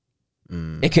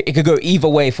 It could go either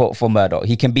way for Murdoch.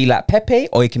 He can be like Pepe,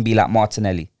 or he can be like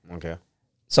Martinelli. Okay.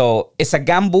 So it's a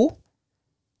gamble.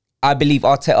 I believe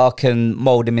Arteta can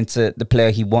mold him into the player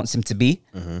he wants him to be,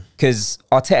 because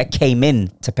Arteta came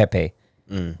in to Pepe.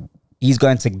 He's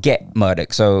going to get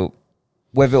Murdoch. So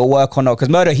whether it'll work or not, because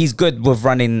Murdoch, he's good with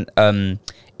running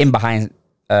in behind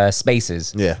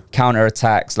spaces. Yeah. Counter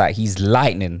attacks, like he's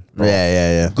lightning. Bro.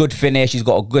 Yeah. Good finish. He's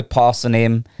got a good pass on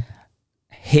him.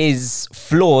 His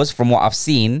flaws, from what I've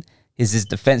seen, is his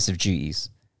defensive duties.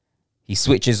 He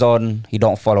switches on. He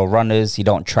don't follow runners. He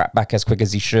don't track back as quick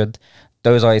as he should.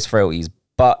 Those are his frailties.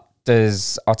 But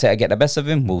does Arteta get the best of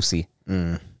him? We'll see.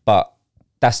 But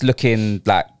that's looking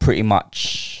like pretty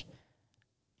much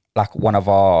like one of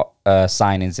our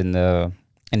signings in the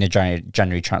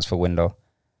January transfer window.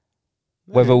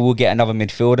 Whether we'll get another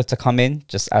midfielder to come in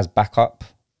just as backup,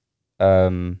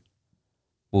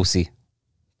 we'll see.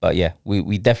 But yeah,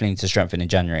 we definitely need to strengthen in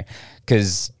January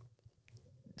because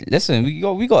listen,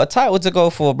 we got a title to go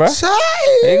for, bro.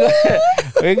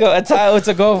 We got a title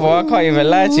to go for. I can't even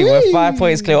lie to you. We're 5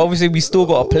 points clear. Obviously, we still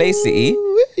got to play City.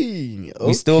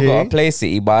 We still got to play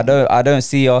City, but I don't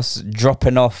see us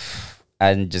dropping off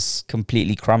and just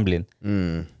completely crumbling.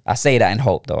 I say that in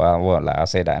hope, though. I won't lie. I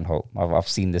say that in hope. I've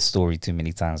seen this story too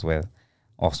many times where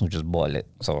Arsenal just bottle it.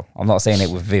 So I'm not saying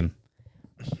it with Vim,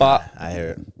 but I hear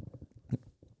it.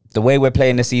 The way we're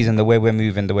playing the season, the way we're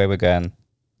moving, the way we're going,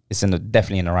 it's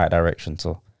definitely in the right direction.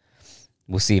 So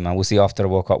we'll see, man. We'll see after the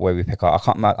World Cup where we pick up.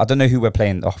 I don't know who we're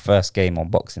playing our first game on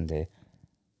Boxing Day.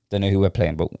 Don't know who we're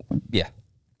playing, but yeah,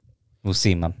 we'll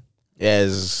see, man. Yeah,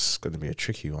 it's going to be a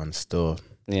tricky one still.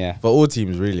 Yeah, for all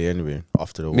teams, really. Anyway,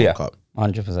 after the World Cup,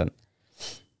 100%.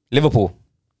 Liverpool.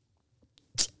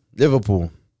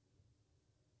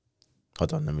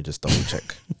 Hold on, let me just double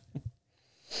check.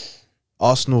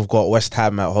 Arsenal have got West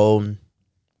Ham at home.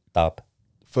 Dub.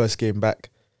 First game back.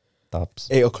 Dubs.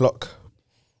 8 o'clock.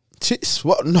 Jeez,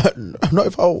 what? Not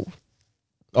if I... Oh,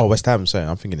 West Ham, sorry.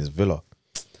 I'm thinking it's Villa.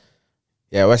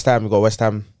 Yeah, West Ham. We've got West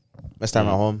Ham at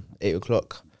home. 8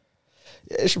 o'clock.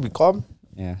 Yeah, it should be calm.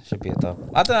 Yeah, should be a dub.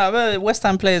 I don't know. West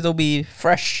Ham players will be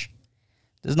fresh.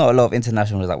 There's not a lot of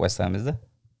internationals at West Ham, is there?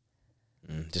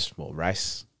 Just more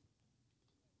Rice.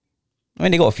 I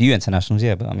mean, they got a few internationals,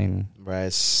 yeah, but I mean...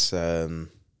 Rice, I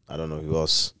don't know who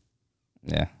else.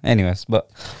 Yeah, anyways, but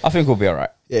I think we'll be all right.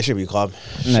 Yeah, it should be calm.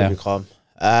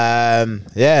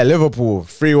 Yeah, Liverpool,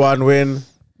 3-1 win.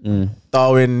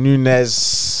 Darwin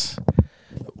Núñez,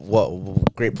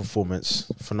 what great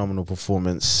performance. Phenomenal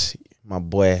performance. My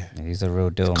boy. Yeah, he's a real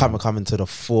deal, coming to the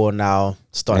fore now.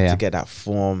 Starting to get that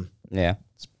form. Yeah.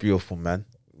 It's beautiful, man.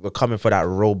 We're coming for that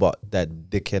robot, that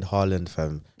dickhead Haaland,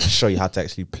 fam. Show you how to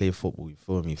actually play football, you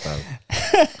feel me, fam?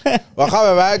 Well, come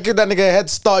on, man. Give that nigga a head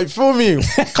start, you feel me?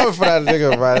 Coming for that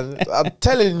nigga, man. I'm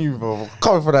telling you, bro.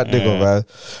 Coming for that nigga, man.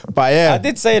 But yeah. I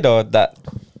did say, though, that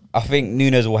I think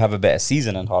Núñez will have a better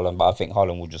season than Haaland, but I think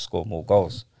Haaland will just score more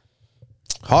goals.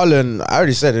 Haaland, I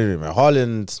already said it, man.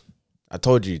 Haaland, I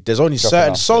told you, there's only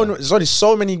there's only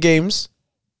so many games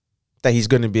that he's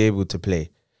going to be able to play.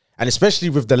 And especially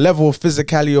with the level of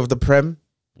physicality of the Prem,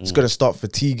 it's going to start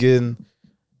fatiguing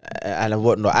and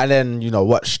whatnot. And then,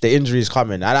 watch the injuries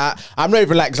coming. And I'm not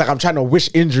even like I'm trying to wish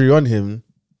injury on him.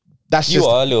 That's you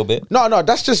are a little bit. No,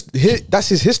 that's just that's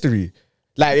his history.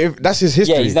 That's his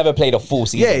history. Yeah, he's never played a full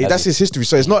season. Yeah, that's his history.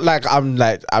 So it's not like I'm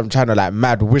trying to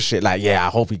mad wish it. I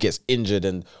hope he gets injured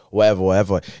and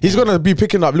whatever. He's gonna be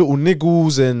picking up little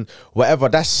niggles and whatever.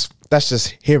 That's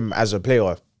just him as a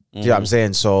player. Do you know what I'm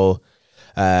saying? So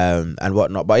and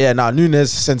whatnot. But yeah, now Núñez,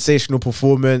 sensational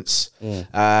performance.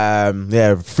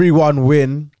 3-1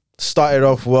 win. Started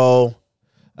off well.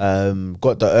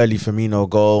 Got the early Firmino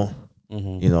goal.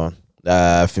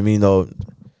 Firmino.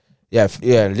 Yeah,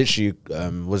 literally,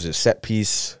 was it set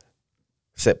piece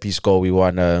goal? We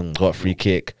won, got a free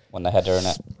kick. Won the header in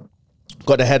it.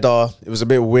 Got the header. It was a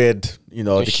bit weird,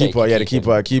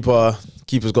 the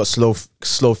keeper's got slow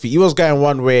feet. He was going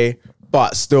one way,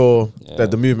 but still,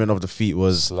 the movement of the feet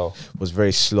was slow. Was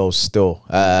very slow still.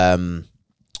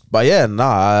 But yeah, went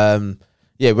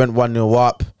 1-0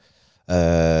 up.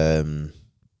 And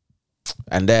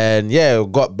then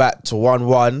got back to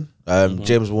 1-1.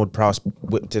 James Ward-Prowse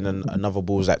whipped in another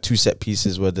ball. It was like 2 set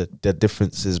pieces were the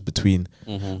differences between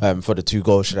for the 2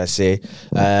 goals, should I say.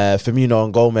 Firmino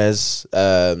and Gomez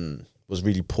was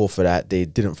really poor for that. They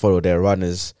didn't follow their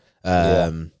runners.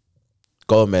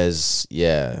 Gomez,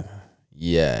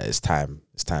 it's time.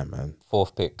 It's time, man.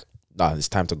 4th pick. Nah, it's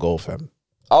time to go, fam.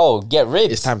 Oh, get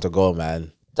rid. It's time to go,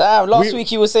 man. Damn, last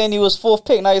week you were saying he was 4th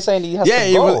pick. Now you're saying he has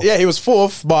to go. He was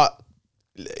 4th, but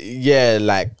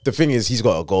the thing is, he's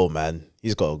got a goal, man.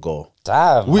 He's got a goal.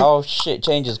 Damn, how shit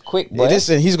changes quick, boy.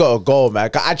 Listen, he's got a goal, man.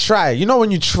 I try.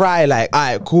 When you try,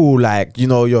 alright, cool,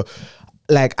 you're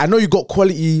I know you got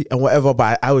quality and whatever,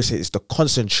 but I always say it's the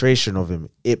concentration of him.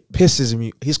 It pisses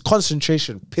me. His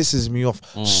concentration pisses me off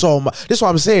so much. This is what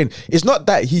I'm saying. It's not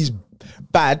that he's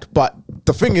bad, but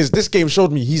the thing is, this game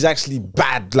showed me he's actually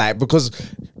bad. Like, because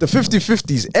the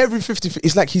 50-50s, every 50,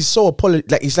 it's like he's so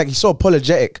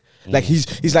apologetic. Like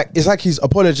it's like he's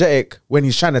apologetic when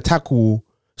he's trying to tackle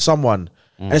someone.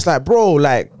 And it's like, bro,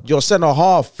 like, you're centre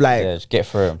half, like, just get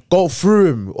through him. Go through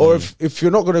him. Or if you're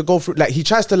not gonna go through, like, he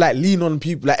tries to like lean on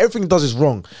people. Like, everything he does is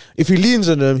wrong. If he leans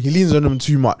on them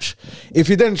too much. If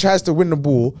he then tries to win the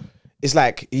ball, it's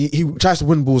like he tries to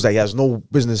win balls that he has no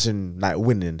business in, like,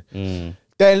 winning.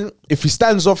 Then if he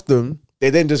stands off them, they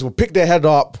then just will pick their head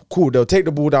up. Cool, they'll take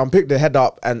the ball down, pick their head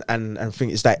up, and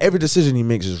think it's like every decision he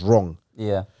makes is wrong.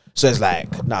 Yeah. So it's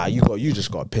like, nah, you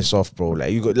just got to piss off, bro.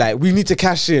 Like, we need to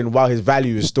cash in while his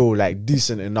value is still like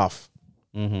decent enough.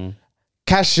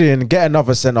 Cash in, get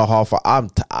another centre half.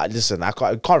 Listen, I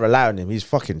can't rely on him. He's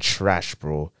fucking trash,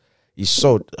 bro.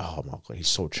 Oh my god, he's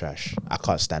so trash. I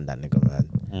can't stand that nigga,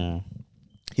 man.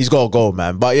 He's got to go,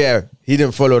 man. But yeah, he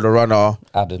didn't follow the runner.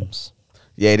 Adams.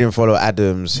 Yeah, he didn't follow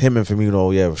Adams. Him and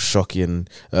Firmino, yeah, was shocking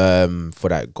for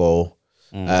that goal.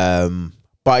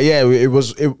 But yeah,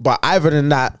 but other than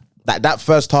that, that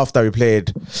first half that we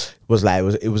played was like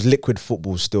it was liquid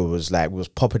football still. It was like we was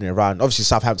popping it around. Obviously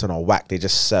Southampton are whack. They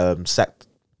just sacked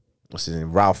what's his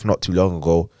name, Ralph, not too long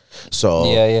ago.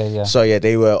 So yeah. So yeah,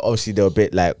 they were a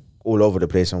bit like all over the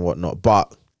place and whatnot.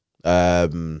 But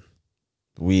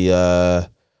we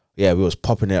was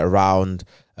popping it around.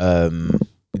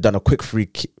 We done a quick free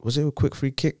kick. Was it a quick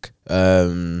free kick?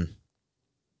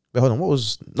 Wait, hold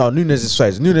on.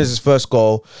 Nunez's first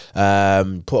goal.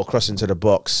 Put a cross into the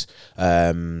box.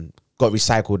 Got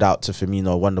recycled out to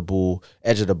Firmino. Won the ball.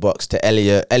 Edge of the box to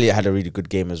Elliot. Elliot had a really good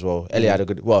game as well. He had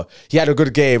a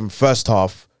good game first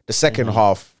half. The second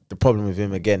half, the problem with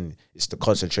him again is the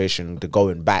concentration, the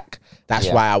going back. That's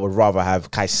why I would rather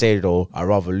have Caicedo. I'd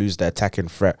rather lose the attacking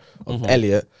threat of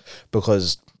Elliot,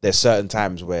 because there's certain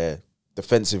times where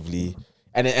defensively,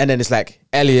 and then it's like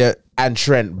Elliot and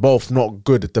Trent both not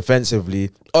good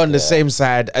defensively on the same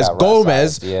side as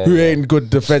Gomez, who ain't good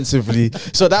defensively.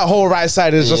 So that whole right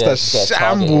side is just a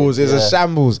shambles. It's a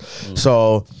shambles.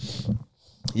 So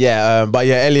but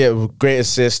yeah, Elliot, great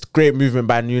assist, great movement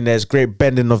by Nunez, great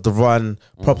bending of the run,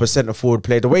 proper centre forward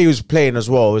play. The way he was playing as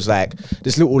well was like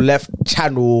this little left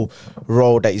channel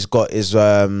role that he's got is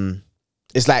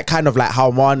it's like kind of like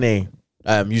how Mane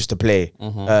used to play,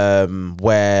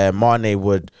 where Mane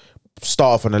would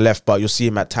start off on the left, but you'll see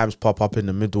him at times pop up in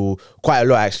the middle. Quite a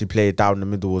lot actually play down the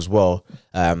middle as well.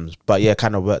 But yeah,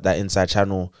 kind of work that inside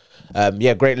channel.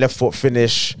 Great left foot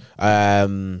finish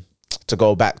to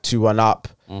go back 2-1 up.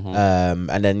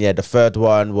 And then the third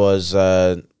one was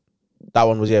that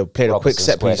one was played Robertson, a quick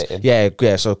set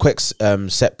piece. So a quick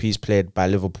set piece played by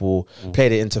Liverpool.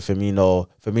 Played it into Firmino.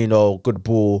 Firmino, good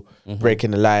ball,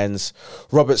 breaking the lines.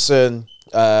 Robertson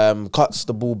cuts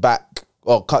the ball back,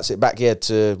 or cuts it back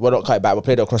not cut it back, but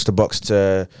played it across the box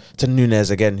to Nunez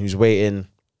again, who's waiting.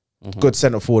 Good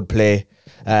centre forward play.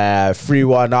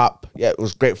 3-1 up. Yeah, it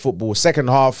was great football. Second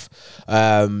half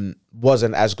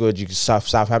wasn't as good.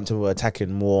 Southampton were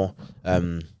attacking more.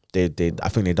 They I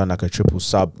think they done like a triple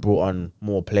sub, brought on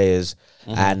more players,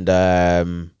 and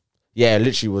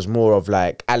literally was more of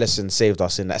like Alisson saved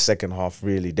us in that second half.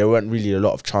 Really, there weren't really a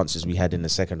lot of chances we had in the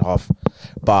second half,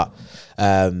 but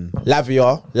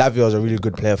Lavia is a really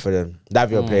good player for them.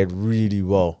 Lavia played really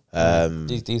well.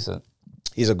 He's decent.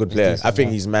 He's a good player. I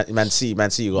think he's Man City.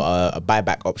 Man City got a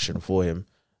buyback option for him.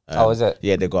 Is it?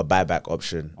 Yeah, they got a buyback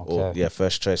option. Okay. Or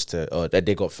first choice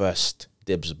they got first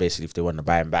dibs basically if they want to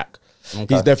buy him back.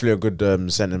 Okay. He's definitely a good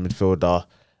centre midfielder.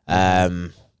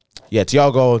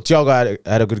 Thiago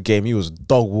had a good game. He was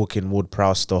dog walking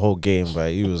Ward-Prowse the whole game,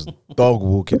 but he was dog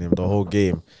walking him the whole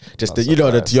game. Just the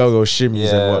Thiago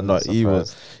shimmies and whatnot.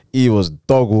 He was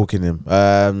dog walking him.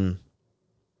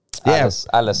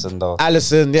 Alisson though.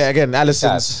 Alisson's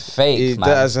that's fake, man.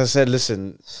 As I said,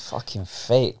 listen, fucking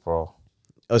fake, bro.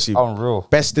 Obviously, unreal,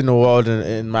 best in the world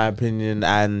in my opinion,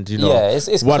 and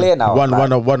it's clear now.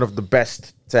 One of the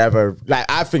best to ever. Like,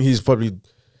 I think he's probably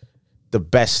the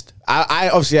best. I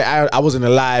wasn't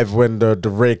alive when the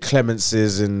Ray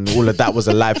Clemences and all of that was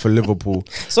alive for Liverpool.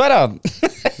 Swear down.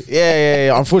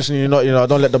 Yeah. Unfortunately,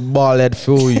 don't let the ball head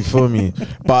fool you. Feel me?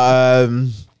 But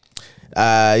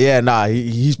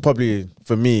he's probably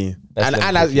for me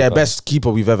best keeper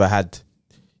we've ever had.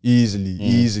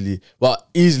 Easily. Well,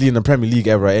 easily in the Premier League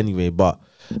era anyway, but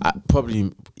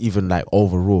probably even like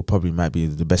overall probably might be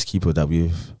the best keeper that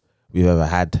we've ever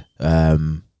had.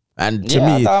 And to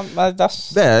me,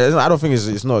 I don't think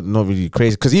it's not really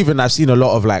crazy, because even I've seen a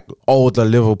lot of like older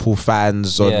Liverpool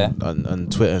fans on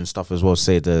Twitter and stuff as well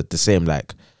say the same,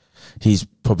 like he's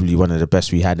probably one of the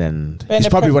best we had, and But in he's the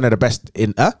probably Prem- one of the best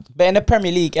in. But in the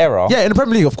Premier League era, Yeah, in the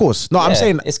Premier League, of course. No, I'm Yeah,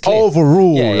 saying it's clear.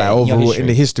 overall, Yeah, yeah, in your overall history. in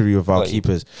the history of our Got you.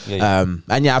 keepers. Yeah,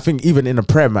 And yeah, I think even in the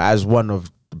Prem, I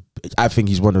think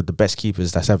he's one of the best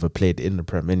keepers that's ever played in the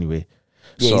Prem. Anyway,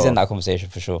 yeah, he's So- in that conversation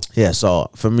for sure. Yeah, so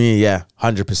for me, yeah,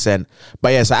 100%.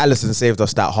 But yeah, so Alisson saved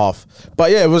us that half.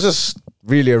 But yeah, it was just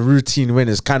really a routine win.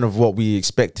 It's kind of what we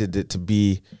expected it to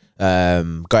be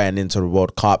going into the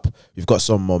World Cup. We've got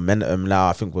some momentum now.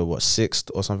 I think we're, 6th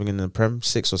or something in the Prem?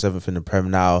 6th or 7th in the Prem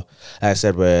now. Like I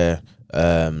said,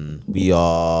 we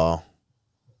are...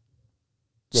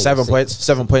 Yeah, 7 6th. points.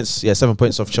 7 points. Yeah, 7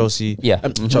 points off Chelsea. Yeah.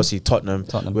 Chelsea, Tottenham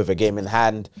with a game in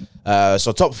hand.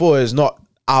 So top 4 is not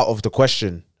out of the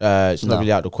question. It's not No.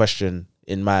 really out of the question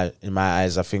in my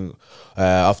eyes. I think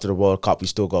after the World Cup, we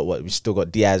still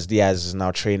got Diaz. Diaz is now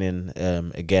training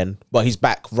again, but he's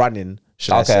back running.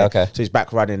 Should I say? Okay. So he's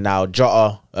back running now.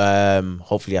 Jota,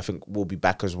 hopefully, I think will be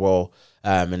back as well.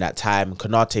 In that time,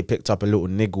 Konate picked up a little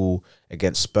niggle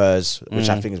against Spurs, which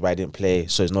I think is why he didn't play.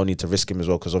 So there's no need to risk him as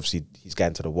well, because obviously he's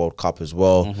getting to the World Cup as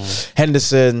well.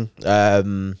 Henderson,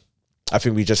 I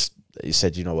think he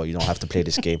said, you know what, you don't have to play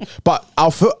this game. But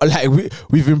I feel like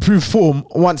we've improved form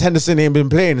once Henderson ain't been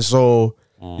playing. So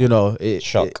you know,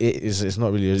 it's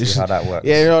not really See how that works.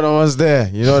 Yeah, you know the one's there.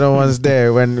 You know the one's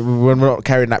there when we're not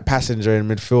carrying that passenger in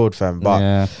midfield, fam.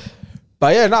 But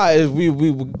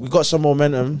we got some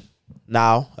momentum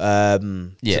now.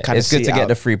 It's good to get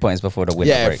the 3 points before the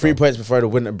winter break. 3 points before the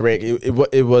winter break.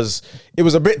 It was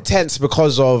a bit tense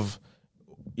because of,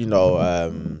 you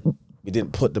know, we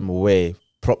didn't put them away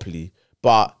properly,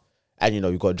 and you know,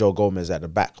 we got Joe Gomez at the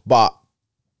back, but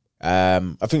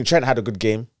I think Trent had a good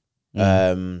game.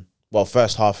 Well,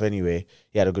 first half anyway,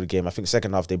 he had a good game. I think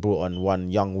second half they brought on one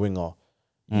young winger,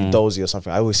 Dozy or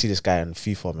something. I always see this guy on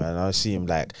FIFA, man. I see him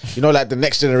like, you know, like the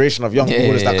next generation of young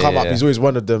footballers that come up. He's always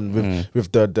one of them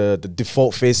with the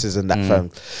default faces and that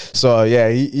fam. So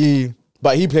yeah,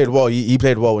 but he played well. He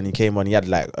played well when he came on. He had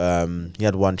like he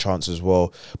had one chance as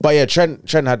well. But yeah, Trent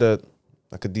had a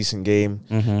decent game.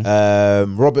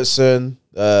 Robertson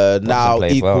now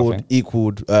played well,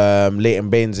 equaled Leighton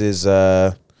Baines'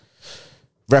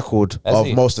 record Has of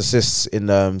he? most assists in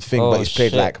thing, but he's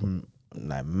played shit. like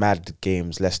mad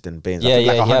games less than Baines. Yeah, I think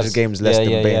yeah, like he 100 has. games less Yeah,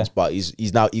 than yeah, Baines, yeah. but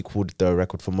he's now equaled the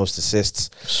record for most assists.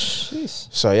 Jeez.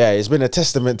 So yeah, it's been a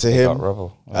testament to Got him.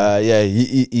 Rebel.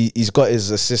 He's got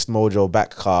his assist mojo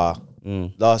back.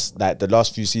 The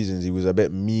last few seasons he was a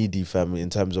bit meaty fam in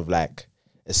terms of like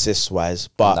assists wise,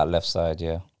 On but that left side,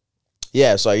 yeah.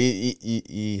 yeah, so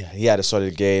he had a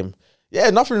solid game. Yeah,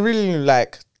 nothing really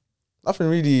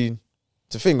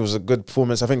to think. It was a good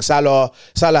performance. I think Salah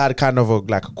had kind of a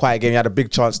quiet game. He had a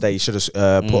big chance that he should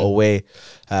have put away.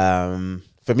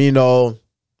 Firmino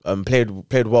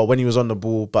played well when he was on the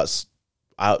ball, but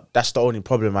that's the only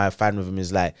problem I find with him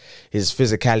is like his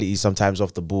physicality sometimes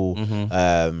off the ball,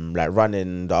 like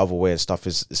running the other way and stuff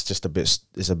is just a bit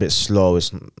slow.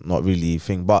 It's not really a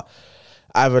thing, but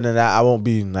other than that, I won't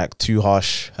be like too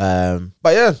harsh. But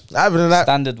yeah, other than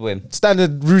that,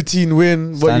 standard routine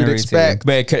win. What you'd expect.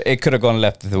 But it could have gone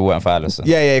left if it weren't for Alisson.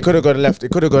 Yeah, it could have gone left.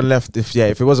 It could have gone left if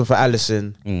it wasn't for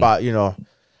Alisson. But you know,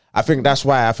 I think that's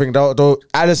why. I think though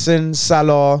Alisson,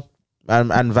 Salah,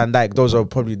 and Van Dijk, those are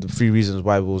probably the 3 reasons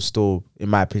why we'll still, in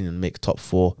my opinion, make top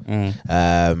 4.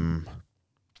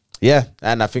 Yeah,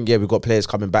 and I think we got players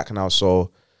coming back now.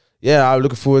 So yeah, I'm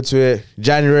looking forward to it.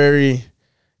 January.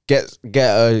 Get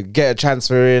a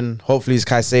transfer in. Hopefully it's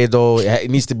Caicedo.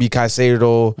 It needs to be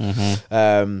Caicedo.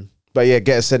 But yeah,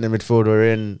 get a centre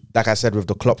midfielder in. Like I said with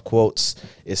the Klopp quotes,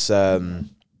 it's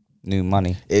New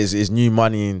money. Is new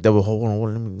money. There were hold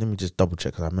on, let me just double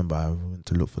check because I remember I went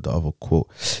to look for the other quote.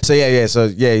 So yeah,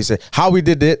 he said how we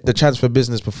did it, the transfer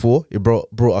business before, it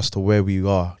brought us to where we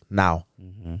are now,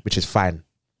 which is fine.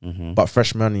 But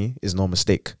fresh money is no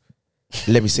mistake.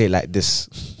 Let me say it like this.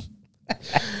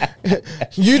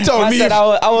 You told me said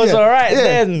I was alright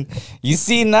then. You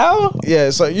see now? Yeah,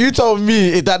 so you told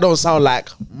me that don't sound like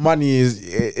money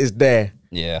is there.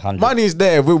 Yeah, 100. Money is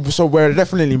there. So we're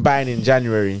definitely buying in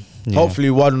January. Yeah. Hopefully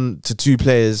 1 to 2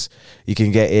 players you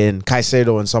can get in,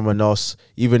 Caicedo and someone else.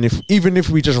 Even if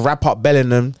we just wrap up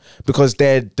Bellingham, because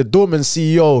the Dortmund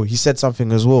CEO, he said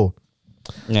something as well.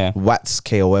 Yeah, Watts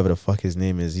K or whatever the fuck his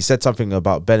name is. He said something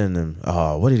about Bellingham.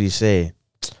 What did he say?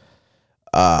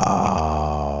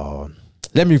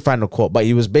 Let me find the quote. But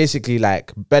he was basically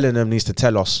like, Bellingham needs to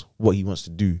tell us what he wants to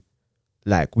do.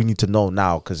 Like, we need to know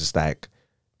now, because it's like,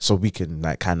 so we can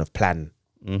like kind of plan.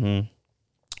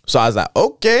 So I was like,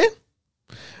 okay.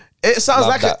 It sounds Love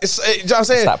like that. you know what I'm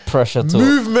saying? It's that pressure talk.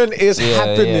 Movement is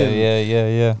happening.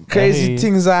 Yeah. Crazy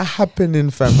things are happening,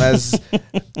 fam.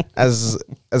 As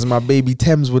my baby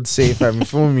Thames would say, fam. You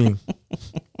feel me?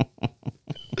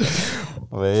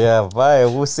 But yeah, bye.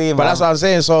 We'll see, man. But that's what I'm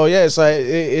saying. So yeah, so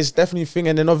it's definitely a thing.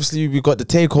 And then obviously we got the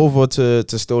takeover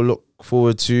to still look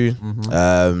forward to.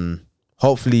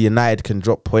 Hopefully United can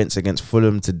drop points against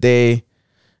Fulham today.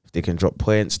 If they can drop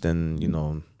points, then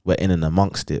we're in and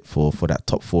amongst it for that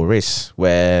top 4 race.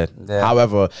 Where,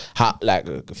 however, like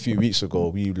a few weeks ago,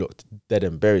 we looked dead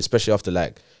and buried, especially after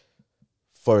like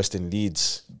Forest and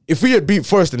Leeds. If we had beat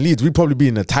Forest and Leeds, we'd probably be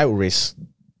in the title race.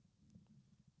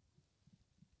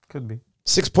 Could be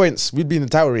 6 points, we'd be in the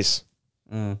title race.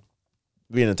 We'd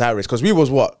be in the title race because we was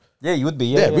what? Yeah, you would be.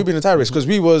 Yeah, we'd be in the title race because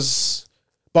we was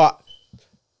what?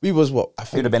 I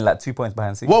think We'd have been like 2 points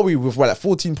behind City. what we with like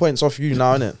 14 points off you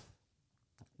now, innit?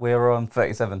 We're on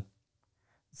 37.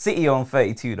 City are on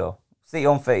 32 though. City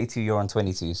on 32, you're on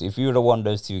 22. So if you would have won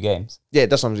those 2 games, Yeah,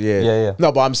 that's what I'm saying. Yeah.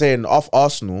 No, but I'm saying off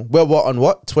Arsenal, we're on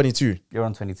what? 22. you're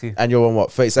on 22. And you're on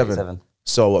what? 37. 37.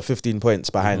 So what? 15 points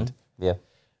behind. Yeah.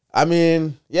 I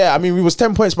mean, we was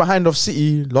 10 points behind of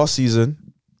City last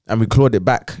season, and we clawed it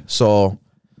back. So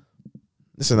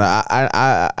listen, I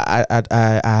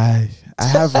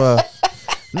have a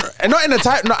not in the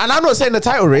title, and I'm not saying the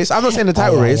title race. I'm not saying the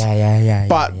title race.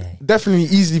 But definitely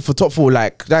easily for top 4.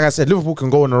 Like I said, Liverpool can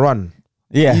go on a run.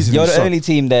 Yeah, Easily you're the so. only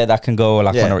team there that can go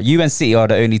like on a. You and City are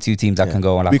the only 2 teams that can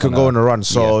go on. Like We can go on a run.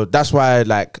 So that's why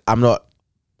like I'm not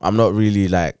really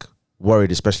like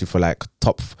worried, especially for like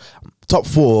top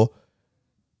 4.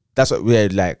 That's what we're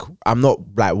like. I'm not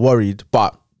like worried,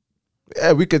 but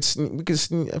yeah, we could sneak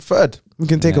a third. We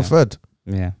can take a third.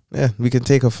 Yeah, we can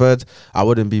take a third. I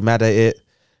wouldn't be mad at it.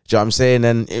 Do you know what I'm saying?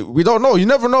 And we don't know. You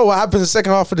never know what happens in the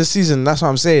second half of the season. That's what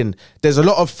I'm saying. There's a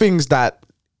lot of things that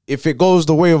if it goes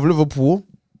the way of Liverpool,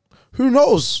 who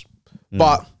knows?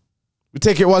 But we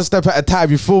take it one step at a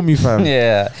time. You feel me, fam?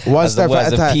 yeah. One step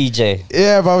at a time. PJ.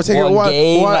 Yeah, but we'll take One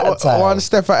game at a it time. one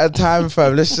step at a time,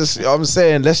 fam. Let's just, you know what I'm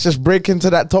saying, let's just break into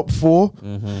that top 4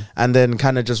 and then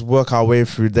kind of just work our way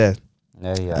through there.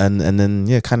 Yeah. And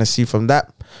then kind of see from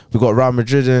that. We got Real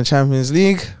Madrid in the Champions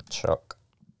League. Shock.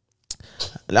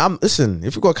 Listen,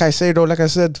 if we got Caicedo, like I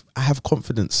said, I have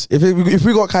confidence. If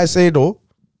we got Caicedo,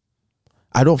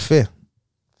 I don't fear.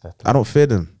 I don't fear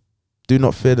them. Do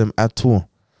not fear them at all.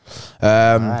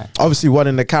 Obviously won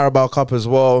in the Carabao Cup as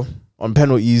well on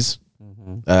penalties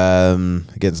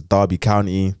against Derby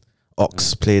County.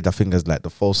 Ox played, I think, as like the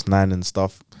false 9 and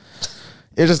stuff.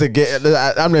 It's just a game.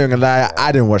 I'm not even gonna lie,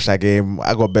 I didn't watch that game.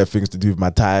 I got better things to do with my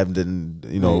time than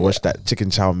watch that chicken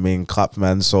chow mein cup,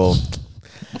 man. So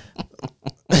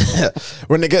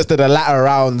when it gets to the latter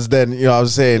rounds, then you know what I'm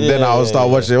saying, then I'll start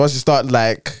watching it. Once you start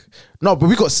but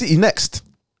we got City next.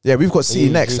 Yeah, we've got City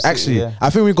next. Actually, I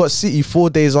think we got City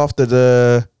 4 days after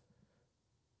the.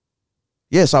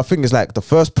 So I think it's like the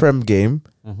first Prem game,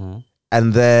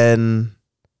 and then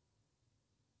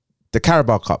the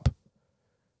Carabao Cup.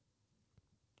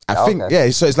 I think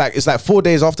so it's like 4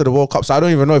 days after the World Cup. So I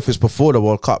don't even know if it's before the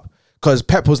World Cup, because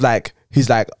Pep was like, he's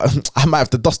like, I might have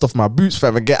to dust off my boots,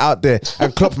 fam, and get out there,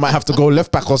 and Klopp might have to go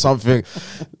left back or something.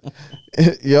 You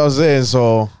know what I'm saying?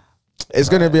 So it's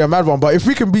gonna be a mad one. But if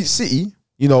we can beat City,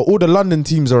 all the London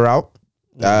teams are out.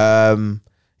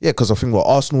 Because I think what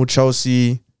Arsenal,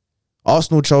 Chelsea,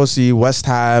 West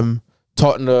Ham,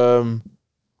 Tottenham,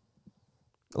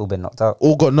 all been knocked out.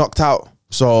 All got knocked out.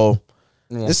 So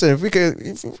listen, if we could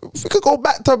go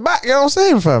back to back, you know what I'm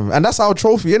saying, fam? And that's our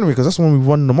trophy anyway, because that's the one we've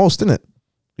won the most, isn't it?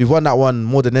 We've won that one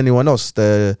more than anyone else,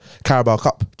 the Carabao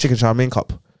Cup, Chicken Chow Mein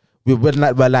Cup. We're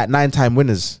like 9-time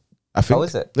winners, I think. Oh,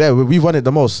 is it? Yeah, we won it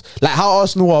the most. Like how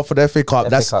Arsenal are for the FA Cup.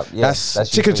 That's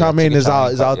Chicken Chow Mein is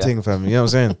our thing, fam. You know what I'm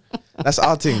saying? That's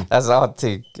our thing. That's our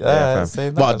thing. Yeah,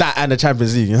 fam. But that and the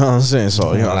Champions League, you know what I'm saying?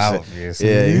 So, you know what I'm saying?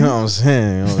 Yeah, you know what I'm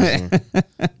saying?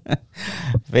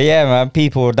 But yeah, man,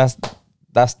 people, that's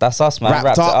us, man.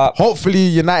 Wrapped it up. Hopefully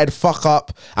United fuck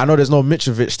up. I know there's no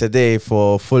Mitrovic today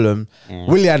for Fulham.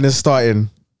 Willian is starting.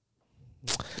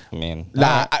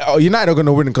 United are going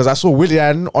to win because I saw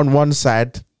Willian on one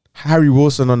side, Harry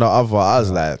Wilson on the other. I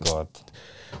was God.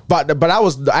 But that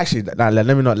was actually, let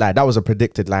me not lie, that was a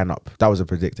predicted lineup.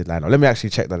 Let me actually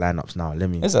check the lineups now.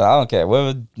 Listen, I don't care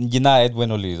whether United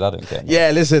win or lose. I don't care.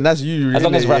 Yeah, listen, that's you. As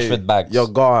long as Rashford bags, you're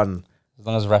gone. As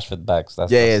long as Rashford bags,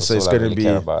 that's so it's going to be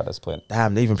care about at this point.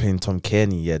 Damn, they even playing Tom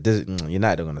Kearney. Yeah,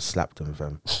 United are going to slap them,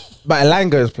 fam. But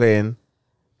Elanga is playing.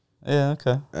 Yeah,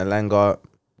 okay. Elanga.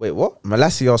 Wait, what?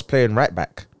 Malacia's playing right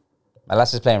back.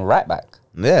 Malacia's playing right back.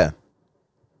 Yeah.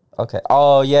 Okay.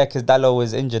 Oh yeah, because Dallo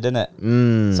was injured,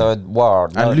 innit? So wow.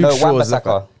 No, and Luke Shaw is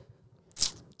Wan-Bissaka.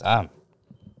 Damn.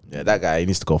 Yeah, that guy, he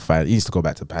needs to go find. He needs to go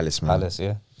back to Palace, man. Palace,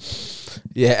 yeah.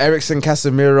 Yeah, Eriksen,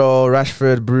 Casemiro,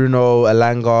 Rashford, Bruno,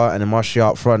 Elanga, and then Martial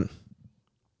up front.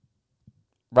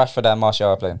 Rashford and Martial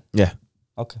are playing. Yeah.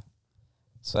 Okay.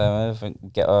 So I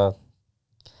think get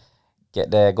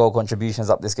their goal contributions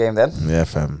up this game then. Yeah,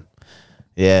 fam.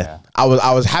 Yeah. I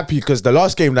was happy because the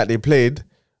last game that they played,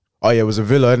 it was a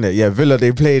Villa, innit? Yeah, Villa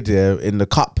they played in the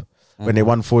cup when they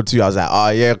won 4-2. I was like, oh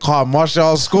yeah, calm,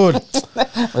 Martial scored.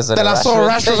 Then I saw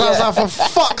Rashford, I was like, for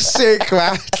fuck's sake,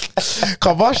 man.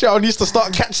 Cause Martial needs to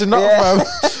start catching up,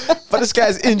 fam. But this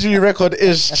guy's injury record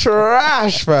is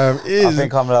trash, fam. I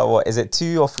think I'm like, what, is it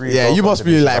 2 or 3? Yeah, you must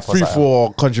be like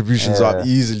 3-4 contributions up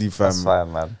easily, fam. That's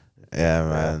fine, man. Yeah,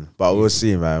 man. But we'll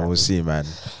see, man. We'll see, man.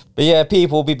 But yeah,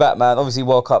 people will be back, man. Obviously,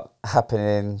 World Cup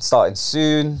starting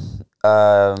soon.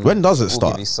 When does it We'll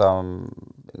start? give you some,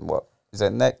 what, is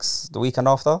it the weekend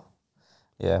after?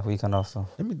 Yeah, weekend after.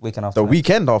 Weekend after. The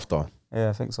weekend after? Yeah,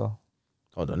 I think so.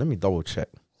 Hold on, let me double check.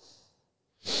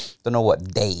 Don't know what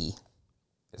day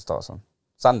it starts on.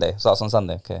 Sunday. Starts on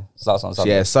Sunday. Okay. Starts on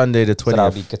Sunday. Yeah, Sunday the 20th. So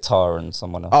that'll be Qatar and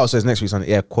someone else. Oh, so it's next week Sunday.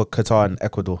 Yeah, Qatar and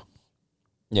Ecuador.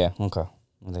 Yeah, okay.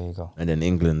 Well, there you go. And then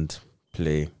England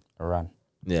play Iran.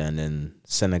 Yeah, and then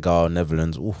Senegal,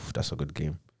 Netherlands. Oof, that's a good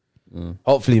game.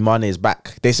 Hopefully Mane is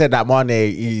back. They said that Mane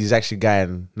is actually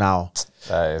going now.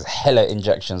 There's hella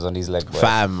injections on his leg, bro.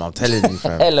 Fam, I'm telling you,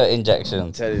 fam. Hella injections.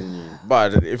 I'm telling you.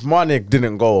 But if Mane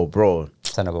didn't go, bro,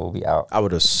 Senegal will be out. I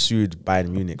would have sued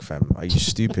Bayern Munich, fam. Are you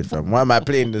stupid, fam? Why am I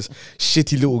playing this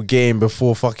shitty little game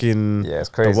before fucking it's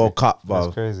crazy. the World Cup, bro?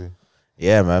 It's crazy.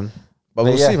 Yeah, man. But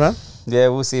we'll see, man. Yeah,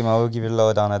 we'll see, man. We'll give you a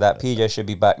lowdown of that. PJ should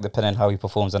be back depending how he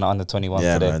performs on the under 21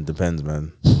 yeah, today. Man, depends,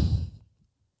 man.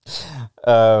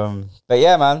 But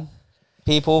yeah, man.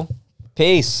 People,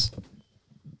 peace.